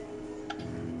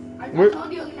 I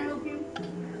told you I'm gonna help you.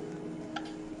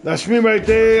 That's me right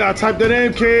there. I typed the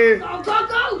name, kid.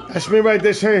 Go. That's me right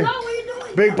there saying. Go, what are you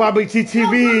doing? big_Poppy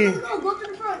TTV. Go to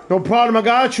the front. No problem. I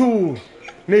got you.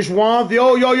 Nishwant,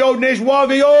 yo,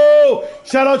 Nishwant, yo.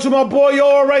 Shout out to my boy, yo.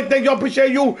 All right, thank you. I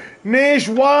appreciate you.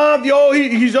 Nishwant, yo.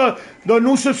 He's the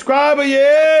new subscriber,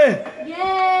 yeah.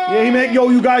 Yeah, he make,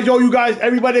 you guys.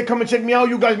 Everybody that come and check me out,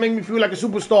 you guys make me feel like a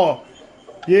superstar.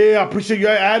 Yeah, I appreciate you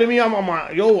adding me. I'm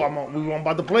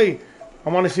about to play. I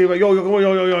want to see, yo.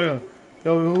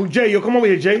 Yo, Jay, yo, come over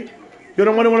here, Jay. You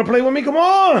don't want to play with me? Come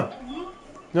on.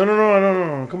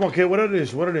 No. Come on, kid. What it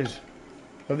is?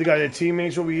 Yo, they got their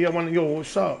teammates over here. Yo,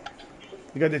 what's up?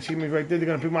 You got their teammates right there. They're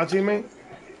gonna pick my teammate.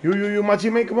 You, my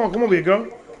teammate. Come over here, girl.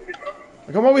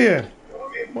 Come over here.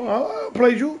 Well, I'll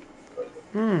play you.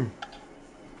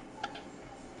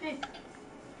 Hey.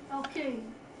 Okay.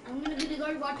 I'm gonna be the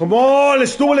guard watching. Come on,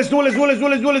 let's do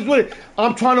it.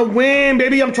 I'm trying to win,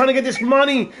 baby. I'm trying to get this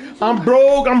money. I'm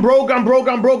broke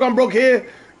here.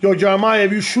 Yo, Jeremiah,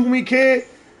 if you shoot me, kid,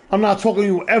 I'm not talking to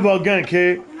you ever again,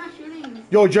 kid. I'm not shooting you.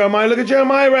 Yo, Jeremiah, look at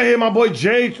Jeremiah right here. My boy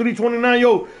Jay, 329.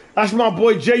 Yo, that's my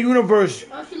boy Jay Universe.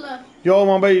 Oh, she left. Yo,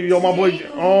 my baby. Yo, my boy.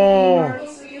 Oh.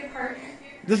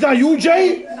 This not you,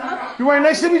 Jay? You right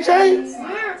next to me, Jay?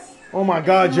 Oh, my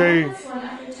God, Jay.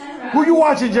 Who you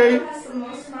watching, Jay?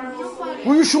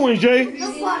 Who you shooting, Jay?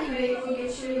 Nobody.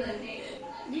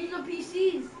 These are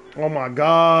PCs. Oh, my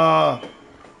God.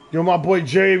 Yo, my boy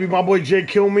Jay. If my boy Jay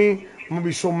kill me, I'm going to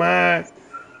be so mad.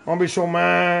 I'm going to be so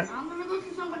mad. I'm going to go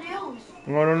to somebody else.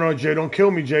 No, Jay. Don't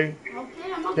kill me, Jay.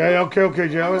 Okay, I'm okay. Yeah, okay,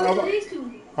 Jay. These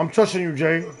two. I'm trusting you,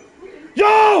 Jay. Yo,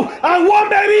 I won,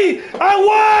 baby! I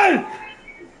won!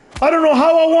 I don't know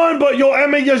how I won, but yo,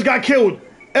 MA just got killed.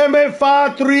 MA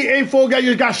 5384 guy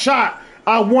just got shot.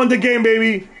 I won the game,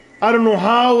 baby. I don't know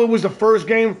how. It was the first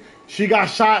game. She got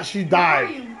shot. She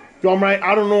died. Yo, I'm right.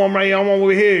 I don't know. I'm right. I'm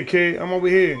over here, kid. I'm over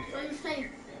here.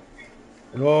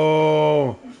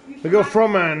 Oh, look at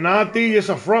front man. Nati, it's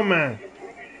a front man.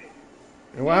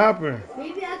 Hey, what happened?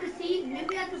 Maybe I could see.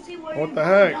 Where what the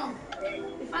heck?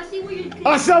 If I see where you.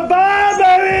 I survived,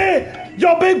 baby.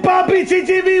 Yo, Big Papi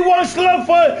TTV one slug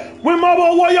for with my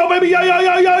boy. Yo, baby. Yo.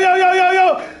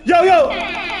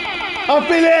 I'm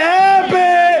feeling happy.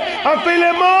 I'm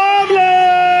feeling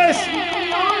marvelous.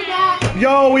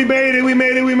 Yo, we made it.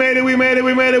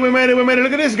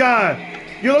 Look at this guy.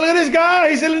 Yo, look at this guy.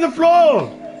 He's sitting on the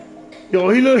floor. Yo,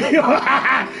 he look. Yo,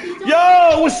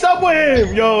 what's up with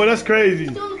him? Yo, that's crazy.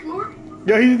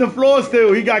 Yo, he's on the floor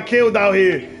still. He got killed out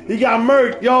here. He got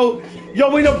murked. Yo,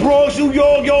 we the Bronx, New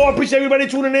York. Yo, I appreciate everybody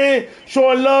tuning in,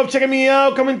 showing love, checking me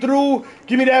out, coming through.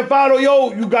 Give me that follow.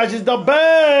 Yo, you guys is the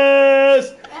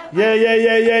best.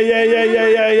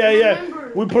 Yeah.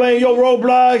 We playing,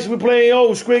 Roblox. We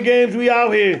playing, Squid Games. We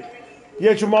out here.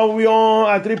 Yeah, tomorrow we on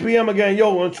at 3 p.m. again.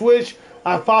 Yo, on Twitch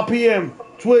at 5 p.m.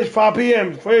 Twitch, 5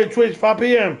 p.m. Twitch, 5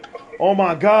 p.m. Oh,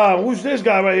 my God. Who's this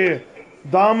guy right here?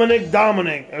 Dominic.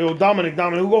 Yo, Dominic.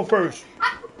 Who go first?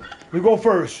 We go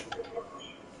first.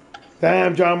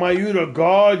 Damn, Jeremiah, you the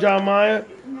guard, Jeremiah.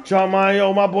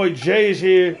 Yo, my boy Jay is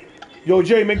here. Yo,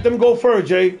 Jay, make them go first,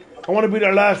 Jay. I want to be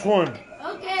the last one.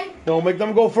 Okay. Yo, make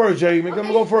them go first, Jay. Make them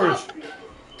go first.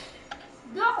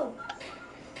 Go.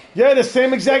 Yeah, the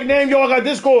same exact name. Yo, I got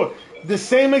Discord. The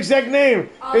same exact name.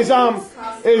 It's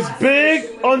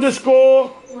big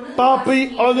 _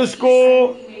 Papi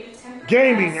 _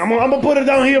 gaming. I'm gonna put it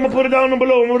down here. I'm gonna put it down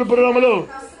below. I'm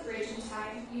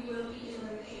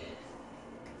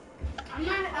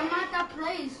at that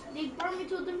place. They brought me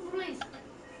to a different place.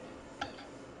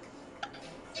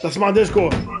 That's my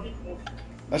Discord.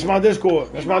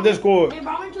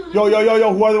 Yo,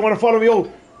 whoever want to follow me,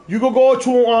 you can go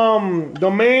to the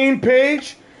main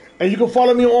page and you can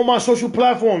follow me on all my social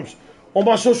platforms. On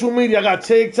my social media, I got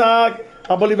TikTok,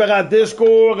 I believe I got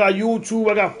Discord, I got YouTube,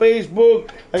 I got Facebook,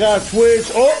 I got Twitch.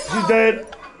 Oh, she's dead.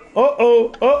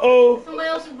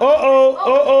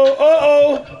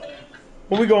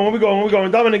 Where we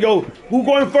going? Dominic, who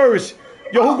going first?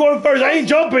 Who going first? I ain't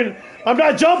jumping. I'm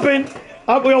not jumping.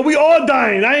 We all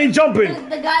dying. I ain't jumping.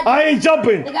 I ain't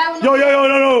jumping.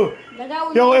 No.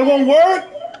 Yo, it won't work.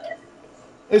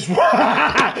 It's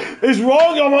it's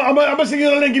wrong. I'm gonna send you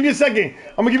the link. Give me a second.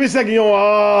 I'm gonna give you a second.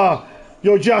 Yo,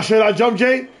 Josh, should I jump,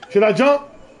 Jay? Should I jump?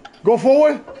 Go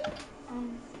forward?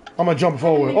 I'm gonna jump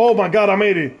forward. Oh my God, I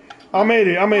made it. Yo,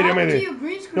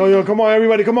 come on,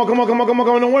 everybody. Come on.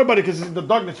 Don't worry about it, because it's the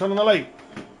darkness. Turn on the light.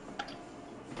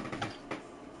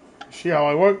 See how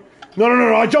I work?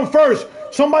 No. I jump first.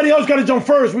 Somebody else gotta jump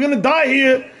first. We're gonna die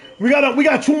here. We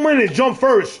got 2 minutes. Jump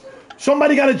first.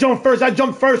 Somebody gotta jump first. I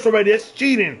jumped first already. That's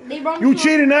cheating. You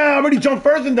cheating now. I already jumped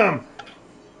first in them.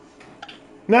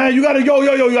 Now you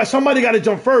gotta somebody gotta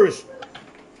jump first.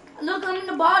 Look, I'm in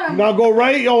the bottom. Now go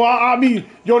right. I mean,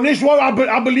 this one,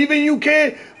 I believe in you,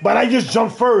 kid, but I just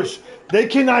jumped first. They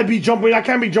cannot be jumping. I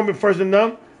can't be jumping first than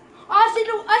them. I see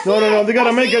No. They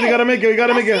gotta make it. You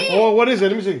gotta make it. Oh, what is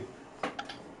it? Let me see.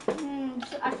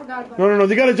 I forgot about it. No.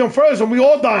 They gotta jump first, and we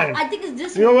all dying. I think it's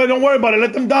this one. You know what? Don't worry about it.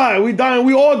 Let them die. We dying.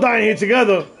 We all dying here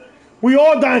together. We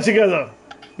all dying together.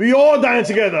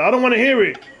 I don't want to hear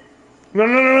it.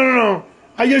 No.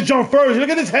 I just jumped first. Look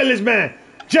at this headless man.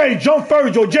 Jay, jump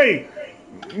first, Jay.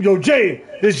 Jay.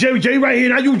 This Jay right here,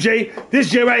 not you, Jay. This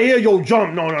Jay right here,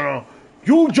 jump. No.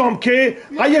 You jump, kid.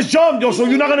 I just jumped, so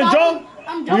you're not gonna jump?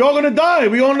 We all gonna die. I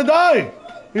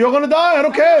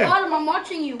don't care. I'm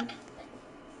watching you.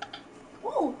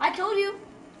 Oh, I told you.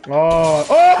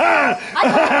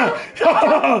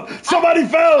 Somebody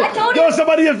fell.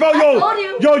 Somebody fell.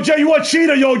 Yo, Jay, you a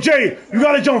cheater, Jay. You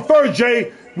gotta jump first,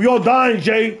 Jay. We all dying,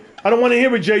 Jay. I don't want to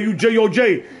hear it, Jay. Yo,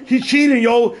 Jay. He cheating,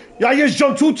 yo. I just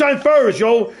jumped 2 times first,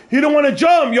 yo. He don't want to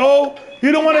jump, yo.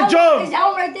 He don't want to jump. It's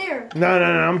out right there. No.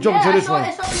 I'm jumping to this one.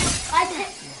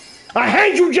 I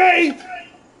hate you, Jay.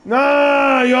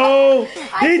 Nah, yo.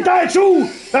 He died too.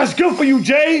 That's good for you,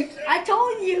 Jay. I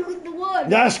told you the one.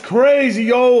 That's crazy,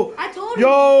 yo. I told you.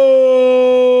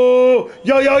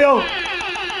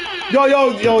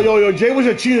 Yo. Jay was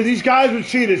a cheater. These guys were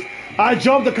cheaters. I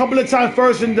jumped a couple of times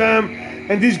first in them,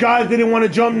 and these guys didn't want to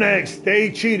jump next.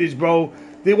 They cheaters, bro.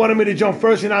 They wanted me to jump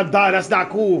first and I died. That's not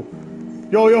cool.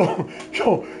 Yo.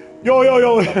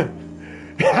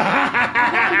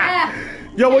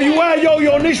 Yo, where you at? Yo,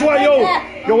 Nishwa, yo.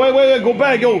 Yo, wait, go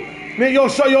back, yo. Man, yo,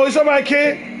 it's all right,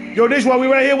 kid. Yo, Nishwa, we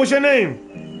right here. What's your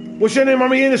name? What's your name?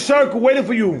 I'm here in the circle waiting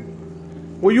for you.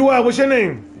 Where you at? What's your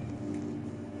name?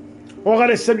 Oh, I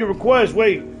gotta accept your request.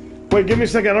 Wait, give me a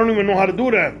second. I don't even know how to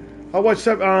do that. How do I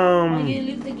accept, You gotta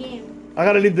leave the game. I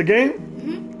gotta leave the game?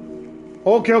 Mm-hmm.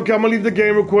 Okay, I'm gonna leave the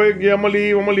game real quick. Yeah, I'm gonna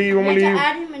leave. You have to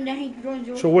add him and then he joins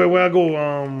you. So where I go?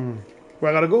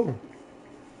 Where I gotta go?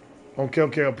 Okay,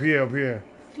 up here.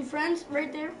 To friends,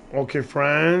 right there. Okay,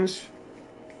 friends.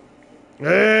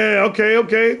 Hey,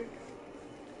 okay.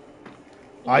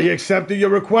 I accepted your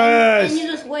request. And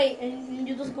you just wait, and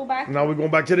you just go back. Now we're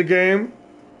going back to the game.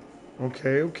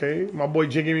 Okay. My boy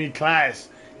Jay gave me class.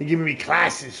 He giving me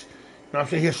classes. You know what I'm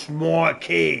saying? He's a smart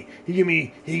kid. He give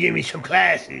me some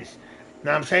classes. You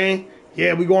know what I'm saying?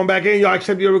 Yeah, we going back in. Y'all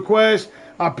accept your request.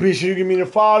 I appreciate you giving me the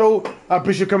follow. I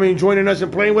appreciate you coming and joining us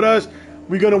and playing with us.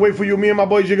 We're going to wait for you. Me and my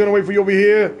boys are going to wait for you over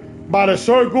here. By the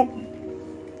circle.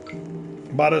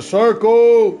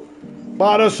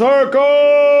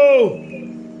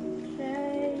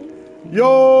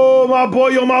 Yo, my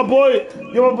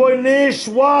boy Nish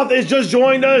Wath has just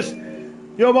joined us.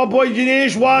 Yo, my boy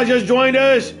Nish Wath just joined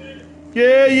us.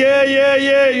 Yeah.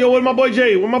 Yo, where's my boy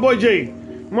Jay? Yo, where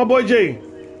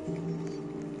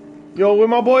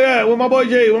my boy at? Where my boy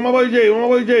Jay?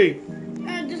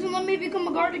 Just let me become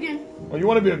a guard again. Oh, you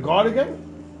want to be a guard again?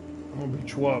 I'm going to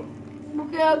beat you up.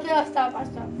 Okay, I'll stop.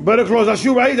 Better close. That's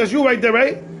you, right? That's you right there,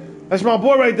 right? That's my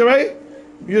boy right there, right?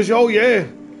 You just, oh, yeah.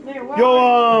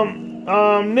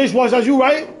 Yo, Nish Wath, that's you,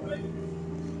 right?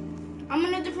 I'm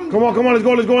in a different... Come on, let's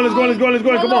go. Come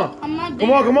on. I'm not there.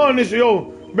 Come on, Nish,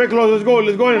 yo. Better close, let's go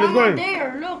in. I'm not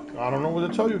there, look. I don't know what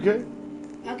to tell you, kid.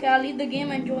 Okay, I'll leave the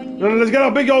game and join you. No, let's get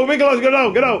out, big close, get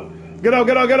out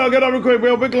real quick,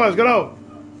 bro, big close, get out.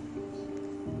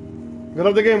 Get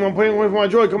out the game, I'm waiting for my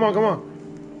joy, come on.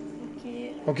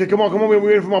 Okay, come on, we're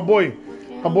waiting for my boy.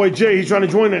 Okay. My boy Jay, he's trying to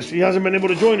join us. He hasn't been able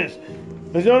to join us.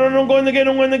 No, don't go in the game,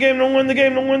 don't win the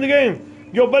game.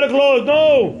 Yo, better close,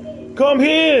 no. Come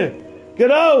here, get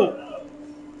out.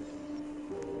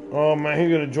 Oh man, he's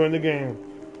gonna join the game.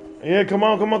 Yeah, come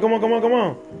on. We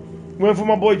went for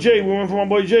my boy Jay. Where my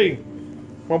boy Jay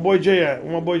at?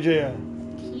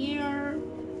 Here.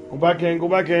 Go back in.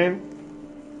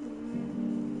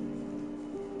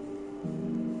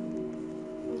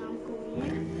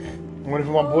 I'm waiting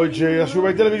for my boy Jay. I see you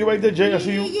right there, Jay. I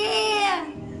see you. Yeah.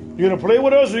 You gonna play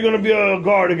with us or you gonna be a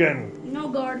guard again? No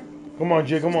guard. Come on,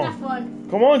 Jay, come on. It's not fun.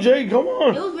 Come on, Jay, come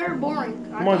on. It was very boring.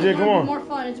 Come on, Jay, come on. More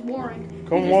fun, it's boring.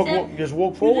 Just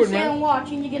walk forward, you just man. sit and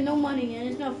watch and you get no money and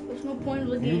it's no point of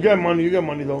the game. You get money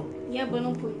though. Yeah, but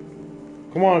no point.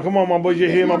 Come on, my boy Jay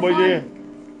here, Okay, here.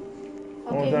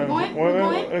 we're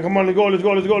going? Come on,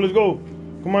 let's go.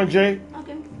 Come on, Jay.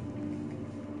 Okay.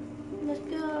 Let's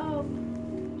go.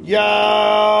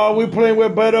 Yeah, we playing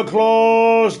with Better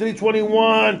Claws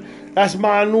 321. That's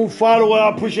my new follower. I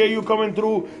appreciate you coming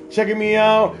through, checking me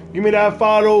out. Give me that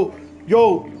follow.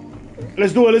 Yo,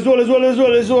 let's do it, right?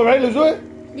 Let's do it?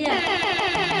 Yeah.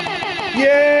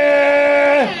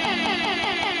 Yeah!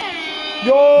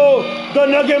 Yo, the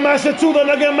Nugget Master too, the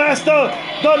Nugget Master!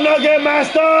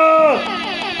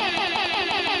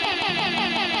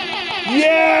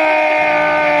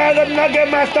 Yeah! The Nugget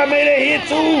Master made it here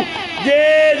too!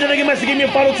 Yeah, the Nugget Master, give me a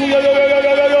follow too. Yo,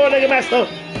 Nugget Master!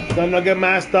 The Nugget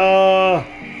Master! I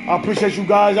appreciate you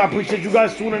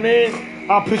guys tuning in.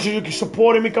 I appreciate you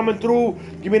supporting me, coming through.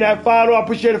 Give me that follow. I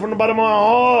appreciate it from the bottom of my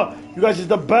heart. You guys is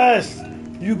the best.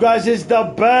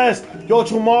 Yo,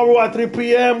 tomorrow at 3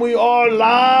 p.m. we are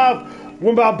live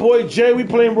with my boy Jay. We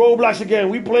playing Roblox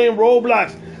again.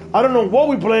 I don't know what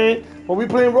we playing, but we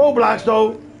playing Roblox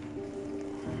though.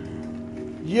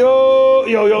 Yo,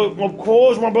 of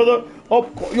course, my brother.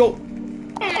 Of course,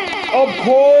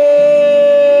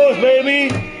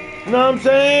 baby. You know what I'm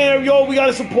saying? Yo, we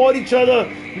gotta support each other.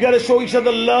 We gotta show each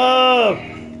other love.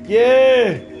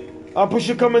 Yeah. I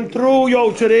appreciate you coming through.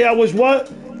 Yo, today I was what?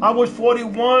 I was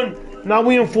 41. Now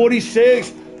we in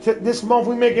 46. this month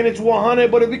we making it to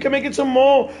 100, but if we can make it some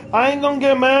more, I ain't gonna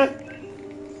get mad.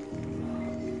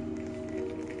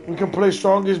 We can play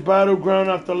strongest battleground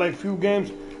after like few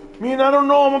games. I mean, I don't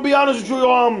know. I'm gonna be honest with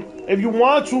you. If you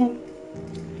want to,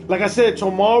 like I said,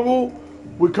 tomorrow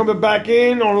we're coming back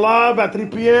in on live at 3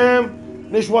 p.m.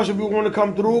 Next watch, if you want to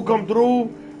come through, come through.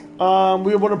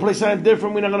 We want to play something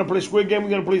different. We're not gonna play Squid Game.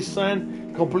 We're gonna play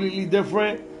something completely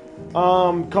different.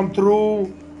 Come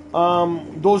through.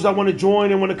 Those that want to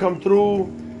join and want to come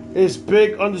through, it's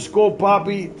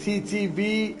big_Poppy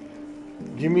TTV.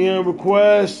 Give me a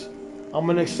request. I'm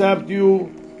gonna accept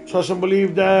you. Trust and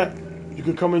believe that. You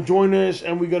can come and join us,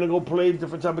 and we're gonna go play a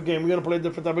different type of game. We're gonna play a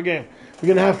different type of game. We're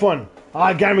gonna have fun.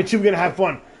 I guarantee we're gonna have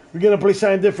fun. We're gonna play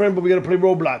something different, but we're gonna play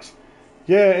Roblox.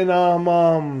 Yeah, and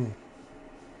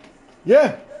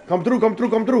yeah, come through. Let's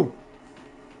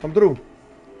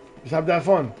have that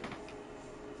fun.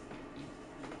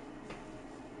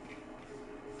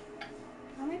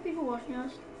 How many people watching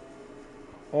us?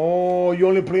 Oh, you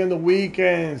only play on the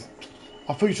weekends.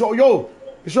 I feel so. Yo,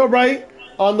 it's all right.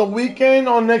 On the weekend,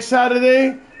 on next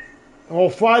Saturday or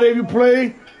Friday, we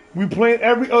play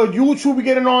every YouTube. We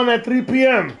getting on at 3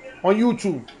 p.m. on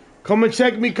YouTube. Come and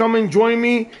check me. Come and join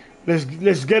me.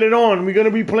 Let's get it on. We're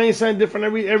gonna be playing something different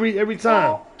every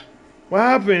time. What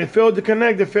happened? It failed to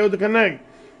connect.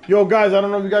 Yo, guys, I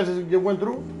don't know if you guys went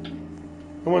through.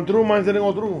 It went through. Mine didn't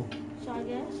go through. So I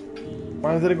guess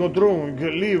Mine didn't go through.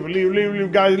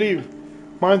 Leave, guys, leave.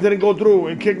 Mine didn't go through.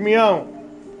 It kicked me out.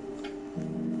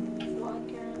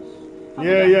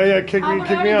 Yeah. Kick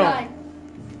me out.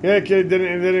 Yeah, kid,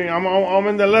 didn't. I'm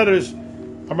in the letters.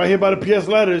 I'm right here by the PS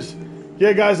letters.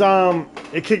 Yeah, guys,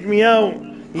 it kicked me out.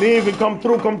 Leave and come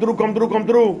through.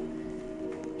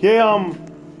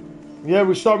 Yeah,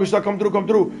 we start. Come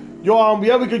through. Yo,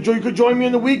 yeah, you could join me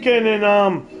in the weekend and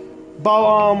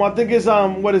about I think it's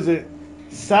what is it?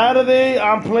 Saturday,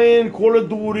 I'm playing Call of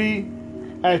Duty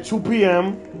at 2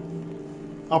 p.m.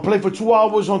 I'll play for 2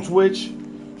 hours on Twitch.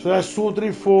 So that's 2,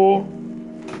 3, 4.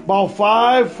 About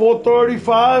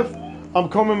 4:35, I'm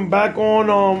coming back on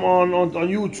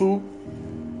YouTube.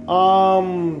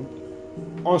 On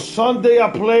Sunday, I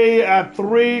play at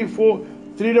 3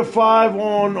 to 5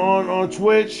 on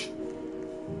Twitch.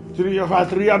 3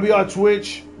 I'll be on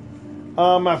Twitch.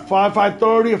 At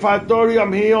 5:30,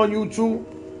 I'm here on YouTube.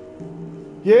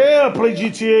 Yeah, I play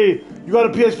GTA. You got a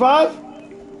PS5?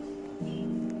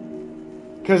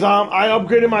 Because I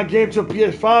upgraded my game to a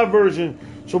PS5 version,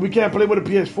 so we can't play with a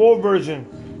PS4 version.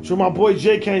 So my boy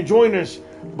Jay can't join us.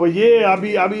 But yeah, I'll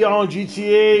be on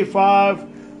GTA 5.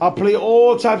 I play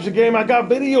all types of games. I got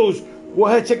videos. Go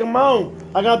ahead, check them out.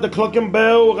 I got the Cluck and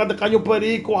Bell. I got the Caño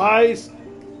Perico Heist.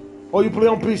 Oh, you play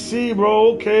on PC,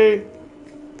 bro? Okay.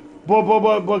 But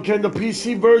can the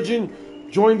PC version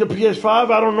join the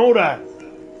PS5? I don't know that.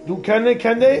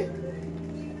 Can they?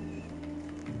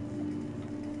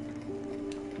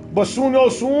 But soon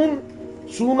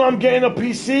I'm getting a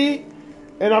PC,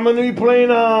 and I'm gonna be playing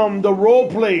the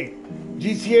roleplay,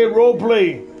 GTA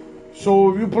roleplay.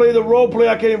 So if you play the roleplay,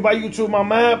 I can invite you to my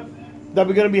map that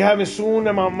we're gonna be having soon,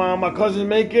 and my cousin's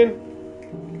making.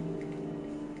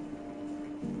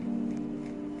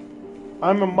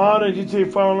 I'm a mod in GTA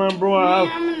 5 Online, bro.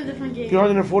 I'm in a different game.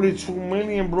 342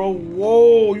 million, bro.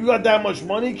 Whoa, you got that much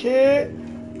money, kid?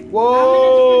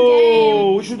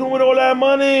 Whoa, I'm in a different game. what you doing with all that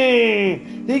money?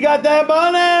 He got that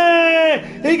money!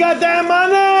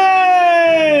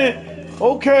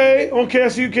 Okay, I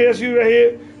see you right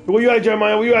here. Where you at,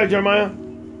 Jeremiah?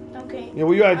 Okay. Yeah,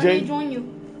 where you at, Jay? I need to join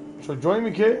you. So join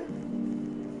me, kid.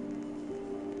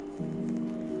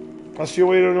 I see you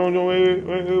waiting on way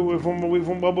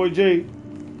from my boy Jay.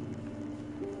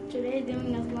 Today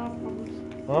giving us a lot of problems.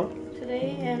 Huh?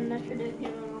 Today and yesterday's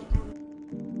giving us a lot of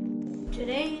problems.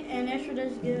 Today and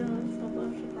yesterday's giving us a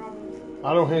bunch of problems.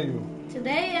 I don't hear you.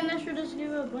 Today and yesterday's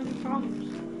giving us a bunch of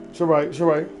problems. It's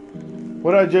alright.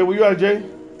 What at, Jay? Where you at, Jay?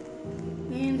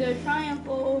 In the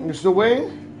triangle. You still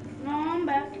waiting? No, I'm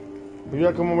back. You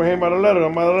gotta come over here by the letter.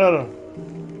 I'm by the letter.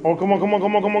 Oh, come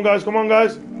on, guys.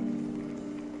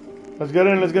 Let's get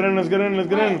in. It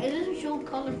doesn't show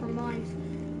color for mine.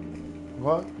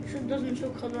 What? It doesn't show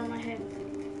color on my head.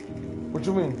 What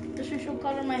you mean? It doesn't show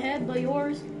color on my head, but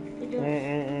yours, it does.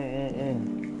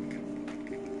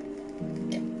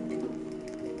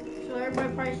 So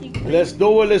everybody probably see. Let's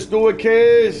do it,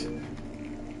 kids.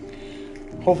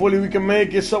 Hopefully we can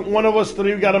make it. One of us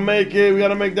three, we gotta make it. We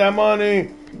gotta make that money.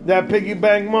 That piggy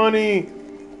bank money.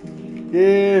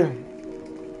 Yeah.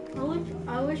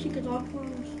 I wish you could talk for us.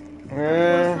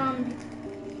 Yeah. From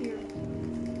here.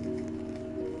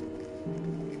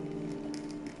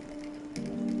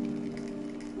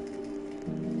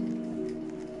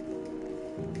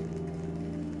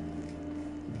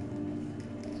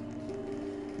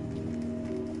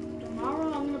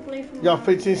 You got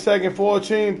 15 seconds.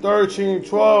 14, 13,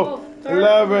 12,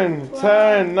 11,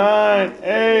 10, 9,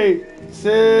 8,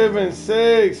 7,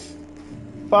 6,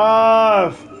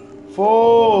 5,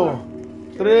 4,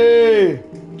 3,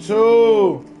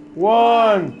 2,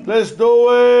 1. Let's do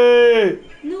it.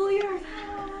 New Year's.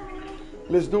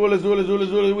 Let's do it. Let's do it. Let's do it. Let's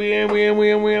do it. We in.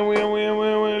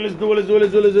 Let's do it. Let's do it.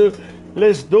 Let's do it. Let's do it.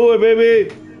 Let's do it,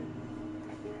 baby.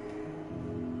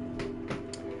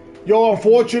 Yo,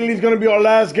 unfortunately, it's going to be our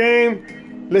last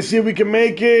game. Let's see if we can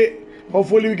make it.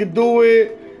 Hopefully, we can do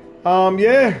it.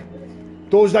 Yeah.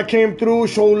 Those that came through,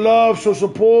 show love, show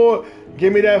support.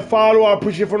 Give me that follow. I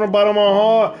appreciate it from the bottom of my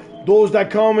heart. Those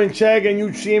that come and check and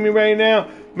you see me right now,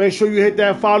 make sure you hit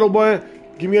that follow button.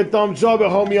 Give me a thumbs up. It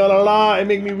help me out a lot. It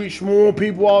make me reach more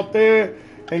people out there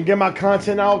and get my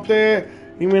content out there.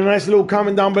 Leave me a nice little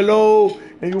comment down below.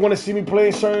 If you want to see me play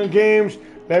certain games,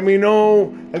 let me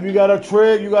know. If you got a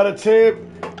trick, you got a tip,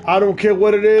 I don't care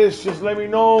what it is. Just let me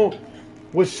know.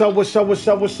 What's up, what's up, what's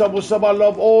up, what's up, what's up? I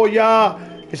love all y'all.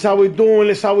 It's how we doing.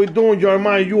 It's how we doing.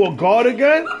 Jeremiah, you a god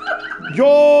again?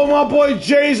 Yo, my boy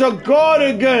Jay's a god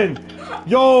again.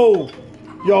 Yo.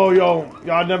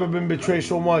 Y'all never been betrayed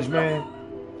so much, man.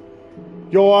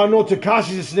 Yo, I know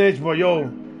Takashi's a snitch, but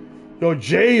yo,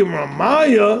 Jay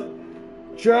and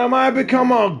Jeremiah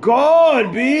become a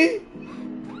god, B.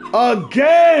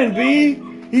 Again, B.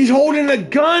 He's holding a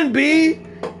gun, B.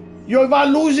 Yo, if I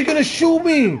lose, you're gonna shoot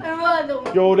me.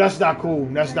 Yo, that's not cool.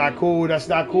 That's not cool. That's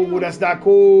not cool. That's not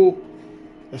cool.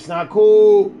 That's not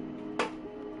cool.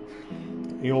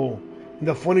 Yo,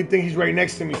 the funny thing, he's right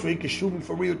next to me, so he can shoot me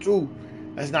for real, too.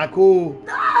 That's not cool.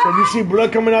 So if you see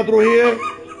blood coming out through here,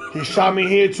 he shot me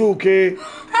here, too, kid.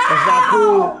 That's not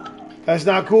cool. That's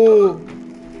not cool.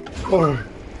 Oh.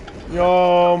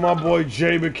 Yo, my boy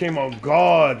Jay became a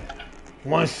god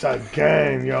once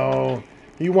again, yo.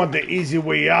 He want the easy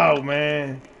way out,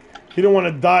 man. He don't want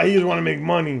to die. He just want to make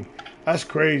money. That's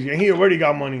crazy. And he already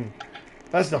got money.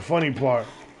 That's the funny part.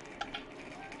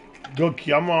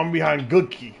 Gookie. I'm behind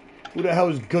Gookie. Who the hell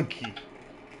is Gookie?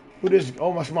 Who this?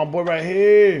 Oh, that's my boy right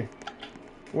here.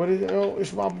 What is it? Oh,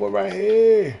 it's my boy right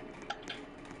here.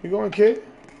 You going, kid?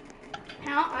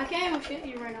 I can't even shoot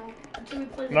you right now. Until we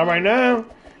play. Not right now.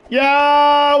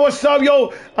 Yeah, what's up,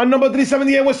 yo? I'm number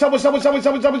 378. What's up? Everybody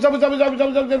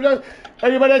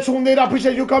that tuned in, I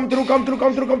appreciate you. Come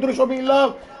through. Show me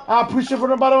love. I appreciate from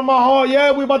the bottom of my heart.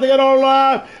 Yeah, we about to get on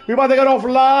live. We about to get off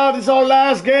live. This is our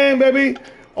last game, baby.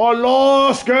 Our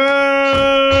last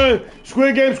game.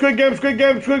 Squid Game,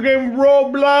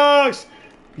 Roblox.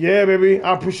 Yeah, baby.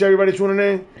 I appreciate everybody tuning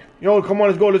in. Yo, come on,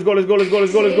 let's go. Let's do it.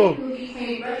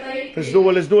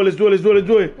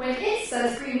 When it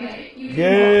says green light,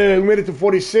 yeah, we made it to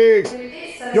 46.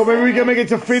 Yo, maybe we can make it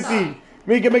to 50.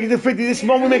 We can make it to 50. This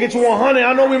month we make it to 100.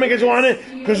 I know we make it to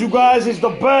 100 because you guys is the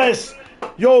best.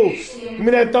 Yo, give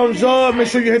me that thumbs up. Make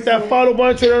sure you hit that follow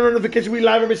button, turn on notifications. We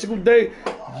live every single day.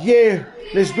 Yeah,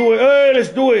 let's do it. Hey, let's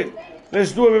do it.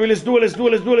 Let's do it, baby. Let's do it.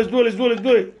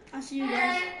 I see you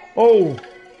guys. Oh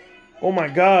my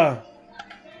God.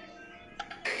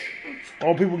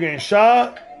 All people getting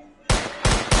shot.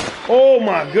 Oh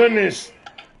my goodness.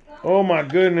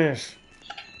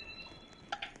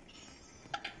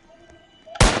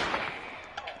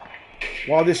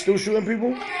 While they're still shooting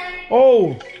people?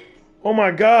 Oh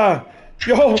my God.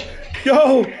 Yo,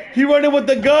 he running with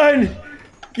the gun.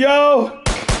 Yo,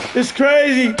 it's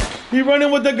crazy. He running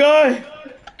with the gun.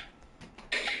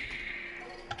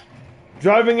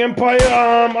 Driving Empire.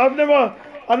 I've never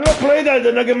played that,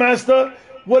 the Nugget Master.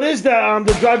 What is that?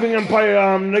 The Driving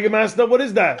Empire, Nugget Master. What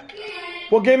is that?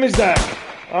 What game is that?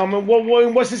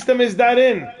 What system is that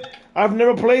in? I've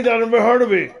never played that. I've never heard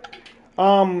of it.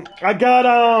 I got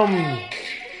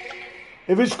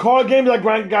if it's card games like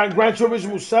Gran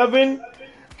Turismo 7,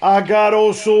 I got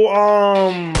also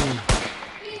on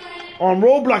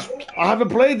Roblox. I haven't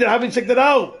played it. I haven't checked it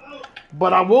out,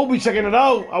 but I will be checking it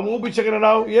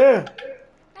out. Yeah.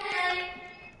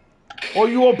 Oh,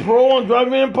 you a pro on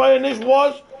Driving Empire in this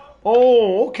watch?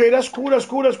 Oh, okay. That's cool.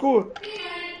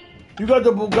 You got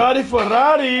the Bugatti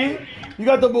Ferrari. You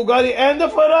got the Bugatti and the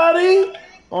Ferrari?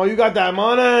 Oh, you got that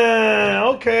money.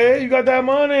 Okay, you got that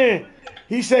money.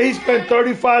 He said he spent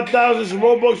 35,000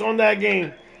 Robux on that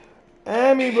game.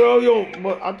 Amy, bro, yo,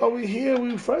 but I thought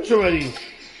we friends already.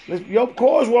 Of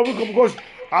course,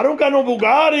 I don't got no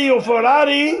Bugatti or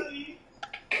Ferrari.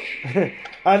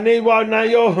 I need one now,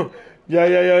 yo. Yeah,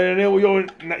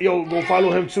 yo, go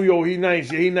follow him too, yo. He nice.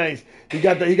 He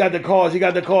got the cars.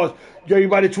 Yo,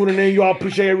 everybody tuning in, yo. I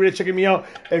appreciate everybody checking me out.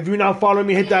 If you're not following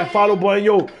me, hit that follow button,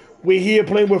 yo. We're here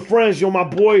playing with friends, yo. My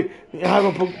boy, have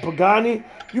a Pagani.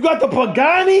 You got the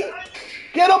Pagani?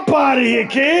 Get up out of here,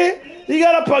 kid. He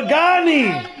got a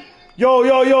Pagani.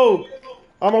 Yo.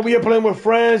 I'm over here playing with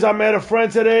friends. I met a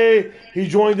friend today. He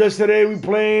joined us today. We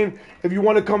playing. If you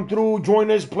want to come through,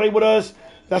 join us, play with us.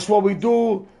 That's what we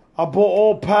do. I bought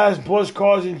all past bus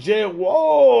cars in jail.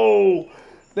 Whoa.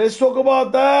 Let's talk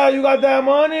about that. You got that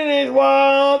money,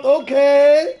 Nishwan.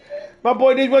 Okay. My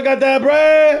boy Nishwan got that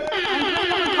bread.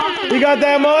 He got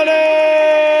that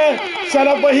money. Shout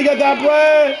out for he got that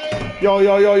bread. Yo.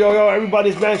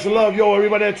 Everybody's man should love. Yo,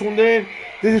 everybody that tuned in.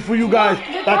 This is for you guys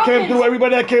that came through.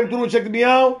 Everybody that came through and checked me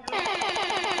out.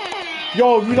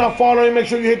 Yo, if you're not following, make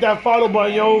sure you hit that follow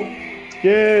button, yo.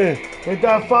 Yeah, hit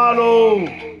that follow.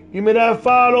 Give me that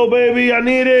follow, baby. I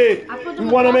need it. We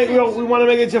want to make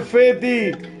it to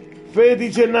 50.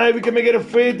 50 tonight. We can make it to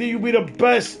 50. You be the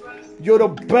best. You're the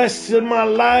best in my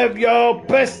life, yo.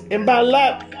 Best in my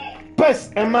life.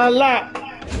 Best in my life.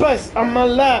 Best in my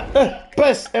life.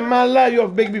 Best in my life. You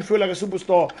make me feel like a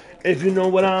superstar. If you know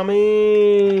what I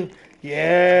mean.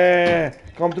 Yeah.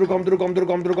 Come through.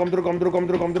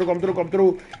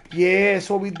 Yeah, that's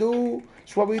what we do.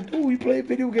 That's what we do. We play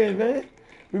video games, man.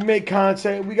 We make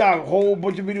content. We got a whole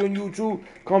bunch of video on YouTube.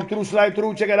 Come through, slide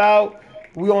through, check it out.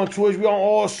 We on Twitch. We on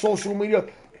all social media.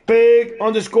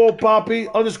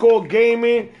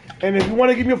 Big_Poppy_gaming. And if you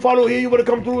want to give me a follow here, you want to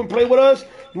come through and play with us,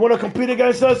 you want to compete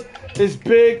against us, it's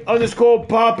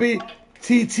Big_Poppy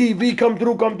TTV. Come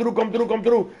through.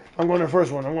 I'm going to the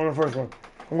first one.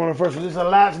 This is the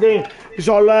last game. It's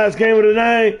our last game of the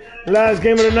night.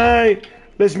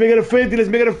 Let's make it a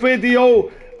 50.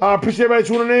 Yo, I appreciate everybody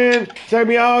tuning in. Check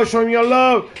me out. Show me your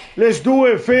love. Let's do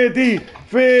it. 50.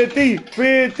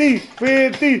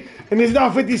 And it's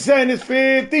not 50 cents. It's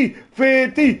 50.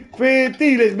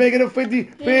 Let's make it a 50.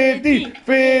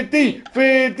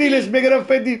 50. Let's make it a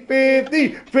 50.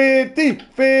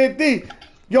 50.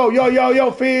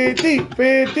 Yo. 50.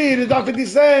 It's not 50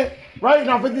 cents. Right?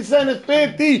 Not 50 cents.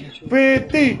 It's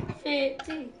 50.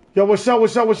 Yo, what's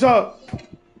up?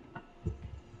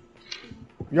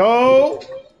 Yo.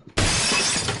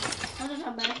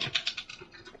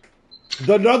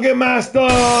 The Nugget Master.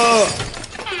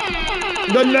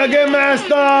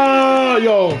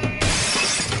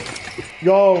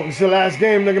 Yo, it's the last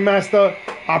game, Nugget Master.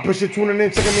 I appreciate you tuning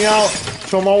in, checking me out.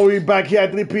 So I'm always back here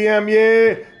at 3 p.m.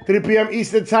 Yeah, 3 p.m.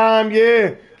 Eastern time.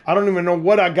 Yeah, I don't even know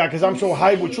what I got because I'm so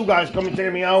hyped with you guys coming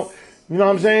checking me out. You know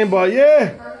what I'm saying? But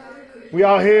yeah, we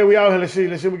out here. Let's see.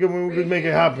 We can make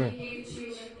it happen.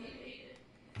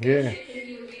 Yeah,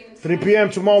 3 p.m.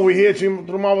 tomorrow. We here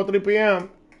tomorrow at 3 p.m.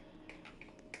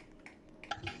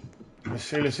 Let's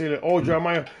see. Oh,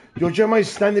 Jeremiah. Yo, Jeremiah's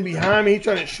standing behind me. He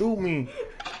trying to shoot me.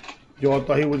 Yo, I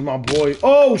thought he was my boy.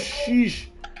 Oh, sheesh.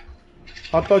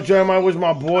 I thought Jeremiah was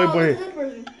my boy, but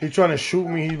he trying to shoot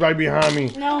me. He's right behind me.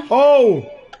 No. Oh.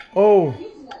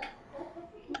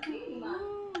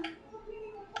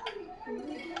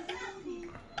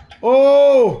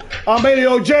 I made it.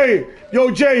 Yo, Jay,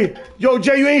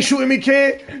 you ain't shooting me,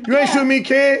 kid.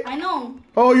 I know.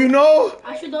 Oh, you know?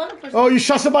 I shoot the other person. Oh, you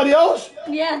shot somebody else?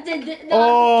 Yeah,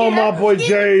 oh, my boy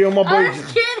Jay. Oh, my boy. I'm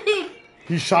just kidding.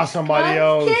 He shot somebody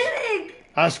else. I'm kidding.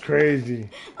 That's crazy.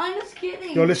 I'm just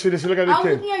kidding. Yo, listen, look at this kid.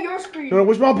 I'm looking at your screen. No,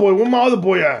 where's my boy? Where my other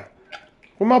boy at?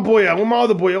 Where my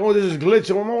other boy? Oh, this is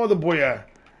glitching. Where my other boy at?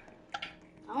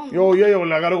 Yo,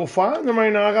 I gotta go find him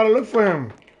right now. I gotta look for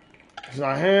him. It's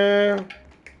not him.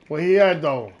 Where he at,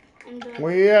 though?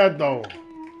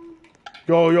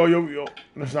 Yo.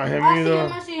 That's not him either.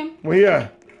 I see him. Where he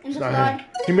at? In the slide.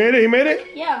 He made it?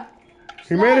 Yeah.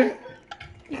 He made it?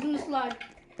 He's in the slide.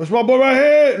 That's my boy right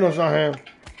here. No, it's not him.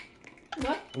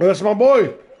 What? Oh, that's my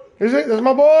boy. Is it? That's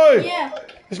my boy. Yeah.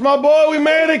 It's my boy. We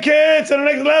made it, kids, to the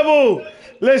next level.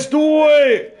 Let's do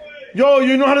it. Yo,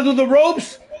 you know how to do the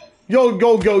ropes? Yo.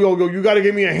 You got to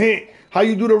give me a hint. How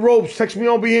you do the ropes? Text me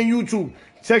on YouTube.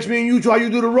 How you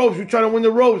do the ropes. You trying to win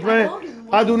the ropes, man.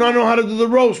 I do not know how to do the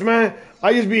ropes, man.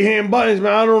 I just be hitting buttons,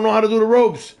 man. I don't know how to do the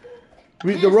ropes.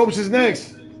 The ropes is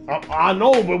next. I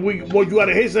know, but you got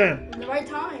to hit something. The right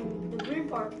time. The green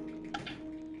part.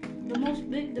 The most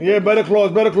big. Yeah, better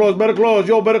claws.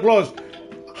 Yo, better claws.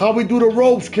 How we do the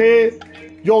ropes, kid?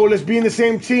 Yo, let's be in the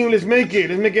same team. Let's make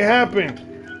it happen.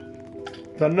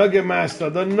 The Nugget Master.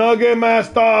 The Nugget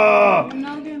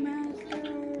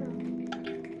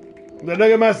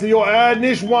Master, yo, add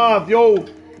Nishwath, yo.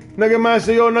 Nugget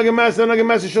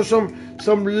Master, show some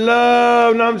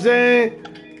love, know what I'm saying?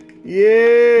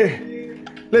 Yeah.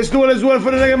 Let's do it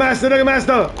for the Nugget Master.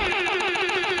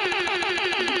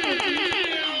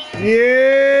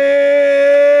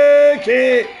 Yeah,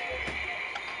 kid.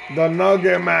 The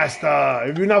Nugget Master.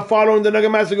 If you're not following the Nugget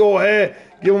Master, go ahead.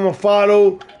 Give him a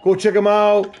follow. Go check him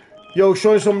out. Yo,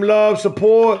 show him some love,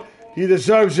 support. He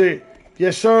deserves it.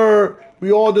 Yes, sir.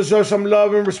 We all deserve some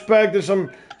love and respect and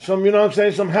some, you know what I'm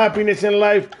saying, some happiness in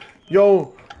life.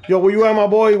 Yo, where you at, my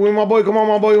boy? Where my boy? Come on,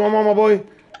 my boy. Come on, my boy.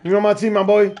 You on my team, my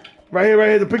boy. Right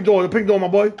here. The pink door, my boy. The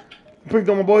pink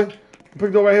door, my boy. The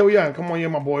pink door right here. Where you at? Come on, yeah,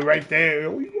 my boy. Right there.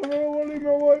 Where you going,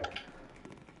 my boy?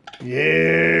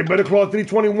 Yeah, Better Claus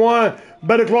 321.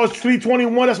 Better Claus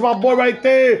 321. That's my boy right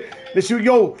there. Listen,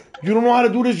 yo, you don't know how to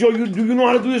do this, yo. Do you know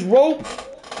how to do this rope?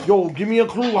 Yo, give me a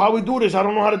clue how we do this. I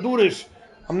don't know how to do this.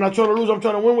 I'm not trying to lose. I'm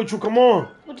trying to win with you. Come on.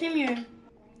 What team you in?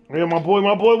 Yeah, my boy.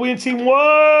 We in team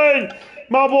 1.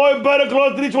 My boy, Better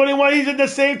Claus 321. He's in the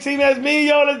same team as me.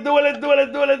 Yo, let's do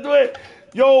it.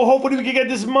 Yo, hopefully we can get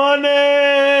this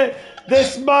money.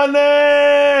 Let's make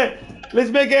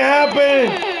it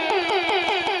happen.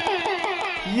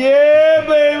 Yeah,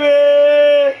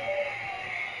 baby.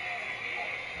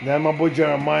 That my boy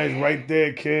Jeremiah is right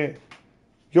there, kid.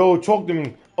 Yo, talk to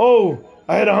me. Oh,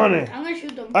 I hit 100. I'm gonna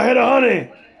shoot them. I hit 100.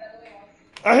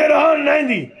 I hit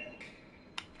 190.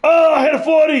 Oh, I hit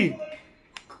 40.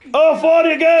 Oh,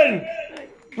 40 again.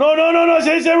 No.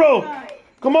 Say 0.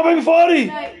 Come on, baby, 40.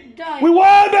 Die. We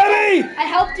won, baby. I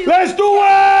helped you. Let's do it.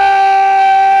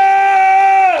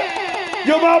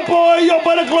 Yo, my boy. Yo,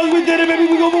 Better Claus, we did it, baby.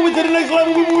 We gonna move it to the next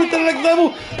level. We move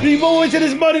into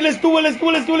this money. Let's do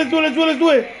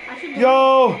it.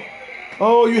 Yo.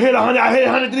 Oh, you hit 100. I hit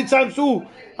 103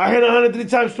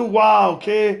 times too. Wow,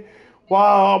 kid.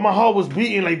 Wow, my heart was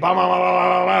beating like bah, bah, bah,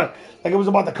 bah, bah, bah. Like it was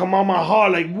about to come out my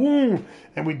heart, like boom,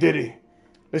 and we did it.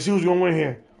 Let's see who's gonna win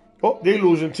here. Oh, they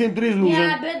losing. Team 3 is losing.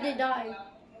 Yeah, I bet they died.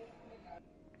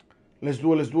 Let's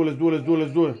do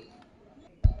it.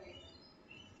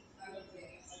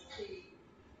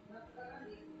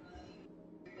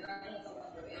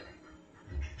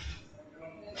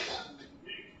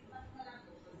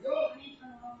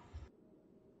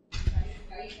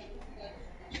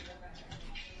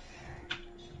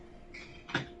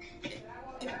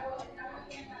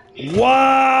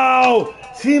 Wow!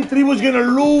 Team 3 was gonna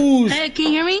lose. Hey, can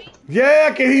you hear me? Yeah,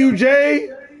 I can hear you,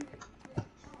 Jay.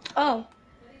 Oh.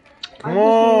 Come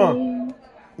on.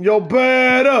 Yo,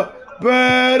 better.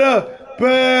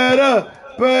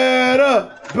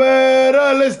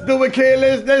 Let's do it, kid.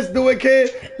 Let's do it,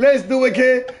 kid.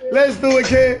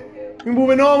 We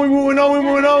moving on. Is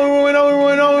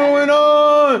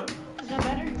that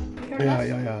better?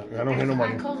 Yeah. I don't hear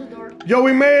nobody. Close the door. Yo,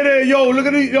 we made it. Yo, look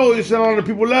at it. Yo, there's not a lot of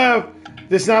people left.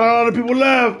 Yo, it's not a lot of people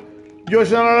left. Yo.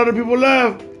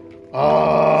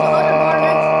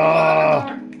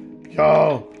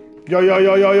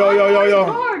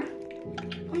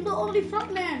 I'm the only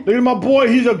front man. Look at my boy.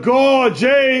 He's a guard,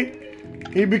 Jay.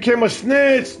 He became a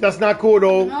snitch. That's not cool,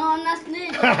 though. No, I'm not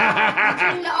snitch. I'm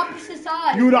taking the opposite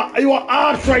side. You are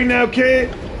ops right now,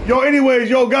 kid. Yo, anyways,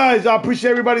 guys, I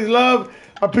appreciate everybody's love.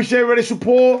 I appreciate everybody's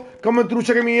support. Coming through,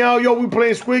 checking me out. Yo, we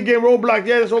playing Squid Game, Roblox.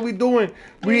 Yeah, that's what we doing.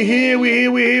 We here.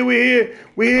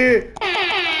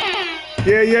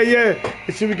 Yeah.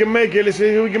 Let's see if we can make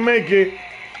it.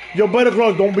 Yo, Better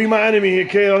Claus, don't be my enemy here,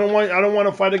 kid. I don't want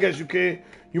to fight against you, kid.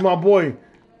 You my boy.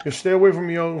 Just stay away from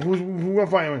me, yo. Who gonna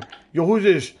fight me? Yo, who's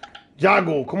this?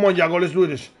 Yago. Come on, Yago, let's do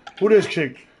this. Who this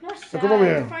chick? So come over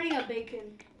here. You're fighting a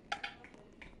Bacon.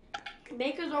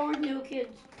 Bacon's always new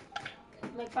kids.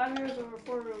 Like 5 years or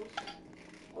 4 years.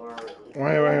 Or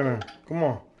right here. Come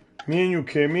on. Me and you,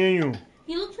 kid.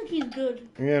 He looks like he's good.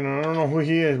 Yeah, no, I don't know who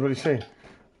he is, but he say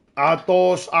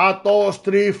Atos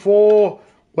 3-4.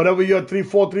 Whatever you're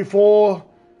 3-4.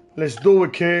 Let's do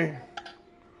it, kid.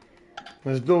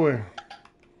 Let's do it.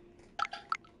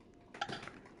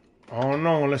 I don't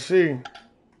know. Let's see.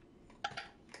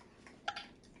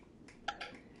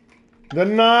 The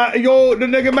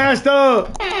Nugget Master.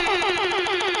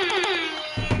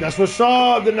 That's what's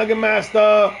up, the Nugget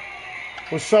Master.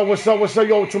 What's up?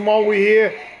 Yo, tomorrow we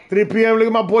here, 3 p.m. Look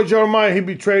at my boy Jeremiah. He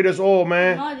betrayed us all,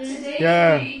 man.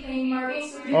 Yeah.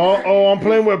 I'm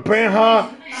playing with Penha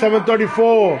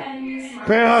 734.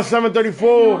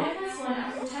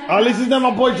 At least it's not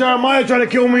my boy Jeremiah trying to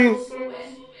kill me.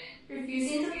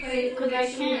 Because I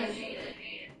can't.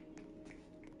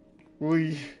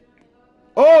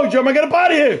 Oh, Jeremiah, get up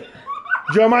out of here.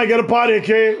 Jeremiah, get up out of here,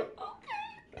 kid.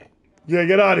 Yeah,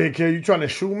 get out of here, kid. You trying to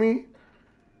shoot me?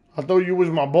 I thought you was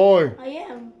my boy. I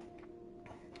am.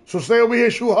 So stay over here,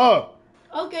 shoot her.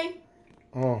 Okay.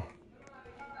 Oh,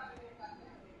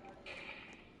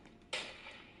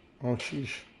 jeez.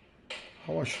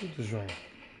 How do I shoot this right?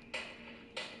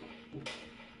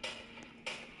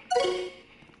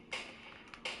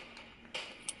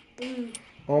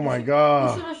 Oh my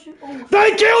God.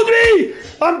 They killed me!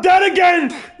 I'm dead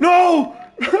again! No!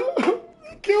 He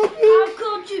killed me! I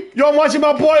killed you. Yo, I'm watching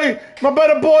my boy My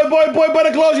better boy,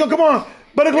 better close. Yo, come on.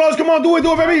 Better close, come on, do it,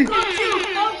 baby.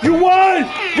 You won.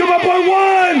 Yo, my boy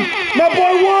won. My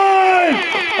boy won.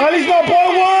 At least my boy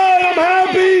won. I'm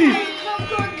happy.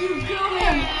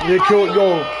 You killed,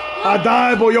 yo. I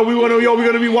died, but yo, we're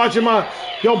gonna be watching my.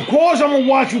 Yo, of course I'm gonna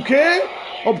watch you, kid.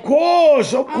 Of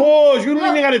course. You don't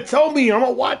even gotta tell me. I'm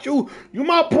gonna watch you. You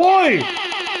my boy.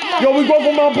 Yo, we go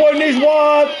for my boy Nick's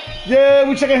Wad. Yeah,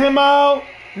 we checking him out.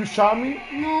 You shot me?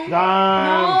 No.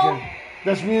 Nah. No.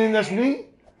 That's me.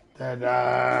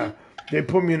 That they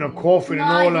put me in a coffin and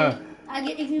all that.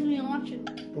 It gives me an option.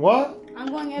 What? I'm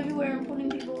going everywhere and putting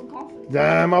people in coffins.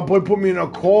 Damn, my boy put me in a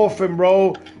coffin,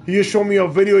 bro. He just showed me a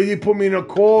video. He put me in a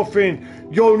coffin.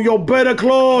 Yo, better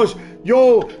close.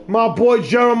 Yo, my boy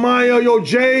Jeremiah,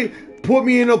 Jay, put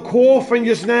me in a coffin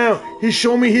just now. He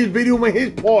showed me his video with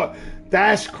his part.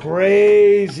 That's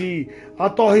crazy. I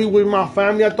thought he was my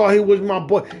family. I thought he was my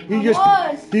boy.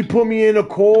 He put me in a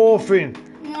coffin.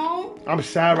 No. I'm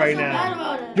sad right now. Bad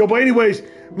about it. Yo, but anyways,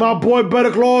 my boy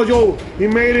Better Claus, yo, he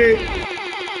made it.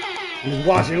 He's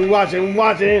watching.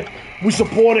 We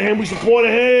supported him.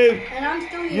 And I'm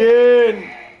still here.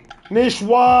 Yeah.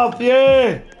 Nishwath,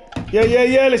 yeah.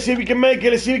 Let's see if we can make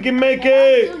it. I'm still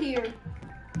here.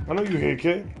 I know you're here,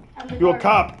 kid. You're a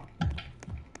cop.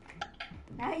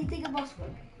 How do you think about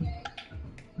Squid?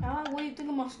 What do you think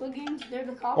about Squid Games? They're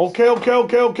the cops.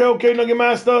 Okay, Nugget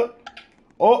Master.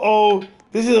 Uh-oh.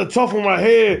 This is a tough one right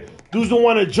here. Dudes don't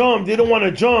want to jump. They don't want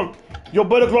to jump. Yo,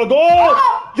 Better Claus.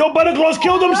 Oh! Yo, Better Claus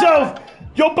killed himself.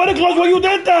 Yo, Better Claus, why you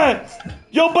did that?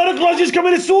 Yo, Better Claus just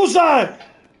committed suicide.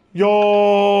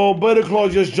 Yo, Better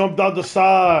Claus just jumped out the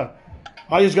side.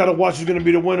 I just got to watch who's going to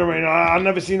be the winner right now. I've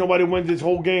never seen nobody win this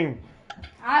whole game.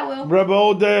 I will.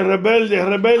 Rebelde.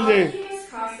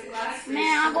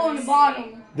 Man, I'll go in the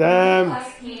bottom. Damn.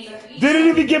 They didn't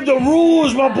even give the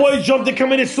rules. My boy jumped and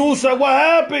committed suicide. What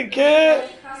happened, kid?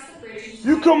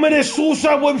 You committed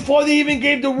suicide before they even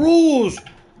gave the rules.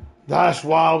 That's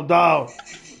wild, dog.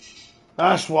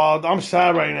 That's wild. I'm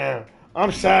sad right now.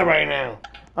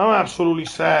 I'm absolutely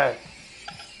sad.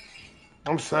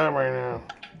 I'm sad right now.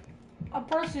 A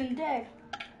person dead.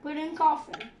 Put in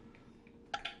coffin.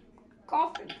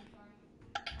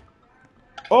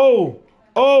 Oh,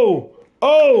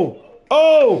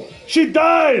 she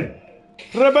died.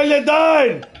 Rebelde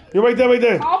died. You're right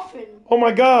there. Coffin. Oh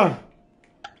my God.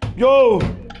 Yo,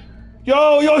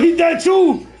 he dead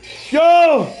too.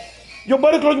 Yo,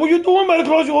 Better Claus, what you doing, Better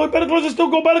Claus? Yo, Better Claus is still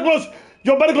go, Better Claus.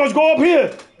 Yo, Better Claus, go up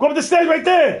here. Go up the stairs right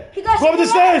there. Go up the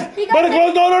stairs. Better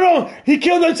Claus, no. He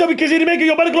killed himself because he didn't make it.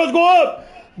 Yo, Better Claus, go up.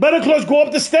 Better Claus, go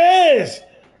up the stairs.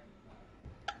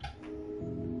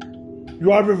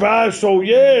 You are revived, so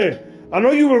yeah. I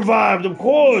know you revived, of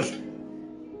course.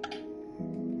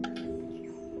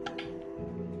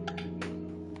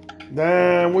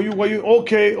 Damn, were you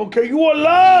okay, you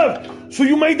alive. So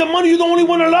you made the money, you're the only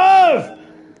one alive.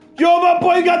 Yo, my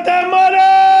boy got that money!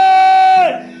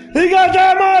 He got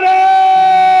that money!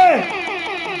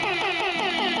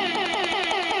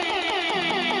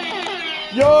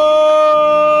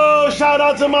 Yo, shout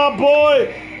out to my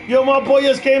boy. Yo, my boy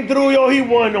just came through. Yo, he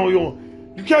won. Yo.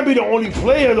 You can't be the only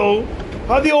player, though.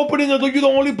 How they opening the door? You the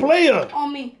only player.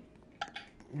 On me.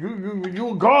 You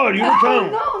a guard. You don't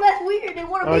count. No, that's weird. They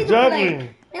want me to play.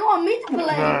 They want me to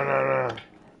play. Nah.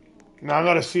 Now I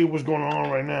gotta see what's going on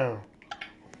right now.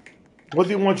 What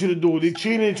they want you to do? They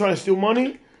cheating and trying to steal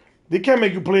money? They can't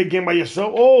make you play a game by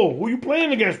yourself. Oh, who you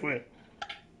playing against with?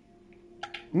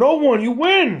 No one. You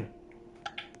win.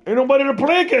 Ain't nobody to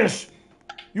play against.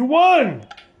 You won.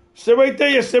 Stay right there.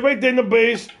 Yeah, stay right there in the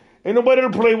base. Ain't nobody to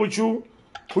play with you.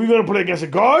 Who you gonna play against? A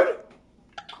guard?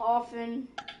 Coffin.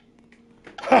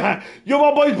 Yo,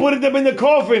 my boy's putting them in the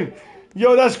coffin.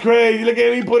 Yo, that's crazy. Look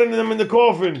at me putting them in the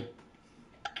coffin.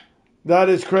 That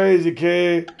is crazy,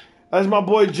 kid. That's my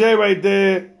boy Jay right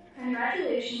there.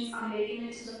 Congratulations on making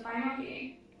it to the final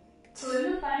game. To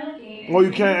win the final game... Oh, you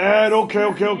can't add?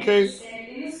 Okay.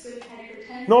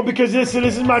 No, because this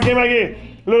is my game right here.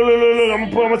 Look. I'm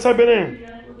gonna type it in.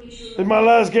 It's my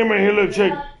last game right here. Look,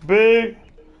 check. Big_Papi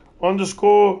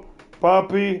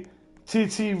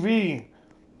TTV.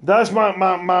 That's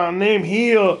my name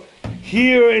here.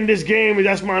 Here in this game,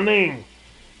 that's my name.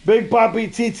 Big Papi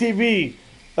TTV.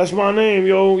 That's my name,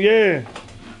 yo. Yeah.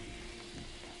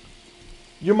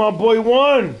 You're my boy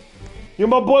one. He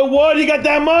got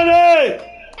that money.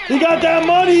 He had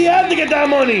to get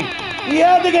that money.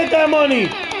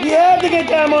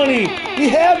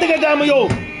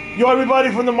 Yo,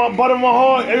 everybody from the bottom of my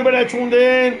heart, everybody that tuned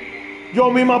in. Yo,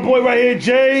 me and my boy right here,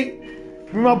 Jay.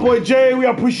 We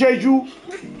appreciate you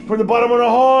from the bottom of the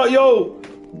heart. Yo,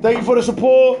 thank you for the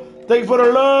support. Thank you for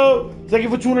the love. Thank you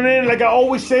for tuning in. Like I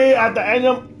always say at the end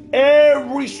of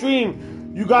every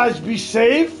stream, you guys be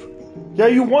safe. Yeah,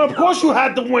 you won. Of course you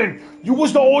had to win. You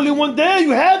was the only one there.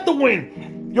 You had to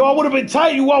win. Yo, I would have been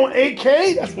tight. You won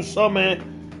 8K? That's what's up,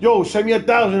 man. Yo, send me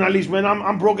 1,000 at least, man.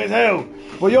 I'm broke as hell.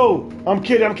 But yo, I'm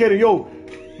kidding. Yo,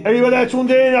 everybody that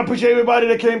tuned in, I appreciate everybody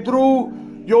that came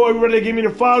through. Yo, everybody that gave me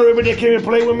the follow, everybody that came and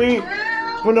played with me.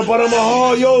 From the bottom of my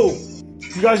heart, yo.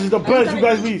 You guys is the best. You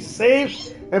guys be safe.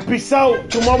 And peace out.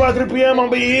 Tomorrow at 3 p.m. I'll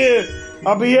be here.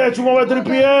 Tomorrow at 3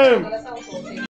 p.m.